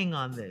weighing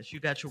on this. You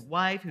got your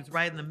wife who's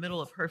right in the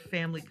middle of her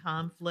family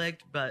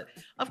conflict, but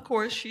of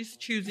course she's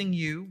choosing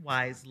you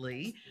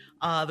wisely.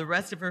 The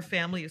rest of her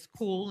family is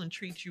cool and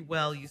treats you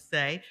well, you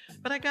say.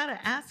 But I got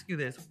to ask you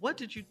this. What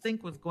did you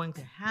think was going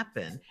to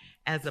happen?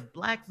 As a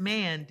black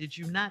man, did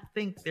you not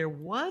think there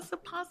was a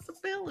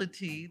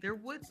possibility, there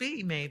would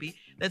be maybe,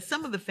 that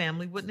some of the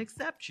family wouldn't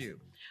accept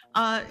you?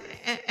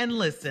 And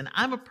listen,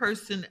 I'm a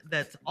person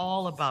that's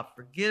all about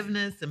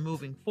forgiveness and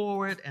moving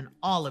forward and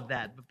all of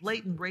that. But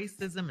blatant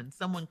racism and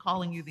someone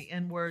calling you the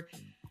N-word,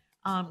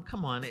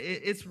 come on,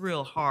 it's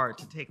real hard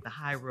to take the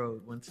high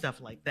road when stuff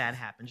like that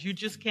happens. You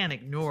just can't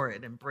ignore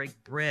it and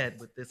break bread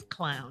with this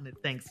clown at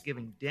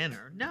Thanksgiving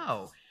dinner.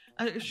 No.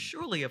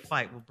 Surely a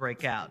fight will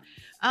break out.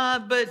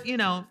 But,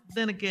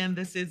 then again,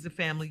 this is the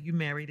family you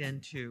married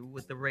into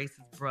with the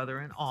racist brother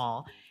and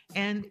all,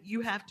 and you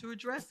have to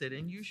address it,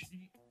 and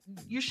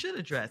you should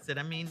address it.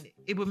 I mean,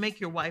 it would make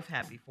your wife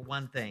happy, for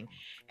one thing.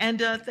 And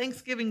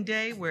Thanksgiving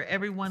Day, where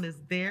everyone is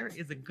there,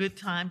 is a good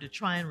time to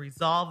try and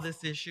resolve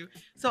this issue.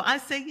 So I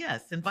say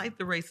yes, invite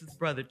the racist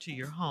brother to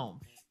your home.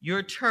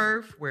 Your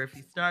turf, where if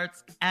he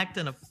starts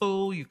acting a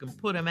fool, you can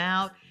put him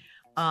out.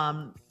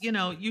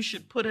 You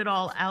should put it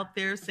all out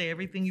there, say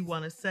everything you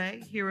want to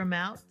say, hear him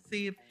out,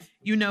 see if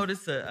you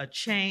notice a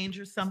change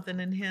or something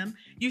in him.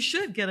 You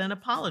should get an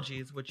apology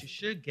is what you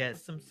should get,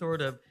 some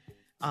sort of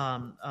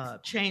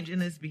change in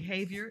his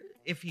behavior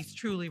if he's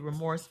truly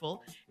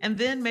remorseful. And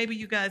then maybe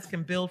you guys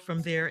can build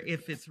from there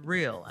if it's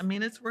real. I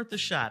mean, it's worth a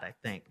shot, I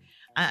think.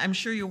 I'm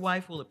sure your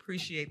wife will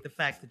appreciate the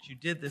fact that you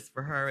did this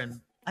for her,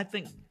 and I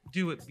think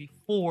do it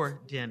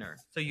before dinner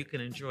so you can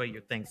enjoy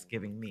your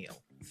Thanksgiving meal.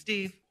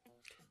 Steve?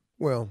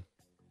 Well,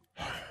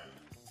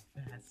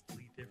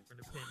 vastly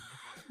different opinion.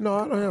 No,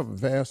 I don't have a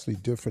vastly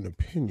different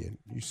opinion.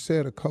 You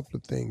said a couple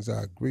of things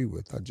I agree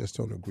with. I just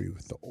don't agree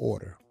with the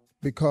order.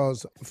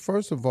 Because,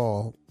 first of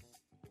all,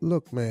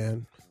 look,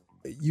 man,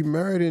 you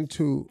married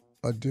into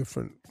a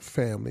different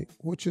family,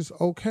 which is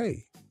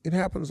okay. It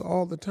happens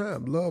all the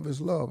time. Love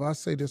is love. I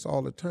say this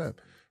all the time.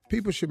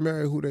 People should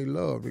marry who they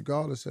love,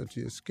 regardless of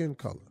your skin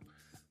color.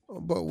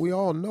 But we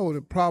all know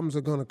that problems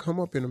are going to come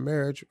up in a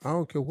marriage. I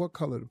don't care what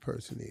color the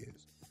person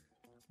is.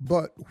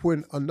 But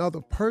when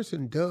another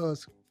person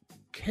does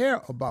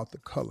care about the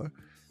color,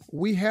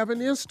 we have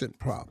an instant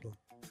problem.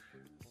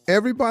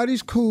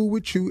 Everybody's cool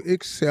with you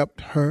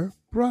except her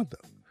brother.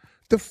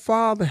 The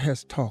father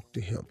has talked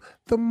to him.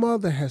 The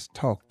mother has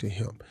talked to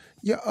him.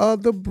 Your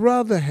other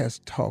brother has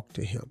talked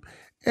to him.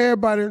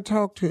 Everybody done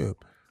talked to him.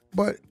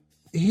 But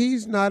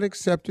he's not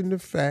accepting the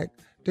fact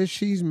that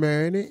she's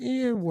marrying an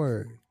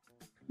N-word.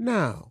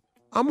 Now,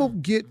 I'm going to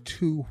get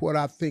to what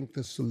I think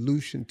the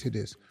solution to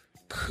this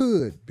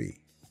could be.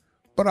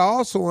 But I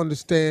also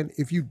understand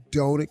if you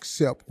don't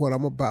accept what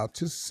I'm about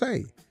to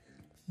say,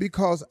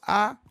 because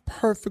I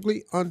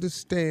perfectly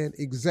understand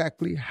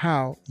exactly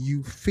how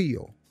you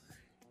feel.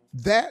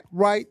 That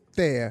right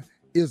there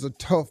is a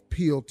tough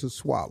pill to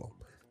swallow.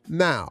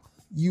 Now,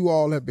 you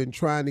all have been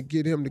trying to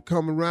get him to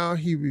come around.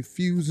 He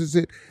refuses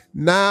it.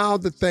 Now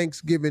the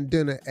Thanksgiving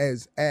dinner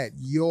is at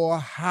your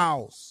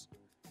house.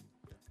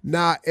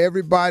 Now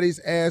everybody's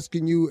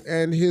asking you,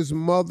 and his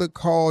mother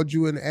called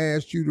you and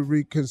asked you to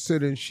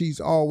reconsider, and she's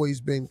always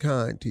been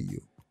kind to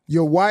you.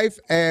 Your wife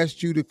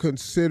asked you to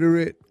consider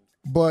it,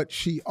 but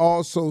she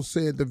also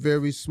said the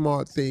very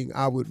smart thing: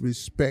 I would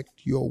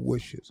respect your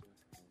wishes.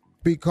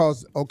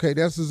 Because, okay,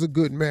 this is a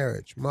good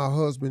marriage. My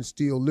husband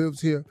still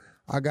lives here.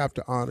 I got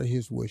to honor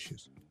his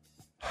wishes.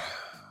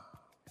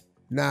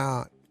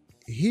 Now,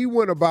 he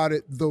went about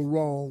it the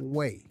wrong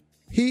way.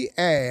 He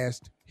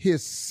asked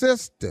his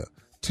sister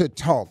to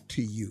talk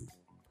to you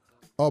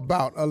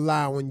about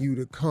allowing you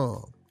to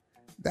come.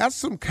 That's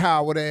some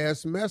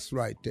coward-ass mess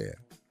right there.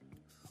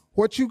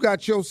 What you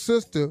got your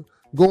sister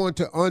going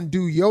to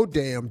undo your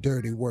damn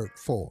dirty work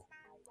for?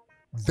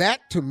 That,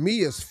 to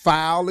me, is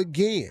foul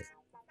again.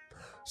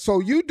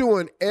 So you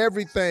doing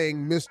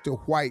everything, Mr.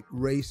 White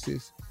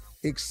Racist,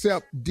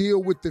 except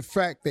deal with the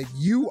fact that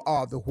you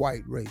are the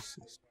white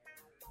racist.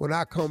 When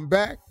I come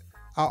back,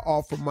 I'll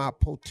offer my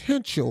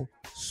potential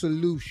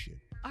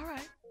solution. All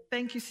right.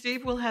 Thank you,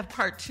 Steve. We'll have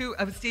part 2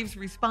 of Steve's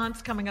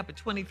response coming up at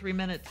 23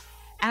 minutes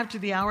After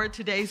the hour,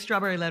 today's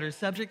Strawberry Letter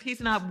subject,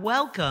 he's not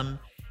welcome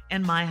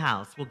in my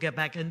house. We'll get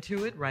back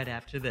into it right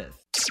after this.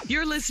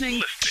 You're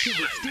listening to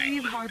the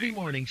Steve Harvey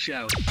Morning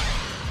Show.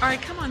 All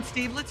right, come on,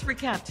 Steve. Let's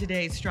recap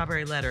today's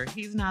Strawberry Letter.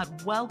 He's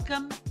not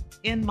welcome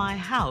in my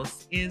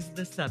house is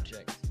the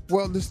subject.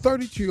 Well, this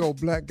 32-year-old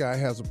black guy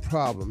has a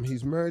problem.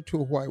 He's married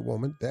to a white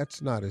woman.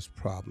 That's not his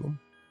problem.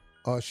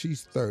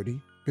 She's 30,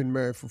 been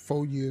married for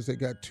 4 years. They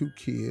got 2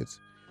 kids.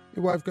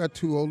 Your wife got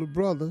 2 older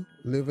brothers,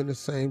 live in the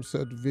same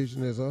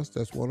subdivision as us.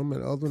 That's one of them,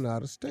 and the other one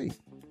out of state.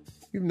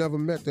 You've never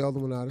met the other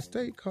one out of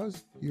state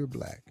because you're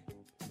black.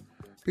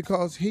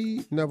 Because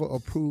he never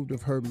approved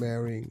of her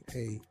marrying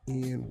a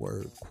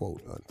N-word,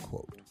 quote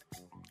unquote.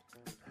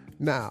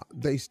 Now,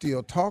 they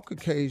still talk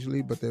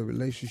occasionally, but their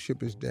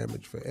relationship is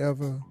damaged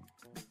forever.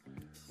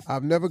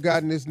 I've never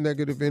gotten this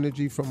negative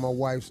energy from my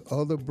wife's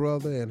other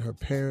brother and her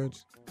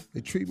parents.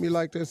 They treat me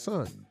like their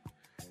son.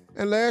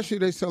 And last year,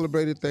 they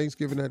celebrated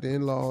Thanksgiving at the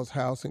in-laws'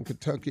 house in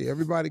Kentucky.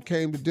 Everybody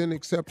came to dinner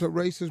except her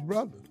racist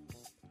brother.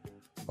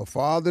 Her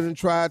father done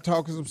tried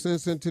talking some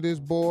sense into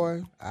this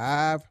boy.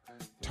 I've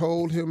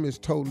told him it's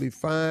totally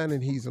fine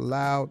and he's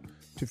allowed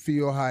to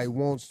feel how he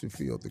wants to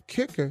feel. The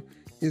kicker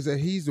is that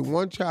he's the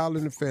one child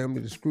in the family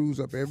that screws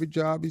up every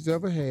job he's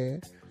ever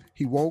had.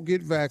 He won't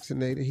get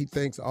vaccinated. He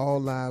thinks all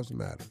lives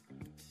matter.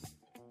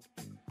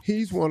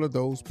 He's one of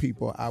those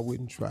people I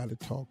wouldn't try to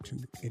talk to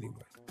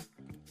anyway.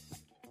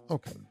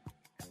 Okay.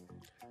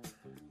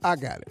 I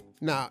got it.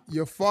 Now,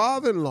 your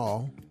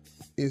father-in-law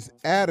is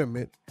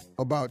adamant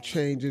about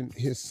changing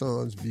his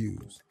son's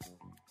views.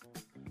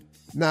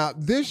 Now,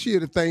 this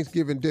year the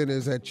Thanksgiving dinner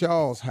is at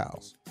y'all's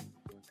house.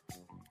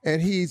 And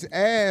he's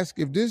asked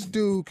if this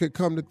dude could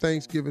come to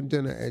Thanksgiving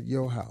dinner at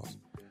your house.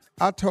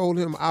 I told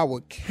him I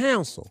would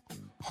cancel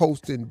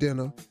hosting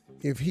dinner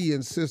if he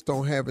insists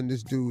on having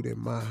this dude in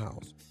my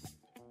house.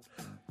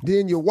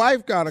 Then your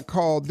wife got a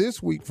call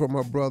this week from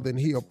her brother, and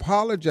he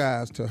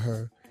apologized to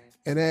her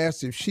and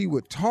asked if she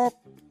would talk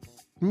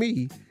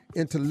me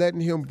into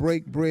letting him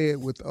break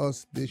bread with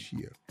us this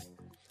year.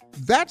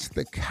 That's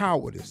the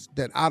cowardice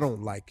that I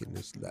don't like in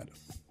this letter.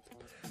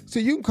 See,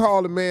 you can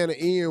call a man an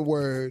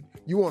N-word,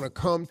 you want to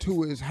come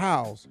to his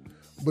house,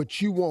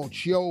 but you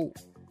want your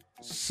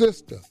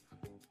sister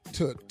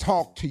to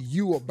talk to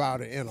you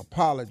about it and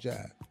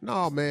apologize.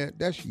 No, man,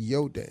 that's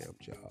your damn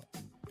job.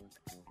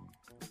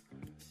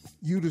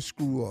 You the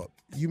screw up.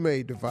 You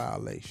made the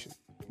violation.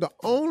 The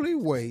only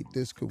way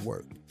this could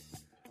work,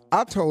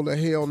 I told her,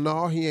 hell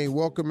no, he ain't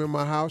welcome in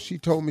my house. She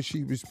told me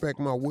she respect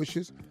my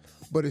wishes,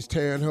 but it's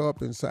tearing her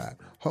up inside.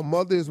 Her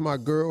mother is my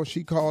girl.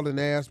 She called and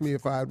asked me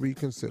if I'd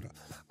reconsider.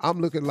 I'm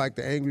looking like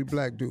the angry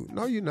black dude.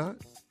 No, you're not.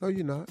 No,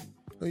 you're not.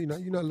 No, you're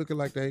not. You're not looking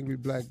like the angry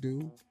black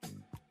dude.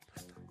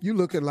 You're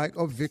looking like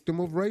a victim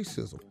of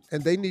racism.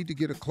 And they need to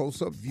get a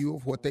close-up view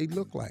of what they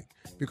look like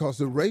because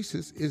the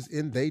racist is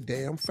in their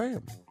damn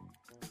family.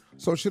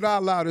 So should I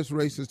allow this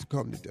racist to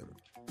come to dinner?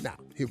 Now,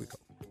 here we go.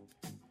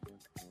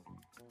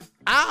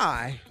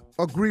 I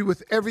agree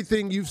with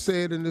everything you've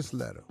said in this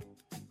letter.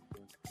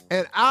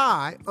 And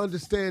I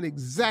understand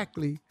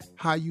exactly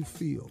how you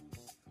feel.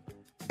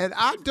 And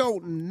I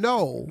don't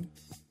know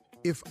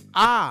if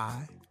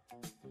I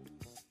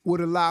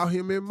would allow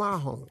him in my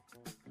home.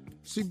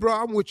 See, bro,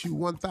 I'm with you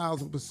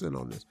 1,000%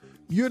 on this.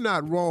 You're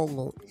not wrong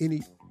on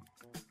any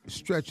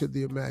stretch of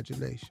the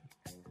imagination.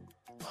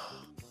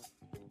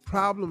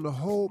 The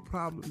whole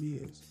problem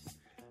is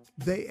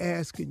they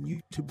asking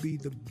you to be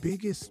the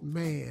biggest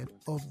man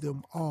of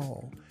them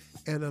all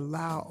and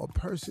allow a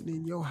person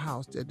in your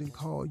house that didn't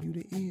call you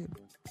the end.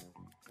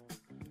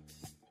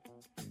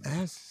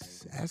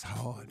 That's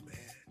hard,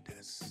 man.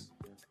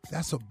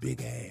 That's a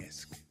big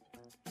ask.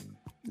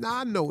 Now,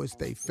 I know it's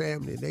their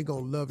family and they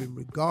gonna love him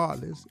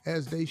regardless,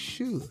 as they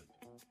should.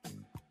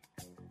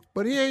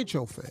 But he ain't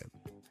your family.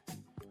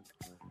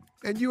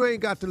 And you ain't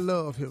got to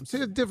love him. See,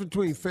 there's a difference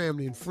between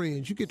family and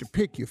friends. You get to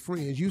pick your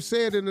friends. You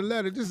said in the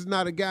letter, this is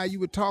not a guy you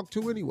would talk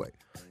to anyway.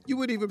 You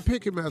wouldn't even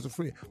pick him as a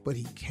friend. But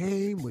he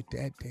came with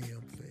that damn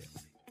family.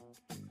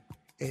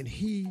 And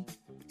he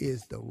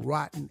is the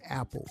rotten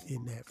apple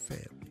in that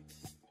family.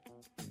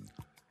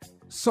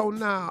 So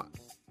now,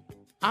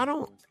 I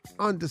don't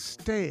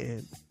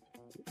understand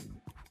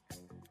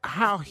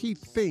how he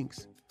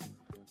thinks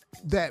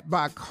that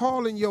by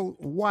calling your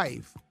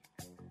wife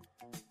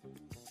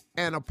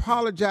and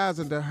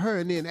apologizing to her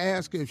and then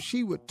ask her if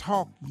she would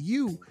talk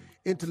you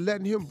into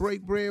letting him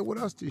break bread with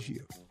us this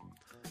year.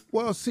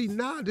 Well, see,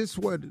 now this is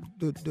where now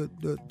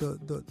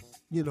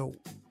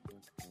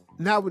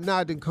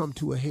it didn't come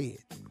to a head.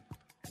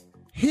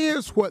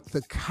 Here's what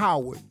the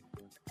coward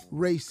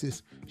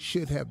racist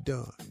should have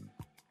done.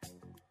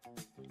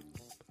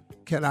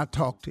 Can I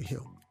talk to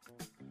him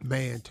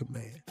man to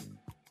man?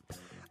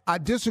 I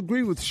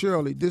disagree with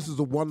Shirley. This is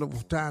a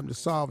wonderful time to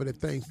solve it at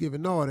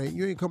Thanksgiving. No, it ain't.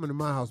 You ain't coming to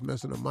my house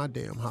messing up my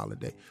damn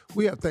holiday.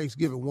 We have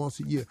Thanksgiving once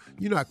a year.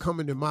 You're not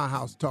coming to my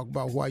house to talk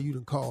about why you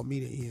done called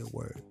me the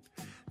N-word.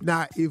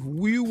 Now, if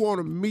we want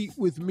to meet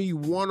with me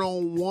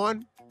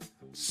one-on-one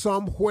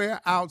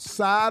somewhere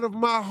outside of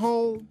my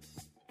home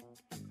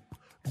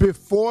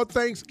before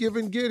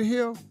Thanksgiving get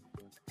here,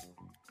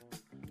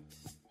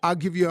 I'll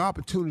give you an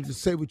opportunity to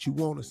say what you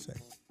want to say.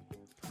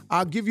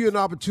 I'll give you an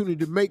opportunity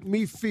to make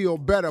me feel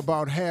better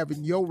about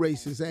having your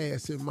racist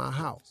ass in my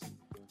house.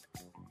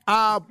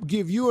 I'll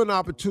give you an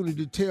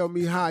opportunity to tell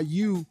me how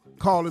you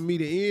calling me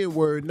the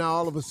N-word, now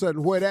all of a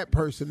sudden where that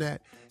person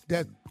at,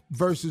 that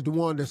versus the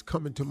one that's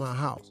coming to my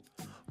house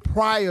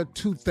prior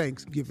to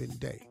Thanksgiving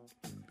Day.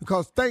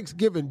 Because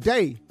Thanksgiving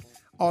Day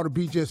ought to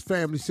be just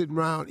family sitting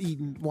around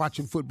eating,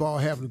 watching football,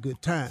 having a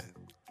good time.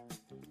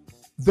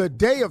 The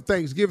day of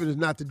Thanksgiving is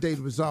not the day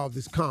to resolve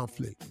this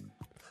conflict.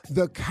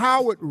 The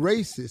coward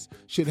racist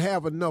should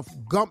have enough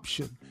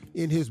gumption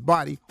in his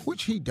body,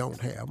 which he don't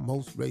have.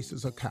 Most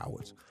racists are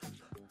cowards.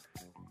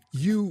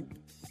 You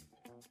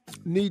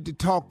need to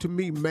talk to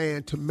me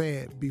man to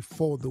man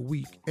before the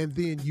week, and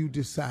then you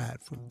decide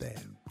from there.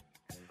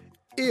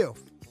 If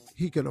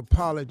he can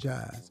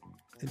apologize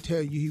and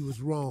tell you he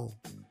was wrong,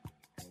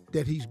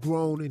 that he's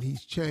grown and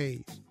he's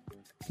changed,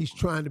 he's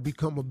trying to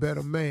become a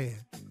better man.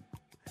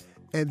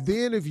 And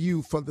then if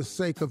you, for the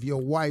sake of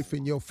your wife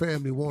and your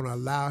family, want to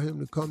allow him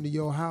to come to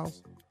your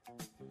house,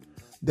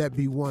 that'd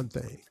be one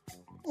thing.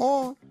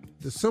 Or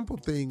the simple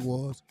thing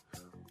was,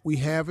 we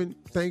having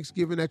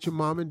Thanksgiving at your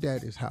mom and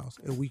daddy's house,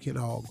 and we can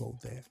all go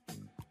there.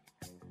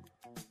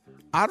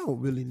 I don't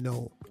really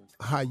know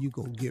how you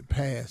gonna get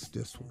past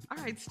this one.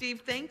 All right,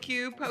 Steve, thank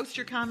you. Post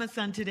your comments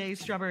on today's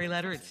Strawberry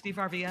Letter at Steve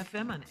Harvey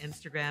FM on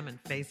Instagram and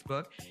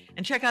Facebook.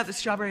 And check out the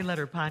Strawberry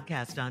Letter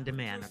podcast on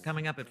demand.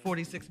 Coming up at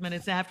 46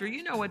 minutes after,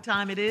 you know what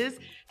time it is.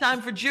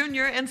 Time for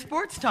Junior and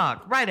Sports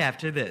Talk right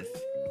after this.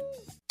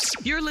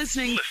 You're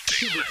listening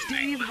to the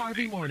Steve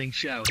Harvey Morning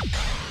Show.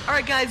 All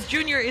right, guys,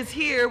 Junior is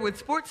here with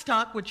Sports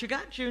Talk. What you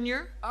got,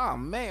 Junior? Oh,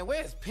 man,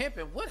 where's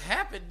Pippen? What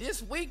happened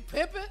this week,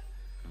 Pippen?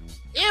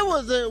 It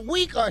was a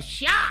week of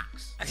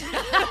shocks.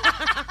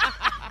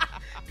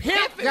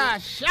 Pimp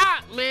got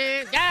shocked,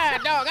 man.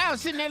 God, dog, I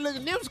was sitting there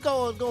looking at them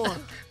scores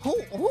going,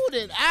 who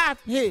did I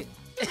pick?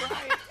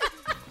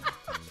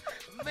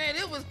 Man,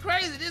 it was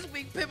crazy this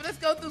week, Pippen. Let's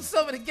go through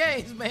some of the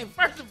games, man.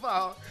 First of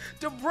all,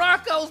 the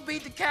Broncos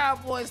beat the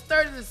Cowboys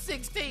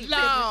 30-16.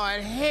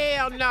 Lord,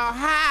 hell no,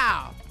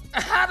 how?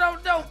 I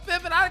don't know,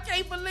 Pippen. I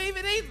can't believe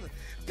it either.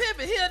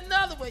 Pippen, here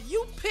another one.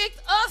 You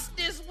picked us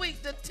this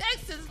week. The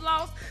Texans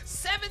lost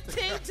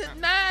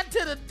 17-9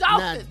 to the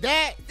Dolphins.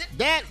 Now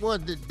that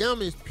was the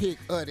dumbest pick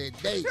of the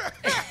day.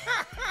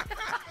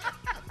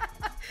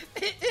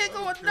 Here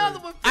go another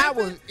one, Pippen. I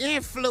was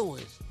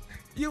influenced.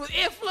 You was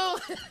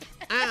influenced?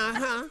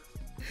 Uh-huh.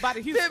 By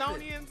the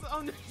Houstonians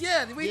on the...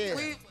 Yeah,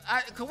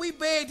 we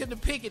begged them to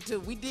pick it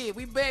too. We did.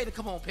 We begged them,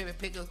 come on, Pippen,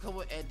 pick us, come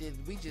on, and then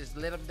we just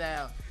let them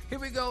down. Here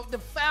we go. The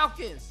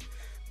Falcons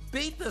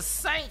beat the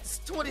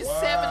Saints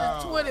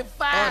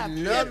 27-25.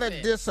 Another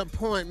Pippen.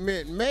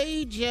 disappointment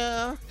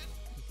major.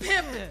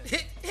 Pippen.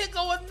 Here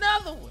go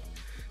another one.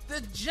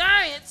 The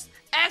Giants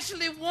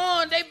actually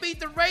won. They beat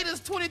the Raiders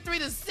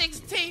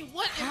 23-16.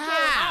 What is going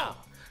on?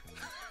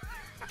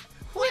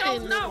 We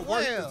don't know.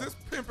 Is this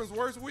Pimpin's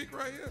worst week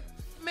right here?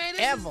 Man,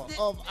 ever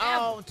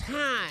all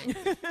time.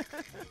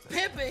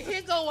 Pippen,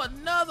 here go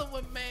another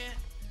one, man.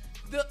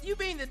 You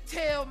mean to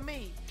tell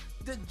me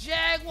the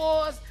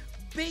Jaguars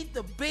beat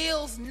the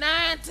Bills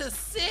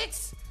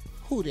 9-6?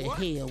 Who the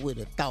hell would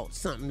have thought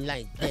something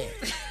like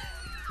that?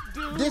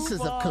 This is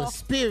a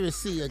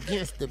conspiracy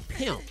against the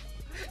pimp.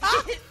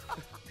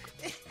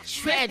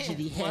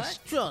 Tragedy has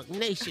struck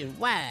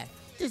nationwide.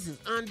 This is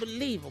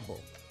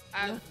unbelievable.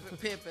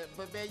 Pippen,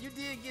 but man, you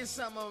did get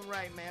some of them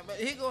right, man. But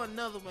here go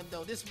another one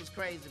though. This was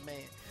crazy, man.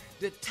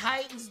 The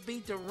Titans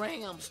beat the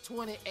Rams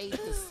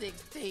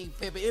 28-16.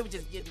 Pippen, it was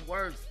just getting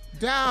worse.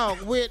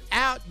 Dog,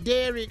 without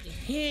Derrick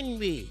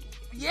Henry.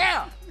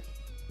 Yeah.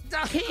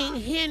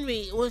 King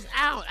Henry was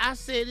out. I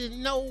said, there's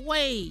no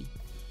way.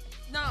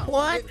 No.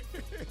 What?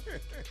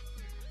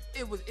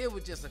 It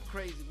was just a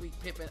crazy week,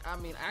 Pippen. I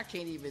mean, I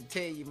can't even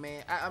tell you,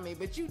 man. I mean,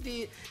 but you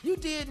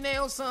did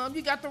nail some.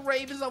 You got the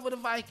Ravens over the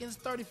Vikings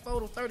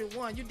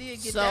 34-31. You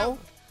did get that one.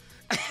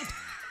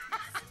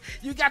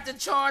 You got the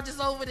Chargers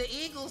over the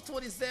Eagles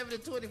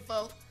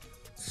 27-24.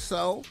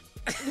 So?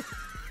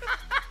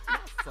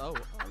 I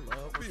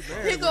love it.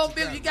 Here go,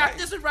 Bill. You got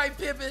this one right,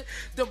 Pippen.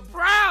 The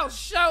Browns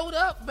showed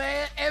up,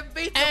 man, and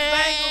beat the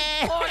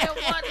Bengals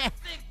 41-16.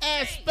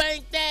 And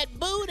spanked that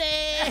booty.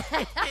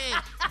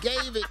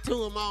 Gave it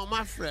to him all.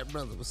 My frat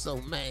brother was so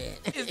mad.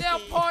 Is there a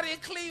party in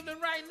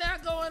Cleveland right now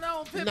going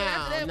on,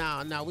 Pippen?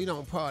 No. We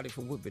don't party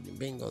for whipping the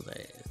Bengals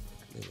ass.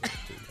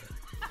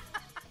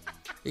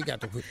 He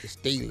got to whip the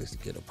Steelers to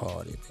get a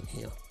party than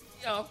him.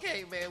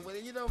 Okay, man. Well,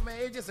 you know,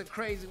 man, it's just a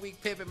crazy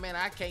week, Pippen, man.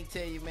 I can't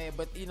tell you, man.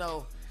 But, you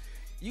know,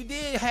 you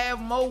did have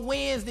more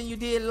wins than you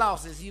did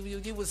losses. You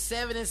was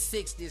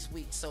 7-6 this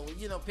week. So,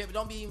 you know, Pippen,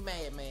 don't be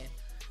mad, man.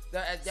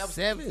 That was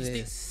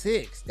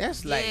 7-6.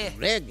 That's like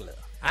regular.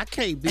 I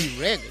can't be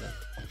regular.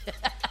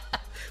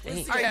 All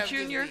right,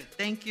 Junior,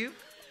 thank you.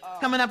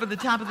 Coming up at the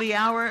top of the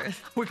hour,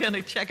 we're going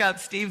to check out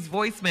Steve's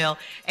voicemail,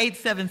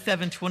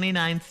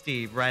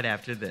 877-29-STEVE, right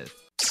after this.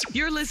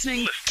 You're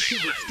listening to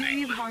the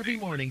Steve Harvey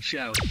Morning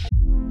Show.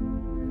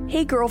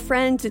 Hey,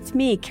 girlfriends, it's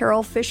me,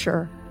 Carol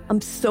Fisher. I'm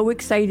so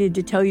excited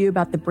to tell you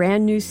about the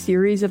brand new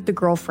series of The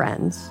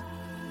Girlfriends.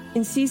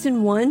 In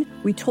season 1,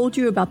 we told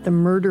you about the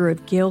murder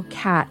of Gail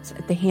Katz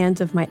at the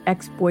hands of my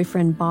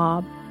ex-boyfriend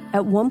Bob.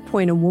 At one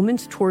point, a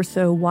woman's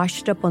torso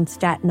washed up on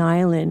Staten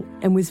Island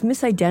and was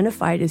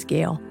misidentified as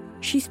Gail.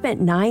 She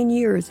spent 9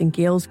 years in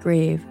Gail's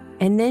grave,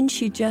 and then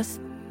she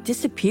just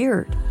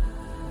disappeared.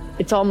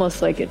 It's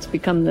almost like it's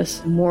become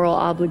this moral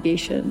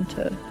obligation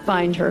to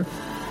find her.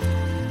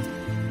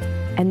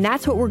 And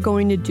that's what we're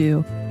going to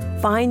do.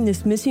 Find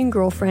this missing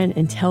girlfriend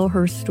and tell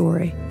her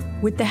story.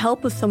 With the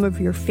help of some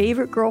of your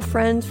favorite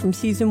girlfriends from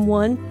season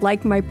 1,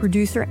 like my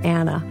producer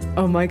Anna.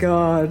 Oh my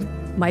God.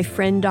 My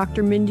friend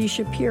Dr. Mindy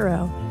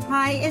Shapiro.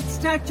 Hi, it's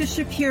Dr.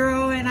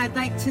 Shapiro, and I'd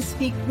like to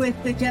speak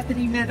with the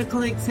deputy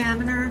medical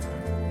examiner.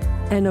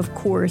 And of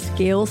course,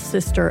 Gail's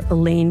sister,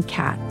 Elaine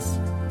Katz.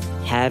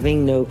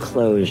 Having no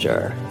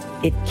closure,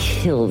 it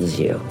kills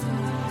you.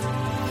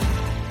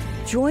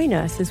 Join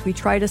us as we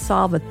try to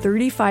solve a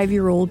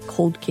 35-year-old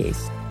cold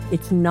case.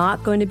 It's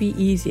not going to be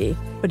easy,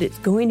 but it's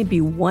going to be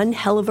one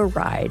hell of a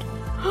ride.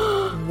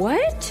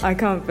 What? I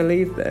can't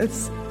believe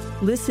this.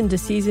 Listen to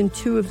season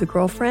 2 of The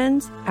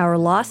Girlfriends, Our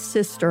Lost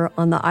Sister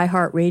on the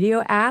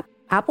iHeartRadio app,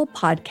 Apple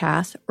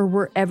Podcasts, or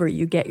wherever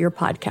you get your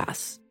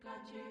podcasts.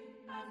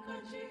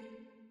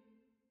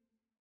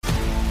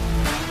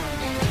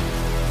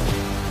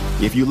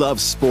 If you love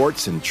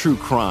sports and true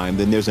crime,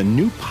 then there's a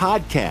new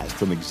podcast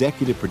from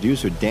executive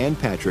producer Dan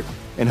Patrick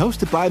and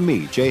hosted by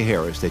me, Jay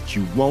Harris, that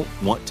you won't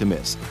want to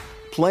miss.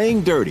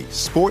 Playing Dirty: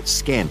 Sports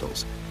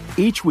Scandals.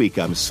 Each week,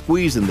 I'm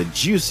squeezing the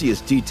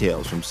juiciest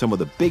details from some of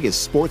the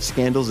biggest sports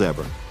scandals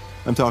ever.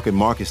 I'm talking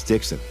Marcus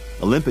Dixon,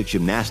 Olympic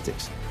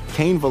gymnastics,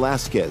 Cain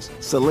Velasquez,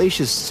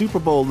 salacious Super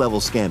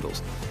Bowl-level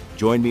scandals.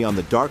 Join me on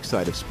the dark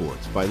side of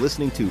sports by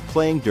listening to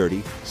Playing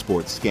Dirty: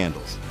 Sports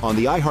Scandals on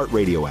the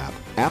iHeartRadio app,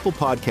 Apple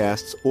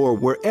Podcasts, or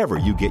wherever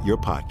you get your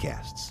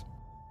podcasts.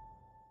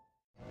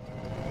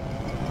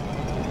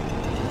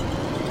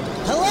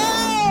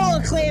 Hello,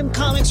 acclaimed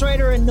comics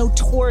writer and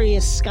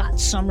notorious Scott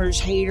Summers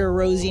hater,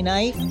 Rosie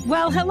Knight.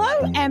 Well,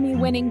 hello,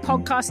 Emmy-winning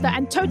podcaster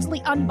and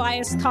totally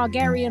unbiased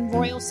Targaryen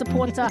royal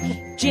supporter,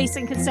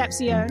 Jason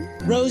Concepcion.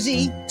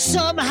 Rosie,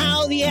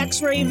 somehow the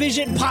X-Ray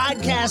Vision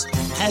podcast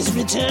has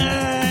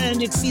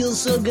returned. It feels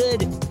so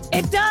good.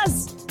 It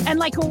does. And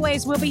like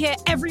always, we'll be here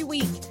every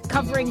week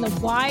covering the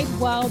wide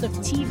world of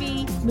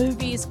TV,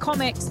 movies,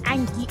 comics,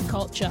 and geek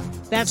culture.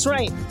 That's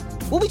right.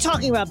 We'll be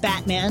talking about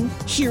Batman,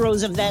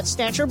 heroes of that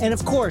stature, and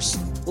of course,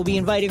 we'll be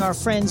inviting our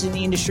friends in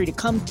the industry to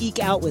come geek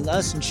out with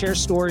us and share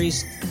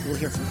stories. We'll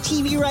hear from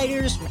TV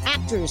writers, from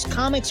actors,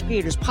 comics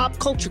creators, pop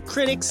culture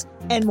critics,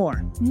 and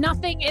more.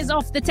 Nothing is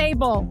off the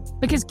table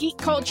because geek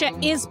culture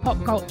is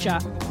pop culture,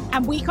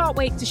 and we can't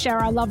wait to share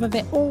our love of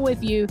it all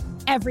with you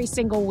every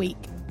single week.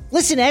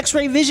 Listen to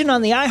X-Ray Vision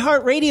on the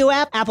iHeartRadio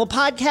app, Apple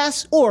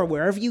Podcasts, or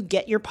wherever you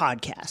get your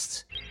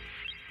podcasts.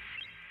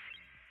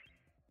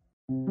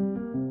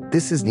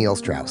 This is Neil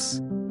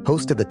Strauss,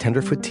 host of the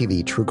Tenderfoot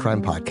TV True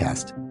Crime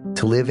Podcast,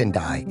 To Live and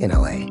Die in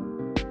LA.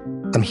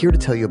 I'm here to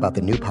tell you about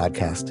the new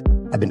podcast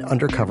I've been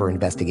undercover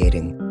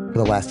investigating for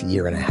the last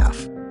year and a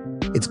half.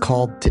 It's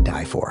called To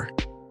Die For.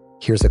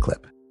 Here's a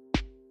clip.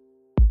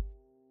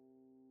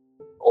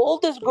 All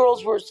these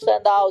girls were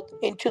sent out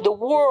into the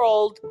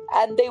world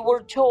and they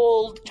were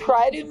told,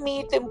 try to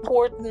meet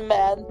important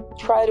men,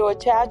 try to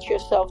attach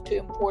yourself to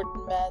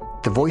important men.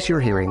 The voice you're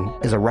hearing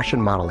is a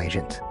Russian model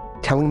agent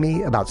telling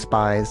me about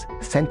spies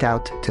sent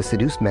out to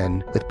seduce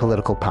men with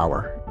political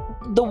power.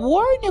 The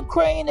war in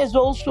Ukraine is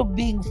also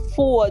being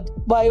fought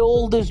by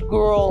all these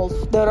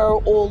girls that are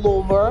all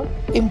over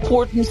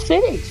important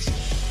cities.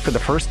 For the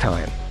first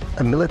time,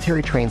 a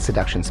military-trained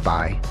seduction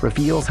spy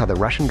reveals how the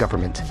Russian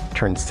government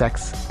turned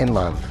sex and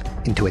love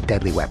into a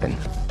deadly weapon.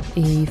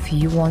 If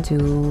you want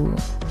to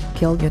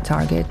kill your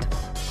target,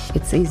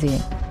 it's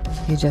easy.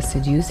 You just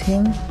seduce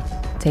him,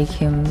 take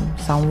him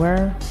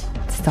somewhere,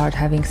 start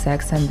having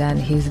sex, and then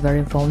he's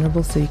very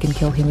vulnerable, so you can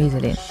kill him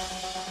easily.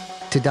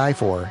 To Die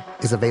For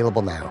is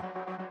available now.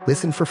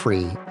 Listen for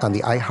free on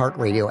the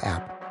iHeartRadio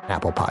app,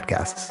 Apple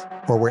Podcasts,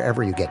 or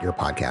wherever you get your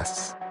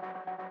podcasts.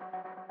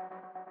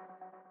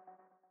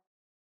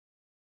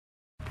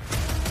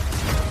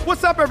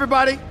 What's up,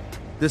 everybody?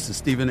 This is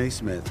Stephen A.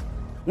 Smith.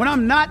 When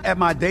I'm not at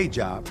my day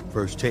job,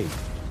 First Take,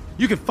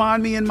 you can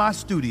find me in my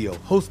studio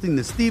hosting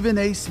the Stephen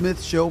A.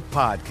 Smith Show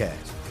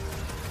podcast.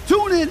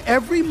 Tune in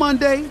every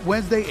Monday,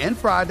 Wednesday, and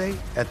Friday,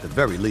 at the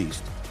very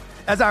least,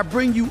 as I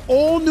bring you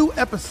all new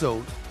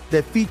episodes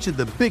that feature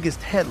the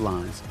biggest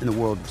headlines in the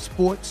world of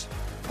sports,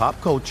 pop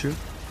culture,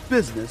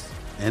 business,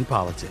 and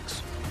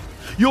politics.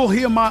 You'll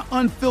hear my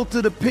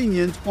unfiltered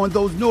opinions on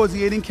those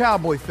nauseating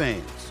Cowboy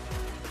fans,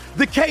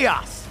 the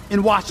chaos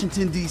in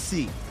Washington,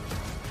 D.C.,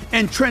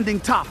 and trending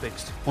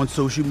topics on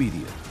social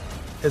media,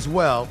 as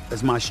well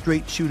as my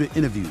straight shooter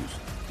interviews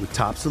with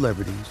top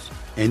celebrities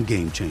and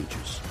game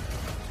changers.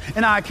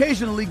 And I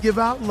occasionally give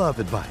out love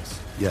advice.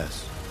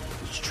 Yes,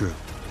 it's true.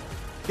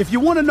 If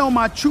you want to know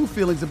my true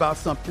feelings about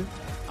something,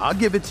 I'll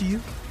give it to you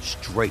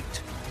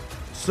straight.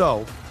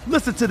 So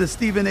listen to the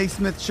Stephen A.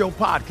 Smith Show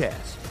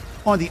podcast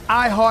on the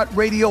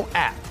iHeartRadio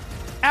app,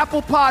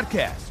 Apple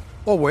Podcasts,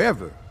 or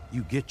wherever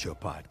you get your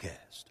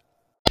podcast.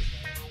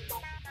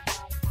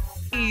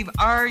 Steve,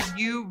 are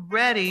you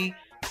ready?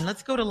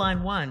 Let's go to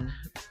line 1.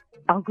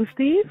 Uncle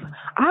Steve,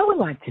 I would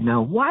like to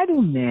know, why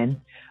do men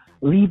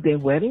leave their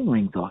wedding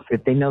rings off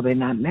if they know they're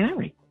not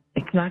married?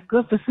 It's not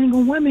good for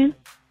single women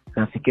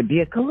because it could be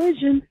a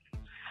collision.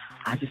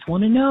 I just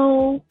want to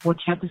know what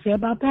you have to say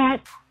about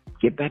that.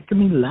 Get back to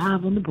me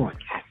live on the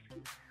broadcast.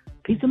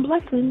 Peace and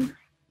blessings.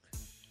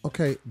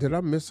 Okay, did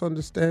I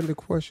misunderstand the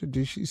question?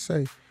 Did she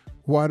say,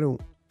 why do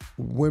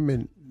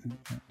men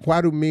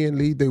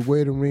leave their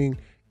wedding ring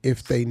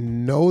if they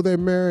know they're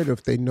married or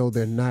if they know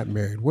they're not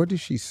married? What did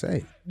she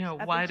say? No,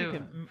 why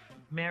do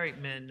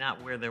married men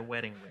not wear their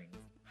wedding rings?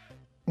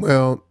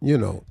 Well,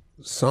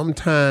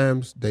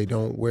 sometimes they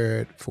don't wear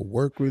it for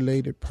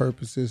work-related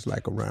purposes,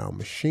 like around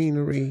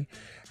machinery.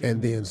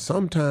 And then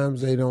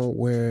sometimes they don't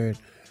wear it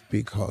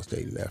because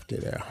they left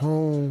it at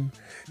home.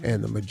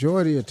 And the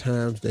majority of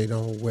times they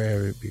don't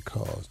wear it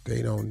because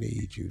they don't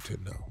need you to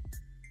know.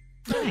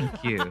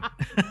 Thank you.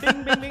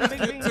 Bing, bing, bing, bing,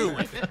 bing.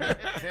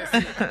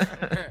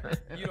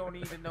 You don't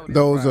even know.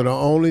 Those are the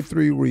only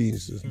 3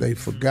 reasons. They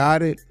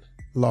forgot it,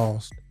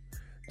 lost.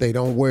 They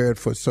don't wear it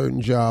for a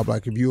certain job,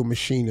 like if you're a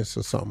machinist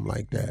or something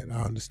like that.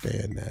 I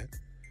understand that.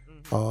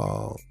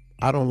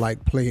 I don't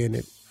like playing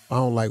it. I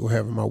don't like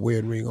having my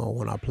wedding ring on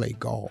when I play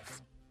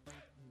golf.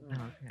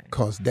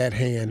 Because that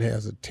hand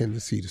has a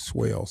tendency to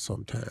swell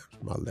sometimes,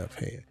 my left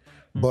hand.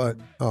 But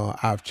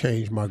I've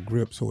changed my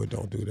grip so it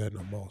don't do that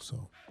no more.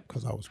 So,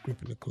 because I was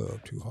gripping the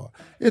club too hard.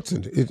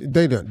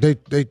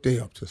 They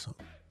up to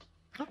something.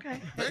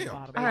 Okay.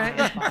 All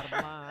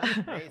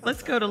right.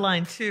 Let's go to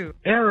line 2.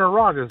 Aaron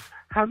Rodgers,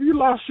 have you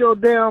lost your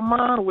damn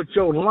mind with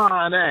your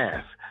lying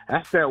ass?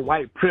 That's that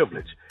white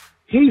privilege.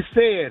 He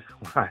said,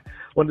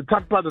 when they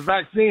talk about the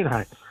vaccine,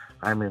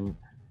 I'm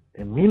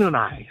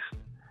immunized.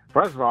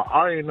 First of all,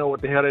 I don't even know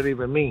what the hell that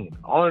even means.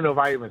 I don't know if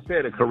I even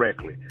said it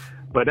correctly.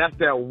 But that's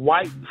that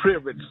white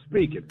privilege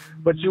speaking.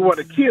 But you want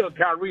to kill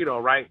Kyrie, though,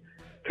 right?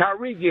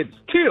 Kyrie gets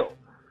killed.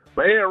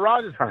 But Aaron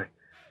Rodgers,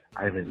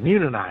 I'm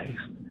immunized.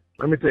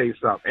 Let me tell you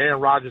something. Aaron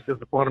Rodgers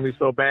disappointed me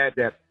so bad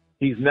that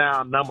he's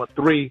now number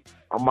 3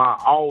 on my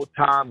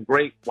all-time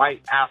great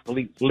white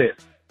athletes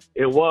list.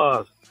 It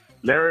was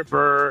Larry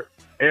Bird,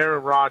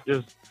 Aaron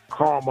Rodgers,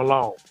 Karl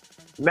Malone.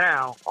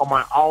 Now, on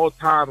my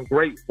all-time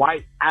great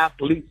white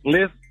athletes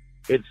list,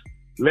 it's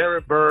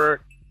Larry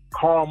Bird,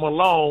 Karl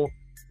Malone,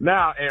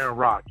 now Aaron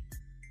Rodgers.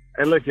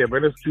 Hey, look here,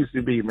 man. This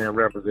QCB, man,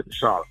 representing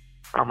Charlotte.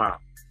 I'm out.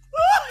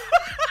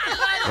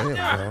 Damn,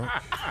 dog.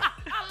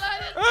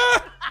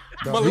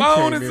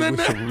 Malone is in with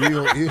there. some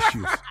real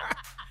issues.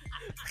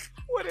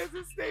 What is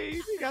it,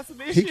 Steve? He got some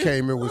issues. He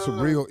came in with some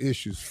real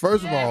issues.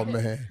 First of all,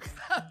 man,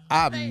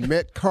 I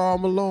met Karl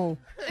Malone,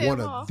 one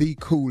of the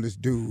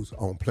coolest dudes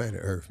on planet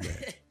Earth,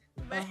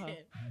 man.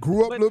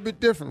 Grew up a little bit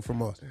different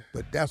from us,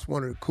 but that's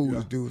one of the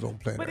coolest dudes on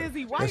planet Earth. But is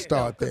he white? Let's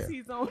start there.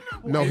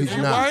 No, Is he's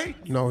he not.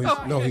 white?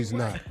 No, he's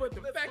not.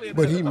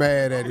 But he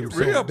mad at him.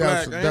 So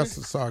that's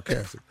a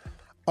sarcastic.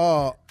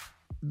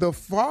 The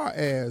far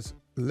as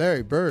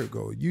Larry Bird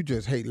goes, you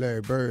just hate Larry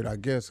Bird, I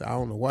guess. I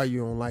don't know why you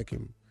don't like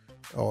him.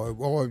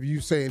 Or if you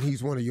saying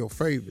he's one of your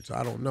favorites,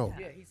 I don't know.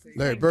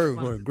 Larry Bird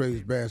was one of the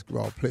greatest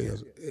basketball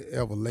players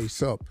ever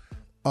lace up.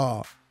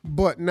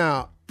 But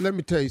now, let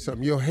me tell you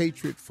something. Your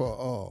hatred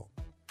for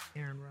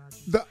Aaron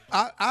Rodgers.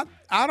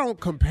 I don't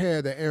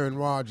compare the Aaron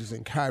Rodgers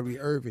and Kyrie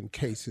Irving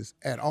cases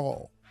at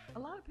all. A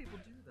lot of people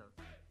do,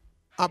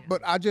 though.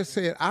 But I just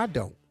said I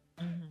don't.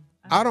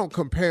 I don't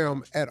compare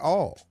them at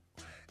all.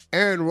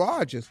 Aaron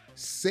Rodgers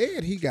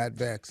said he got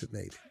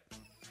vaccinated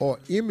or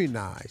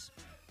immunized,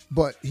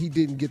 but he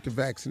didn't get the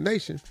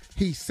vaccination.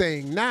 He's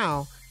saying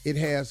now it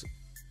has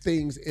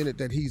things in it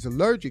that he's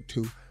allergic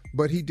to,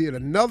 but he did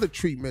another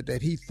treatment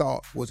that he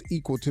thought was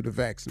equal to the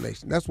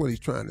vaccination. That's what he's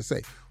trying to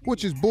say,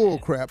 which is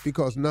bullcrap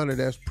because none of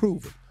that's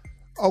proven.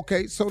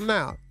 Okay, so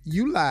now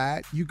you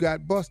lied, you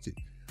got busted.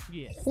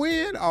 Yes.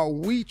 When are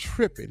we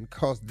tripping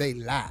because they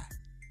lied?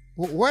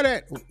 Where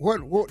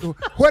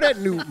that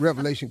new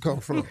revelation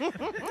come from?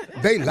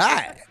 They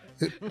lied.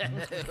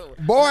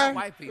 Boy,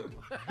 white people.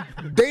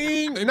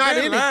 Ding, not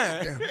in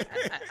it.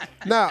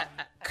 Now,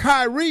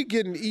 Kyrie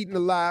getting eaten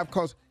alive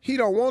because he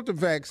don't want the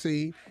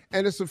vaccine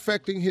and it's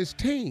affecting his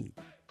team.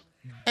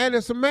 And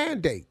it's a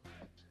mandate.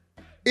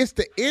 It's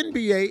the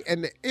NBA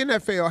and the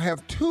NFL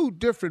have 2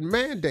 different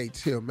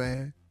mandates here,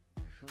 man.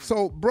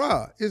 So,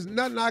 bruh, it's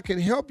nothing I can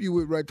help you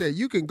with right there.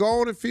 You can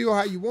go on and feel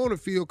how you want to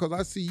feel because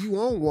I see you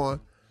on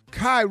one.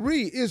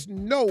 Kyrie, is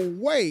no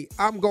way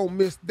I'm going to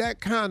miss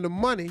that kind of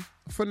money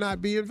for not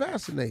being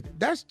vaccinated.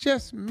 That's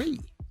just me.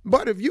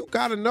 But if you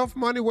got enough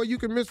money where you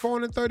can miss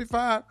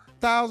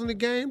 $435,000 a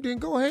game, then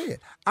go ahead.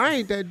 I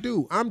ain't that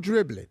dude. I'm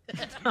dribbling.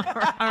 All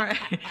right.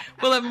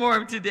 We'll have more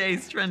of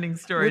today's trending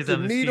stories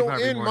on the Steve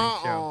Harvey Morning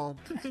Show.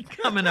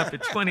 Coming up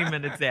at 20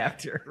 minutes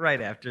after,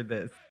 right after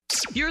this.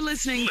 You're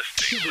listening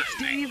to the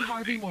Steve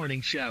Harvey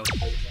Morning Show.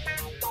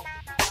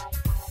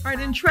 All right,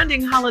 in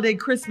trending holiday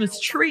Christmas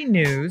tree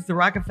news, the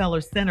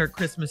Rockefeller Center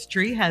Christmas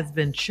tree has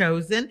been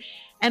chosen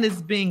and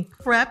is being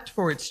prepped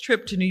for its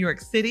trip to New York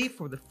City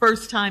for the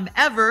first time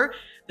ever.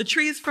 The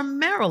tree is from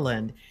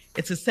Maryland.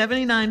 It's a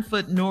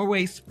 79-foot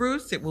Norway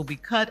spruce. It will be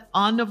cut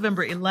on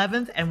November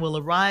 11th and will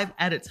arrive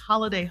at its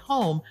holiday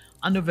home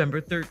on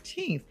November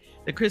 13th.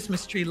 The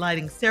Christmas tree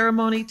lighting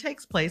ceremony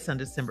takes place on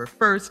December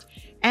 1st,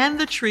 and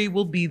the tree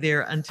will be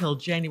there until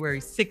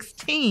January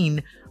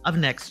 16 of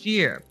next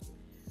year.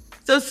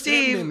 So,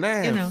 Steve,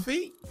 79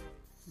 feet?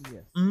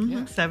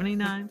 Yes.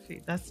 79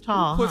 feet. That's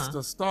tall. Who puts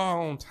the star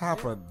on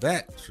top of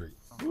that tree?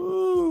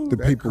 Ooh, the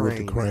people with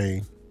the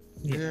crane.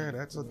 Yeah,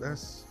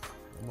 that's.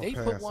 They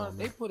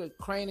put a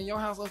crane in your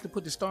house to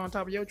put the star on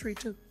top of your tree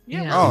too.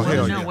 Yeah. Oh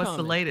hell yeah. What's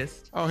the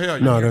latest? Oh hell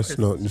yeah. No,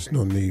 there's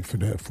no need for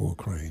that for a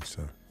crane,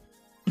 sir.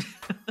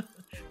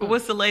 But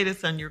what's the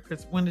latest on your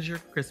Christmas? When is your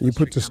Christmas? You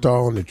put the star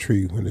on the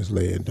tree when it's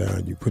laying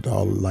down. You put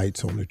all the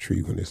lights on the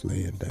tree when it's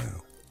laying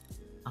down.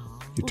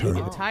 You turn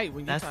it. Tight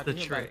when you That's talk the to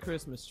him trick. about a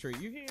Christmas tree.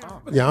 You hear?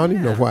 Yeah, I don't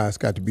even know why it's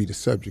got to be the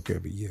subject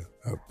every year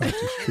about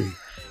this tree.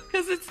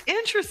 Because it's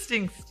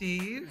interesting,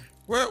 Steve.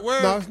 Where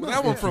No, it's not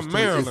that one from interesting.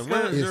 Maryland?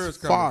 Where is yours It's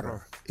coming fodder.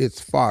 from?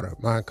 It's fodder.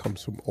 Mine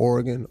comes from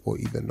Oregon or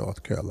either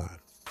North Carolina.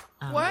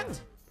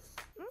 What?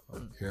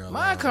 Carolina.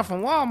 Mine come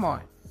from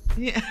Walmart.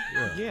 Yeah.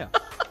 Yeah.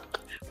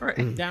 Or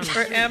Down the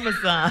street.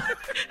 Amazon.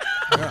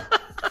 Yeah.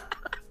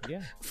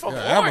 Yeah. From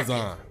Yeah, Oregon.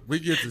 Amazon. We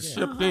get it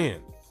shipped in.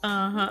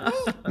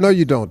 No,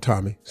 you don't,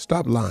 Tommy.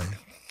 Stop lying.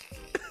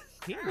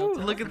 Ooh,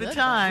 look at the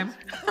time.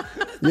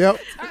 Yep.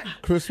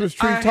 Christmas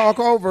tree talk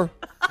over.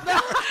 All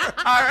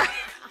right.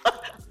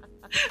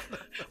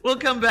 We'll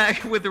come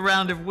back with a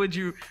round of Would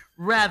You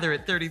Rather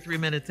at 33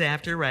 minutes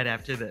after, right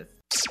after this.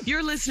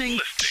 You're listening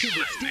to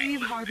the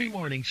Steve Harvey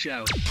Morning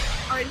Show.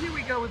 All right, here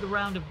we go with a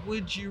round of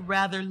Would You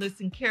Rather.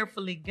 Listen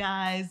carefully,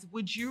 guys.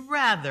 Would you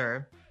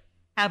rather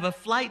have a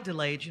flight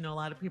delayed? You know, a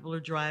lot of people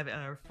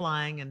are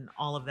flying and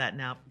all of that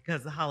now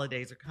because the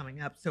holidays are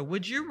coming up. So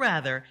would you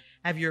rather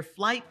have your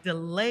flight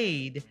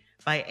delayed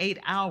by 8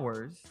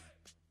 hours,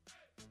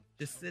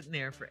 just sitting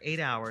there for 8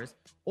 hours,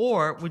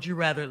 or would you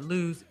rather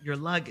lose your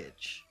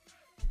luggage?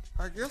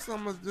 I guess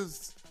I'm gonna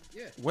just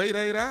wait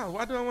 8 hours.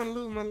 Why do I want to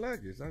lose my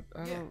luggage? I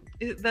don't.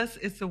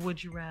 It's a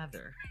would you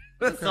rather.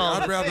 That's Okay, all.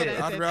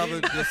 I'd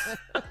rather just.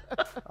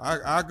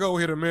 I go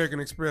hit American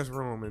Express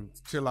room and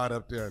chill out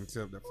up there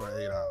until for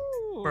 8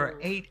 hours. For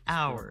 8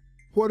 hours.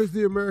 What is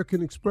the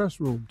American Express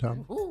room,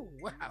 Tommy? Ooh,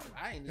 wow.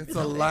 I ain't even It's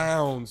know a that.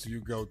 lounge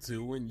you go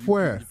to when you.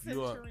 Where?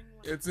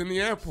 It's in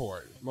the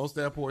airport. Most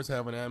airports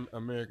have an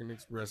American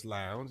Express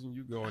lounge, and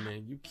you go in there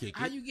and you kick it.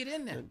 How you get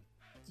in there?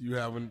 You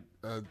haven't.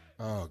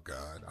 Oh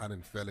God, I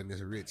didn't fell in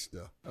this rich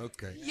stuff.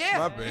 Okay. Yeah,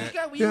 my bad.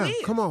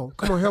 Come on,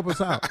 help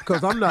us out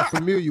because I'm not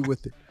familiar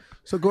with it.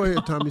 So go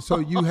ahead, Tommy. So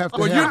you have to.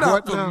 Well, have you're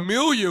not what now?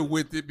 familiar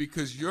with it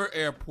because your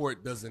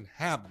airport doesn't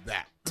have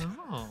that.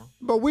 Oh.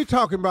 But we're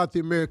talking about the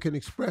American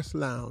Express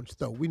lounge,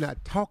 though. We're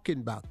not talking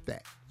about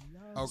that.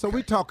 Okay. So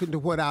we're talking to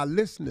what our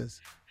listeners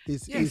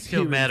is Still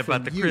hearing mad from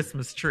about the you.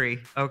 Christmas tree,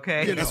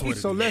 okay? You know,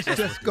 so let's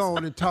just go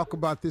on and talk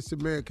about this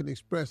American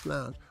Express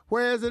lounge.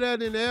 Where is it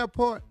at in the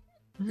airport?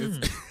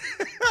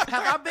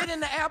 Have I been in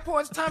the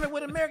airports, Tommy,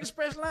 with American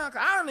Express Lounge?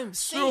 I don't even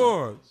see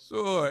it.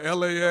 Sure.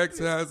 LAX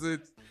has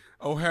it.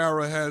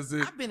 O'Hara has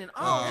it. I've been in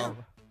all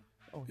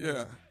of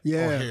them.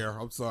 Yeah. O'Hare,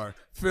 I'm sorry.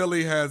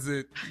 Philly has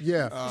it.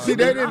 Yeah. See,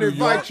 they didn't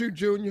invite you,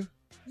 Junior.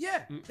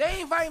 Yeah,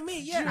 they invite me.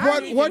 Yeah. I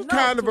didn't What even know.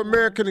 kind of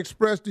American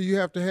Express do you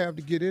have to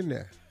get in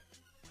there?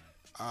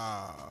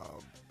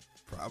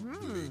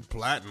 Probably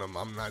platinum.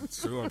 I'm not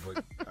sure,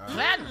 but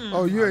Platinum.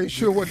 Oh, you ain't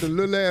sure what the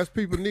little ass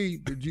people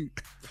need? Did you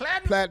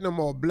platinum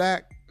or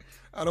black?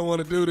 I don't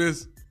want to do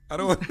this. I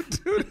don't want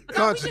to do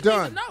this. It's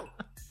done.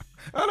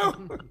 I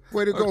don't.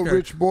 Way to go, Okay.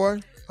 rich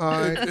boy. All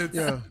right, I go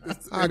anyway, on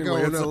it's a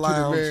up to the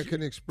lounge.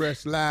 American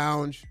Express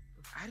lounge.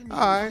 All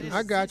right,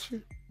 I got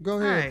you. Go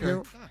ahead, All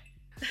right. pimp.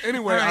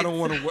 Anyway, All right.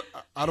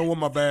 I don't want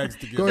my bags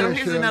to get. Go So ahead,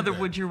 here's Shirley. another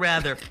would you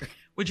rather.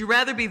 Would you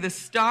rather be the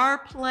star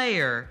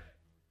player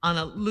on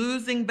a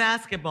losing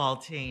basketball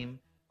team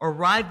or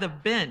ride the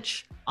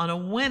bench on a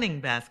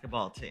winning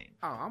basketball team?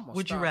 Oh, I'm gonna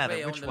Would you start rather?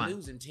 playing Which on one? the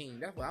losing team.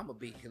 That's what I'm gonna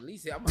be. At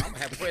least I'm gonna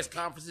have press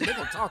conferences. They're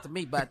gonna talk to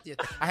me about this.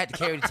 I had to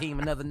carry the team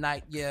another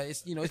night. Yeah,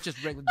 it's it's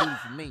just regular duty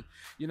for me.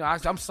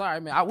 I'm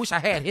sorry, man. I wish I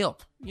had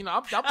help. I'm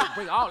gonna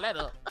bring all that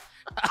up.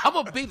 I'm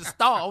gonna be the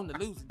star on the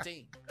losing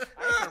team. I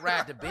ain't gonna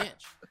ride the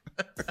bench.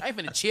 I ain't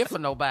finna cheer for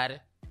nobody.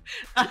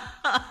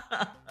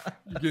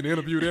 You get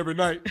interviewed every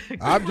night.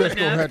 I'm just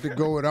gonna have to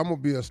go with. I'm gonna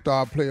be a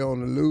star player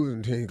on the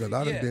losing team because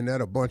I done Yeah. been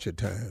that a bunch of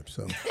times.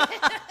 So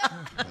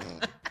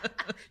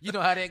You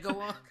know how that go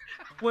on?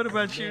 What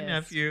about you,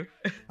 nephew?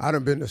 I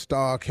done been to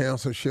star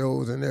council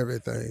shows and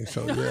everything.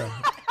 So yeah,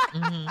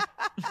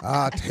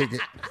 I'll take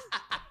it.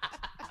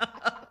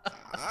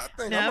 I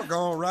think I'm gonna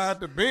go and ride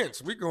the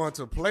bench. We going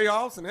to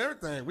playoffs and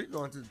everything. We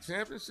going to the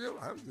championship.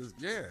 I'm just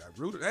I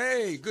rooted.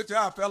 Hey, good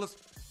job, fellas.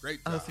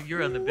 Great job. Oh, so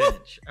you're on the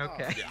bench.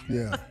 Okay.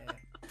 Yeah.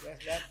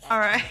 All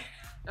right.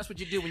 That's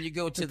what you do when you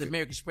go to the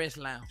American Express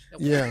Lounge.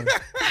 Yeah.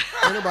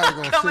 Anybody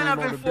gonna Coming see him up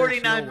on in the big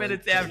 49 snow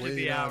minutes and after way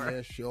the down hour.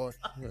 there short.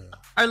 Yeah.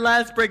 Our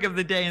last break of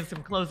the day and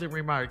some closing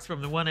remarks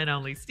from the one and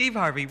only Steve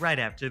Harvey right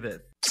after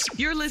this.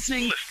 You're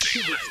listening to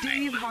the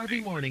Steve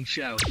Harvey Morning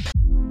Show.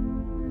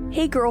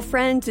 Hey,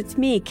 girlfriends, it's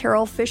me,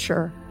 Carol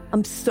Fisher.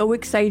 I'm so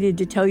excited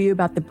to tell you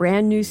about the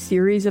brand new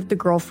series of The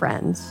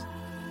Girlfriends.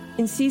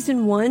 In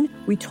season 1,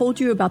 we told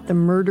you about the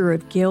murder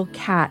of Gail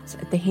Katz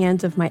at the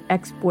hands of my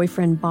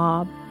ex-boyfriend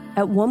Bob.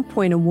 At one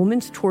point, a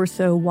woman's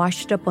torso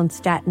washed up on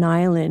Staten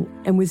Island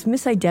and was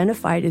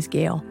misidentified as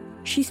Gail.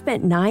 She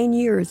spent 9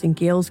 years in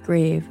Gail's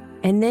grave,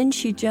 and then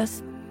she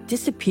just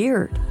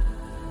disappeared.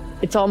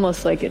 It's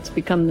almost like it's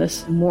become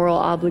this moral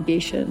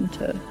obligation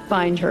to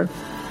find her.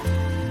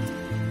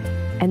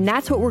 And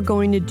that's what we're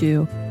going to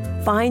do.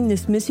 Find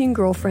this missing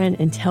girlfriend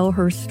and tell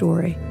her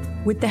story.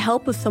 With the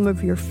help of some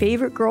of your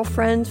favorite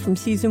girlfriends from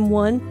season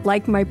 1,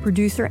 like my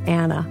producer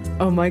Anna.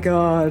 Oh my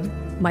God.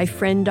 My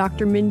friend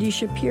Dr. Mindy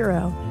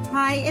Shapiro.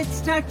 Hi,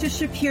 it's Dr.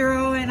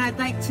 Shapiro, and I'd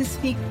like to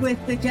speak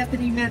with the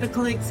deputy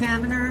medical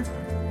examiner.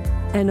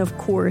 And of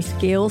course,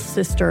 Gail's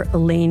sister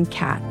Elaine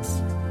Katz.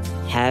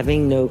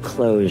 Having no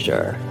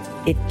closure,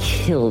 it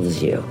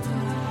kills you.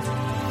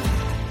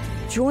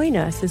 Join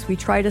us as we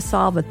try to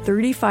solve a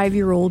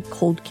 35-year-old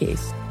cold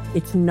case.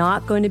 It's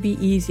not going to be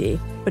easy,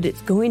 but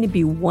it's going to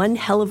be one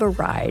hell of a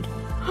ride.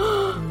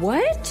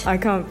 What? I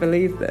can't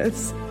believe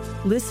this.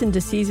 Listen to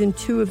season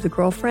 2 of The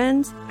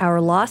Girlfriends, Our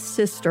Lost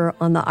Sister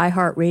on the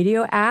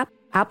iHeartRadio app,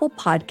 Apple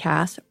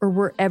Podcasts, or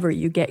wherever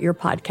you get your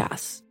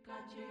podcasts.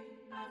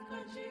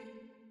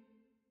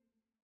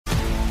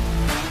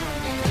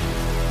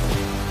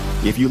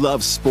 If you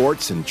love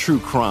sports and true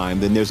crime,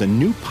 then there's a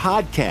new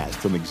podcast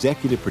from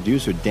executive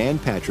producer Dan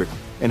Patrick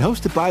and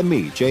hosted by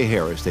me, Jay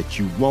Harris, that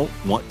you won't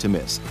want to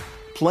miss.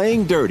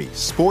 Playing Dirty: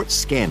 Sports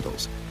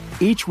Scandals.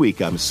 Each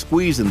week, I'm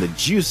squeezing the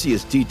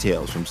juiciest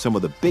details from some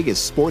of the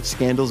biggest sports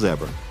scandals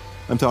ever.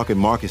 I'm talking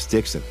Marcus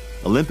Dixon,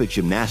 Olympic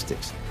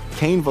gymnastics,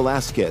 Cain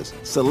Velasquez,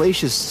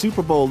 salacious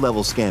Super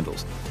Bowl-level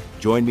scandals.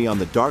 Join me on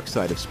the dark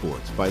side of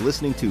sports by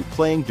listening to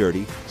Playing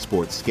Dirty: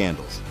 Sports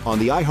Scandals on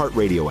the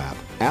iHeartRadio app,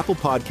 Apple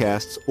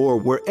Podcasts, or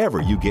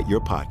wherever you get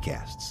your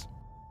podcasts.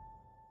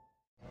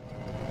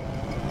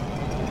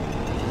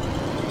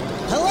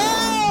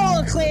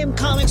 Hello, acclaimed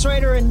comics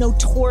writer and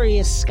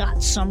notorious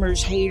Scott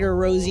Summers hater,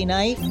 Rosie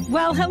Knight.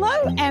 Well,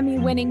 hello,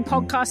 Emmy-winning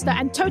podcaster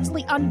and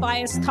totally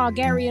unbiased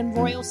Targaryen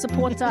royal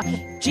supporter,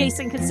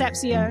 Jason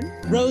Concepcion.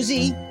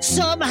 Rosie,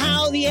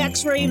 somehow the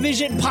X-Ray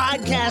Vision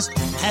podcast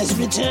has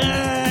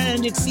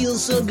returned. It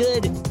feels so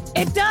good.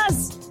 It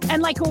does.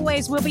 And like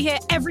always, we'll be here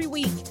every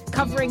week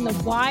covering the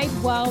wide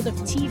world of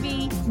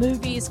TV,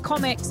 movies,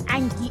 comics,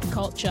 and geek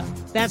culture.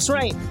 That's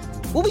right.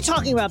 We'll be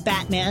talking about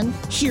Batman,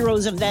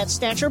 heroes of that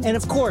stature, and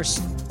of course,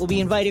 we'll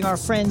be inviting our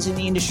friends in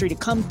the industry to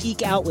come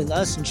geek out with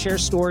us and share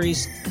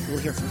stories. We'll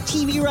hear from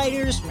TV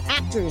writers, from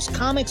actors,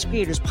 comics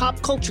creators,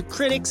 pop culture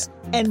critics,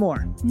 and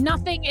more.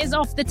 Nothing is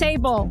off the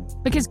table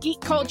because geek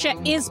culture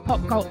is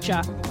pop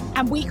culture,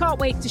 and we can't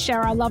wait to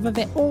share our love of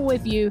it all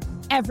with you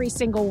every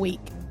single week.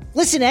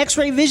 Listen to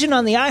X-Ray Vision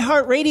on the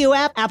iHeartRadio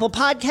app, Apple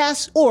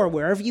Podcasts, or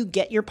wherever you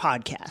get your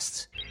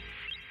podcasts.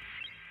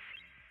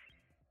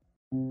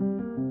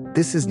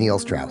 This is Neil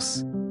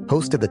Strauss,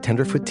 host of the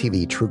Tenderfoot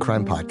TV True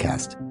Crime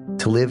Podcast,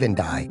 To Live and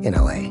Die in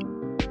LA.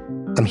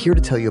 I'm here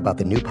to tell you about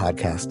the new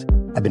podcast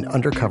I've been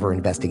undercover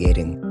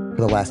investigating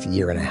for the last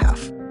year and a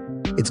half.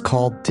 It's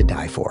called To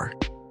Die For.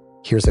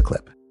 Here's a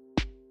clip.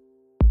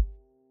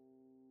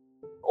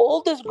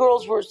 All these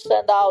girls were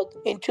sent out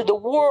into the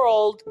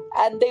world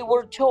and they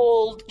were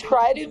told,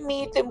 try to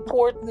meet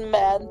important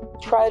men,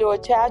 try to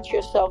attach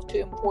yourself to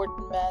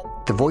important men.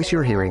 The voice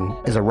you're hearing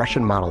is a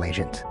Russian model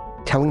agent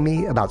telling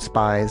me about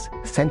spies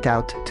sent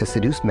out to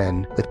seduce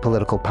men with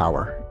political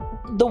power.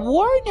 The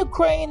war in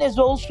Ukraine is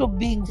also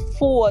being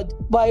fought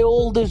by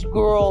all these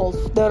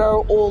girls that are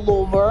all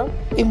over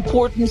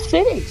important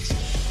cities.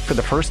 For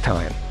the first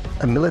time,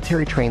 a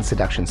military-trained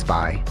seduction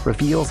spy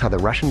reveals how the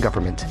Russian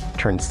government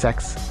turned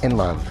sex and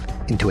love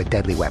into a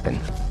deadly weapon.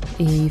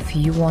 If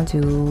you want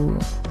to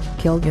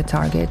kill your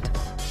target,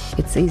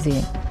 it's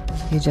easy.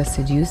 You just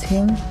seduce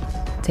him,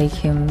 take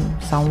him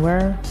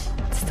somewhere,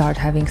 start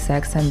having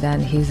sex, and then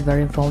he's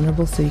very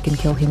vulnerable, so you can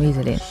kill him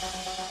easily.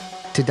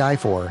 To Die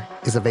For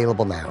is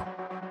available now.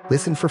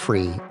 Listen for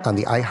free on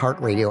the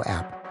iHeartRadio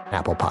app,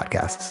 Apple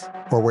Podcasts,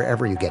 or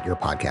wherever you get your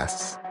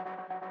podcasts.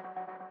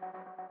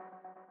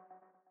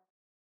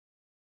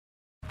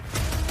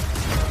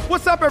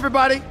 What's up,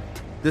 everybody?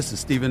 This is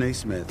Stephen A.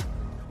 Smith.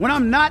 When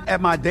I'm not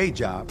at my day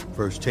job,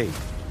 First Take,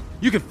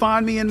 you can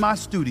find me in my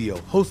studio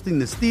hosting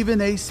the Stephen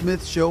A.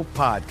 Smith Show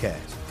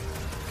podcast.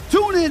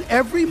 Tune in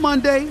every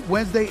Monday,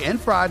 Wednesday, and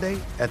Friday,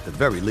 at the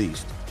very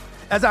least,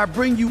 as I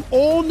bring you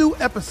all new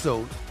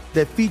episodes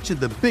that feature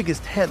the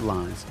biggest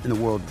headlines in the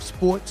world of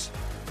sports,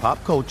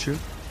 pop culture,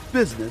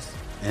 business,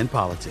 and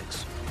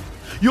politics.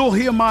 You'll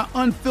hear my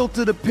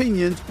unfiltered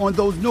opinions on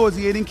those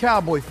nauseating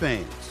Cowboy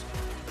fans,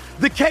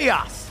 the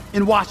chaos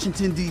in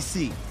Washington,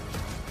 D.C.,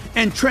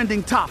 and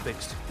trending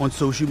topics on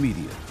social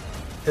media.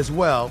 as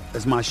well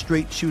as my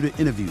straight shooter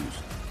interviews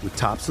with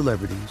top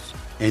celebrities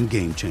and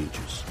game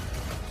changers.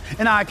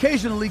 And I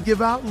occasionally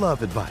give out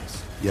love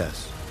advice.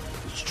 Yes,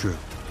 it's true.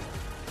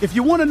 If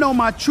you want to know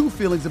my true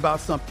feelings about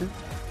something,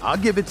 I'll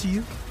give it to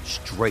you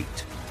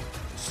straight.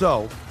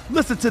 So,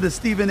 listen to the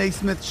Stephen A.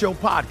 Smith Show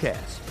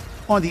podcast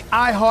on the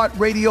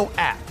iHeartRadio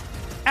app,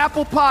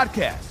 Apple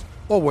Podcasts,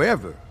 or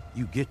wherever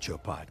you get your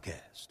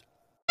podcast.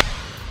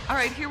 All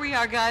right, here we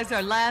are, guys.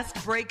 Our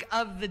last break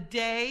of the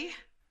day.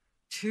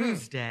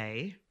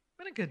 Tuesday.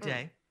 Been a good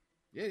day.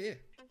 Yeah.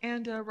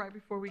 And right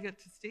before we get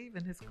to Steve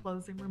and his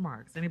closing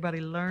remarks,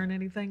 anybody learn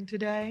anything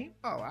today?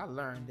 Oh, I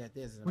learned that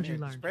there's an What'd you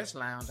American learn? Express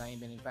lounge I ain't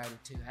been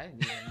invited to. I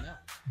didn't even know.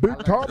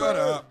 Big Tom. Shut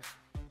up.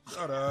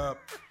 Shut up.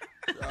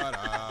 Shut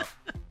up.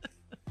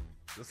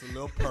 Just a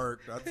little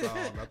perk, that's all.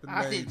 Nothing major.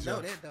 I didn't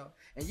know that, though.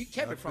 And you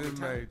kept it from me,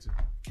 Tom. Major.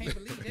 Can't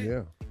believe that.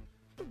 Yeah.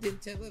 You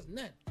didn't tell us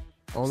nothing.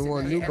 Only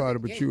one knew about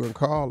it but you and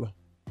Carla.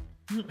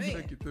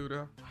 Take you through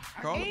there.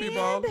 Call the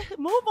people.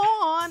 Move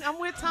on. I'm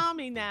with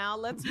Tommy now.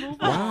 Let's move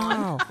on.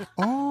 Wow.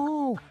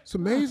 Oh, it's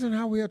amazing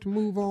how we have to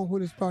move on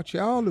when it's about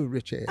y'all little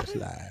rich ass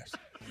lives.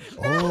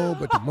 Oh,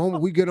 but the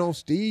moment we get on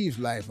Steve's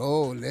life,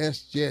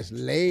 let's just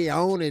lay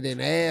on it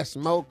and ask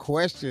more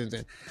questions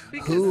and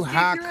Because who, Steve,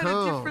 how you're come?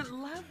 at a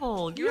different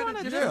level. You're at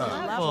a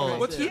different level.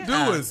 What you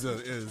do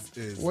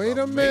is Wait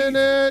a amazing.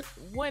 minute.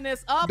 When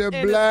it's up, The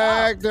it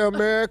Black, is the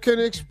American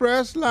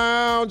Express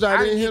Lounge. I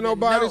didn't hear even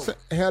nobody know. say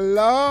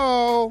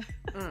hello.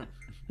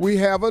 We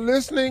have a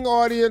listening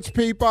audience,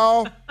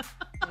 people.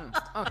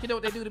 Unc, you know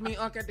what they do to me,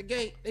 Unc, at the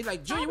gate? They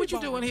like, Junior, what you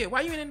doing here?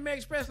 Why you in the American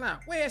Express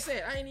lounge? Where it's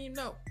at? I ain't even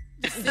know.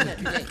 Just sitting at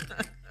the gate.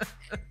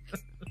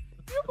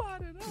 You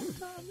brought it up,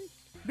 Tommy.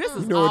 This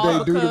is You know what all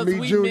they do to because me,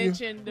 we Junior?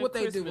 mentioned the What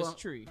they do, Christmas Unc?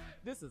 tree.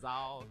 This is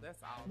all.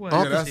 That's all. What?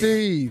 Uncle that's-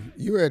 Steve,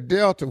 you at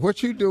Delta.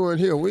 What you doing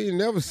here? We ain't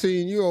never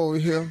seen you over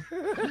here.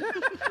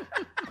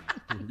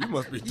 You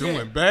must be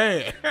doing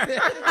bad.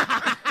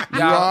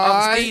 Y'all, all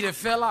Unc right? Steve that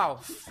fell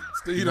off.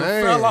 Steve done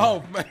Man. fell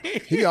off, man.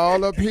 He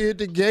all up here at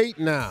the gate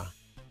now.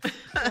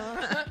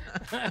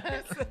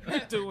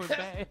 Doing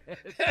bad.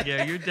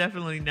 Yeah, you're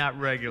definitely not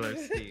regular,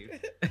 Steve.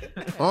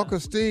 Uncle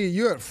Steve,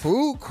 you at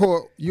food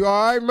court. You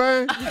all right,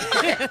 man?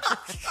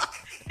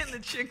 In the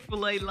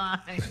Chick-fil-A line.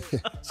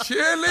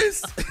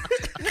 Chili's.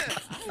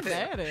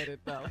 Bad at it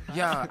though.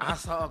 Yeah, I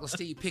saw Uncle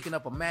Steve picking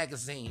up a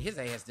magazine. His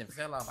ass didn't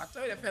fell off. I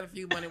told you that fell a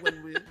few money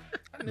wasn't real.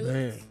 I knew Man.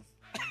 it.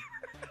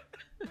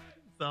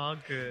 It's all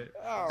good.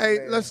 Oh, Hey,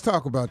 man. let's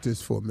talk about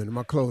this for a minute.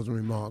 My closing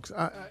remarks.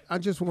 I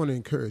just want to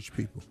encourage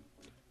people.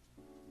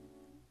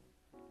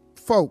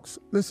 Folks,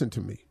 listen to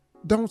me.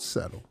 Don't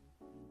settle.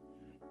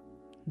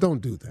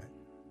 Don't do that.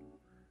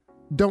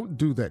 Don't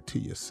do that to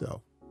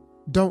yourself.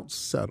 Don't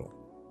settle.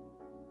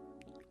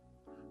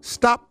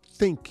 Stop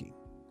thinking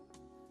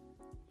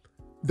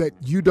that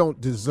you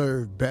don't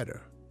deserve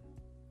better.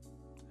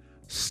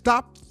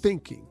 Stop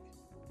thinking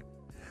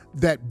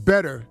that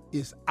better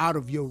is out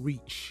of your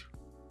reach.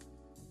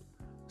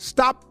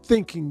 Stop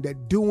thinking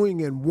that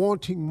doing and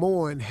wanting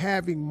more and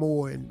having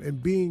more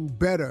and being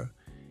better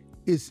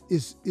is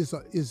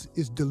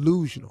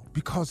delusional,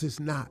 because it's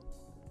not.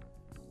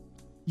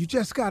 You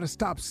just got to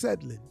stop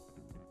settling.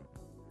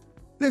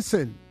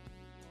 Listen,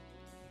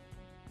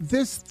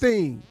 this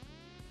thing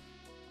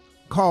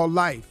called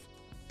life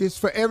is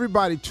for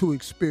everybody to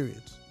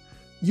experience.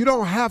 You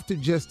don't have to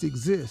just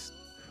exist,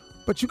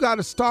 but you got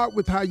to start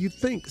with how you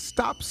think.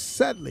 Stop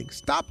settling.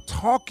 Stop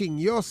talking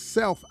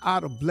yourself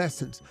out of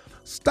blessings.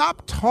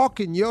 Stop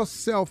talking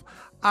yourself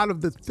out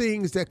of the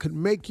things that could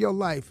make your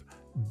life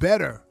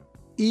better,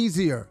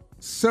 easier,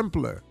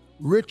 simpler,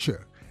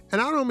 richer.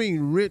 And I don't mean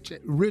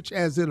rich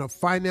as in a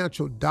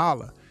financial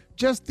dollar,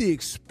 just the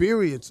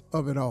experience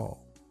of it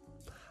all.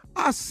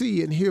 I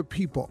see and hear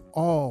people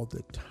all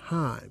the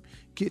time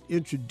get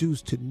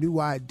introduced to new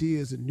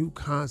ideas and new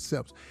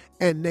concepts,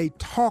 and they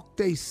talk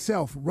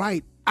theyself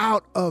right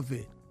out of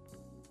it.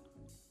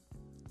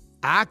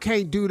 I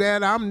can't do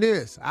that, I'm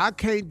this. I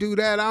can't do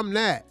that, I'm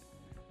that.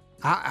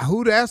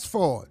 Who that's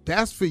for?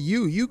 That's for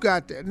you. You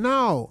got that.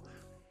 No,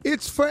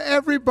 it's for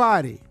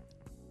everybody.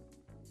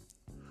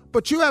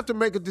 But you have to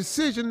make a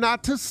decision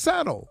not to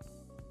settle.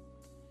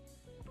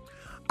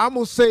 I'm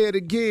going to say it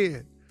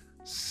again.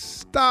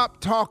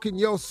 Stop talking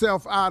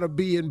yourself out of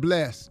being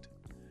blessed.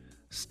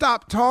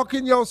 Stop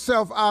talking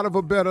yourself out of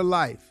a better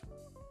life,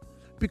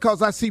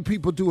 because I see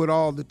people do it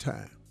all the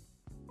time.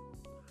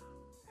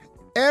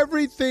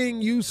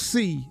 Everything you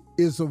see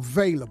is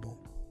available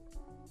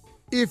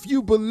if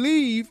you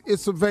believe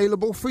it's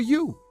available for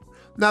you.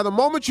 Now, the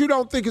moment you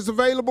don't think it's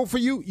available for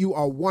you, you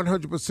are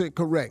 100%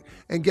 correct.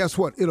 And guess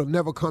what? It'll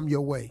never come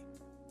your way.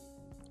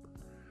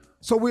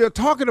 So we are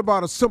talking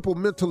about a simple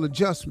mental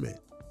adjustment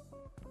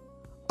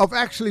of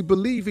actually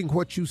believing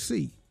what you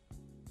see.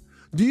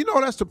 Do you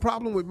know that's the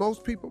problem with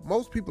most people?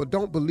 Most people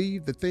don't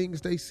believe the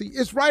things they see.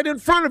 It's right in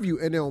front of you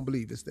and they don't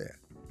believe it's there.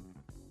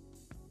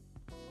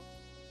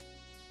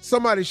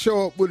 Somebody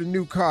show up with a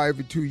new car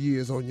every 2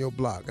 years on your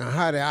block. Now,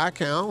 I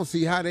don't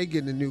see how they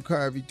get a new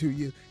car every 2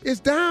 years. It's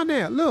down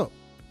there. Look.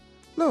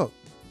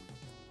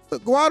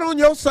 Go out on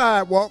your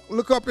sidewalk,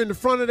 look up in the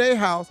front of their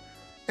house,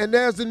 and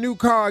there's the new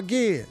car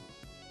again.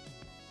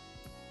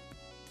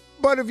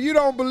 But if you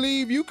don't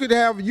believe you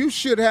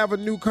should have a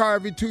new car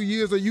every 2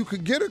 years, or you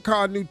could get a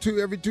car every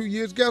 2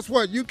 years, guess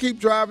what? You keep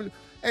driving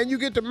and you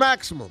get the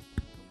maximum.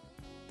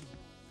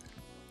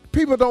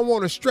 People don't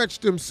want to stretch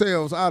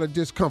themselves out of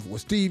discomfort. Well,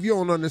 Steve, you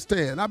don't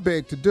understand. I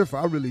beg to differ.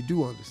 I really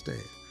do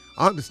understand.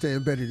 I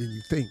understand better than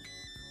you think.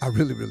 I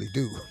really, really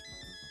do.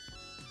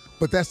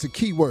 But that's the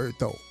key word,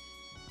 though.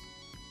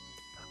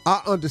 I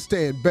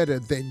understand better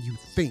than you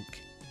think.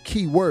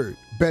 Key word,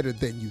 better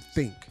than you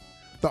think.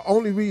 The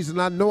only reason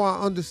I know I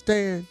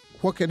understand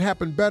what can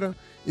happen better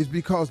is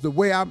because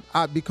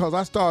because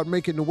I started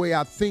making the way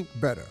I think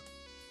better.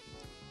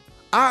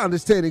 I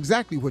understand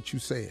exactly what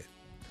you're saying.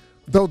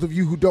 Those of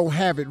you who don't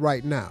have it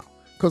right now,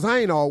 because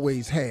I ain't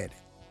always had it.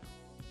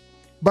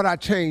 But I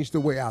changed the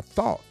way I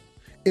thought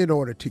in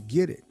order to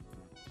get it.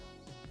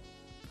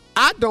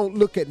 I don't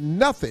look at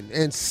nothing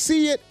and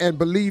see it and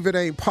believe it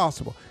ain't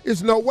possible.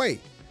 It's no way.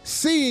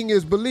 Seeing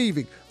is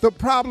believing. The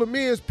problem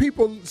is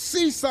people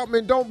see something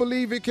and don't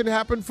believe it can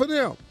happen for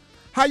them.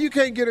 How you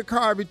can't get a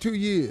car every 2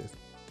 years?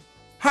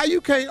 How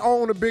you can't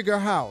own a bigger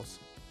house?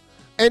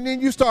 And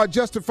then you start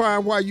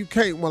justifying why you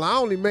can't. Well, I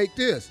only make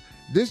this.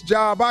 This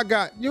job I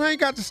got. You ain't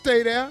got to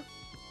stay there.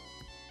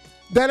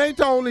 That ain't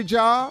the only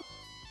job.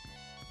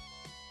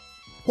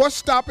 What's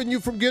stopping you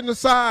from getting a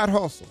side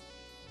hustle?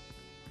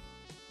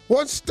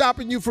 What's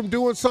stopping you from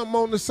doing something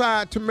on the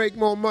side to make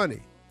more money?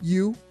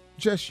 You,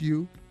 just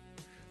you.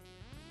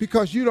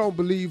 Because you don't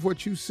believe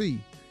what you see.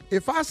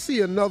 If I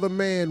see another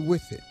man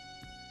with it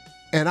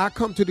and I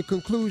come to the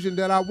conclusion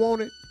that I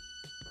want it,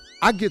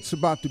 I get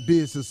about the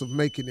business of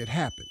making it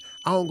happen.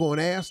 I don't go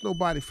and ask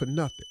nobody for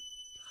nothing.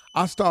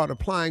 I start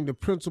applying the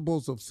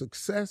principles of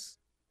success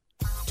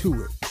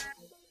to it.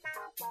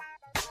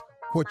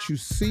 What you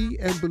see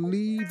and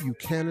believe you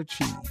can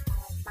achieve,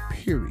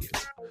 period.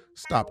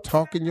 Stop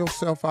talking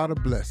yourself out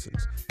of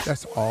blessings.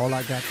 That's all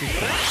I got to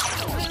say.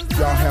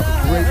 Y'all have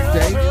a great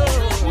day.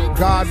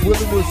 God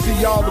willing, we'll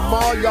see y'all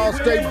tomorrow. Y'all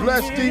stay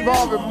blessed. Steve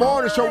Harvey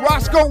Morning Show.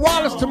 Roscoe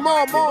Wallace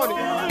tomorrow morning.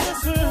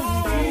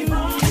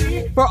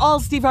 For all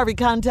Steve Harvey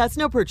contests,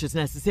 no purchase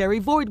necessary,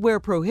 void where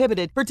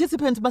prohibited.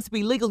 Participants must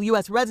be legal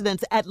U.S.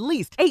 residents at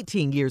least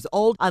 18 years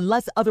old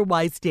unless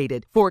otherwise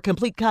stated. For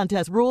complete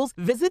contest rules,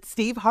 visit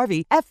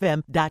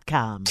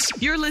SteveHarveyFM.com.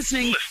 You're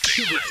listening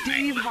to the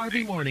Steve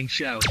Harvey Morning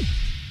Show.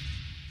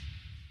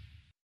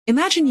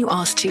 Imagine you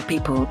ask two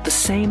people the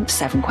same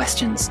 7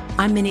 questions.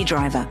 I'm Minnie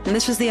Driver, and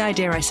this was the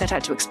idea I set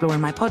out to explore in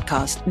my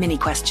podcast, Mini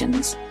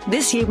Questions.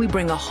 This year, we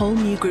bring a whole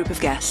new group of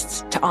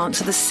guests to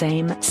answer the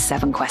same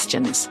 7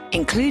 questions,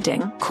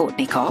 including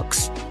Courtney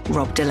Cox,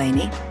 Rob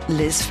Delaney,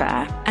 Liz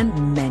Phair,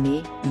 and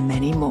many,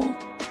 many more.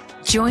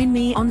 Join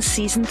me on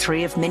Season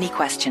 3 of Mini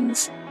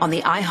Questions on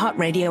the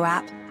iHeartRadio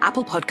app,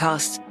 Apple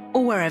Podcasts,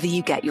 or wherever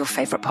you get your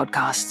favorite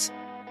podcasts.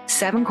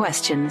 7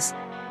 questions,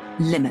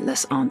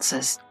 limitless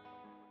answers.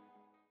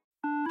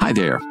 Hi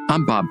there,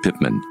 I'm Bob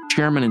Pippen,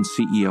 Chairman and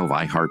CEO of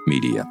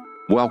iHeartMedia.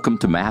 Welcome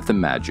to Math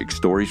and Magic,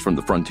 Stories from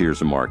the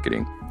Frontiers of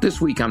Marketing.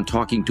 This week I'm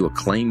talking to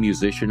acclaimed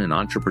musician and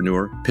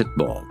entrepreneur,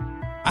 Pitbull.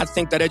 I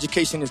think that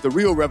education is the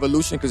real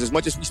revolution, because as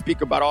much as we speak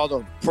about all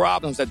the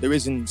problems that there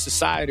is in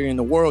society and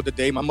the world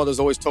today, my mother's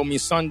always told me,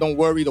 son, don't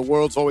worry, the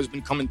world's always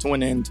been coming to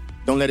an end.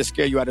 Don't let it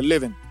scare you out of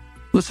living.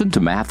 Listen to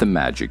Math and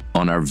Magic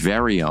on our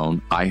very own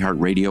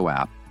iHeartRadio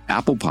app,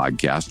 Apple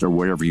Podcast, or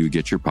wherever you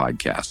get your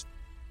podcasts.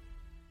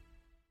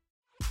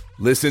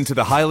 Listen to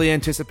the highly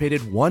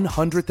anticipated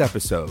 100th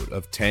episode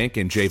of Tank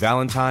and Jay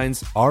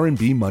Valentine's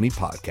R&B Money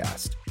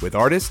Podcast with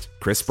artist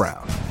Chris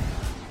Brown.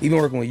 Even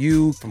working with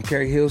you, from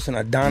Carrie Hilson,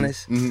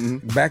 Adonis,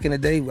 back in the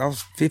day, I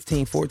was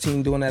 15,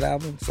 14 doing that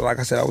album. So like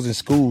I said, I was in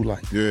school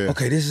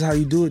okay, this is how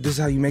you do it. This is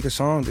how you make a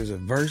song. There's a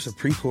verse, a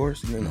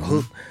pre-chorus, and then a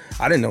hook.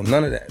 I didn't know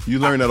none of that. You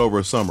learned that over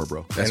a summer,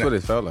 bro. That's what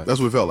it felt like. That's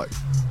what it felt like.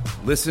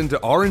 Listen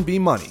to R&B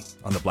Money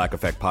on the Black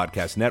Effect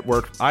Podcast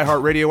Network,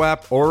 iHeartRadio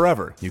app, or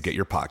wherever you get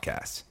your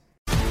podcasts.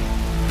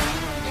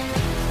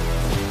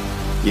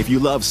 If you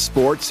love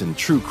sports and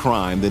true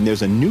crime, then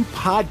there's a new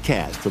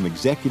podcast from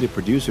executive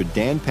producer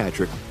Dan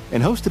Patrick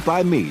and hosted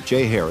by me,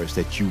 Jay Harris,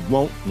 that you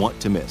won't want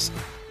to miss.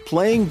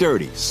 Playing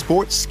Dirty: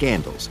 Sports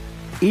Scandals.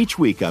 Each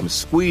week, I'm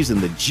squeezing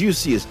the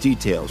juiciest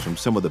details from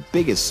some of the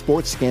biggest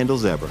sports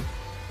scandals ever.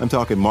 I'm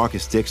talking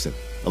Marcus Dixon,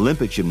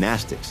 Olympic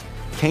gymnastics,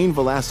 Cain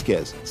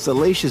Velasquez,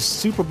 salacious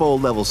Super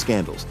Bowl-level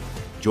scandals.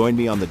 Join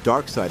me on the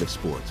dark side of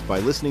sports by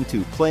listening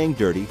to Playing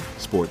Dirty: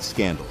 Sports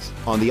Scandals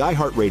on the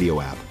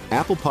iHeartRadio app,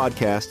 Apple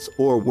Podcasts,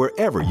 or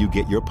wherever you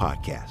get your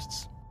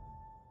podcasts.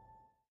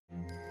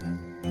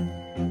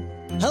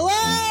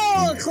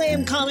 Hello!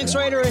 acclaimed comics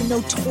writer and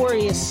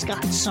notorious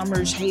Scott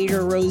Summers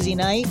hater, Rosie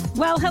Knight.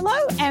 Well, hello,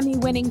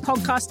 Emmy-winning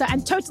podcaster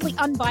and totally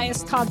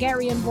unbiased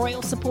Targaryen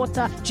royal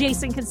supporter,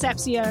 Jason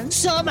Concepcion.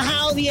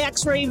 Somehow the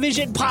X-Ray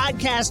Vision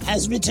podcast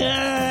has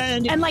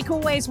returned. And like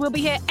always, we'll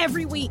be here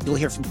every week. You'll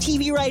hear from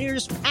TV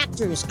writers,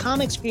 actors,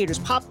 comics creators,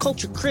 pop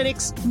culture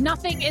critics.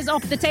 Nothing is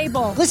off the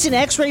table. Listen to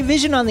X-Ray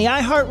Vision on the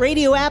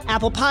iHeartRadio app,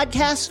 Apple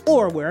Podcasts,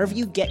 or wherever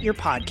you get your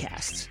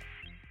podcasts.